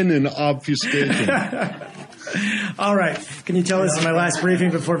spin and obfuscation. All right. Can you tell this is my last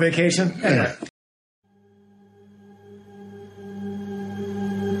briefing before vacation? Anyway.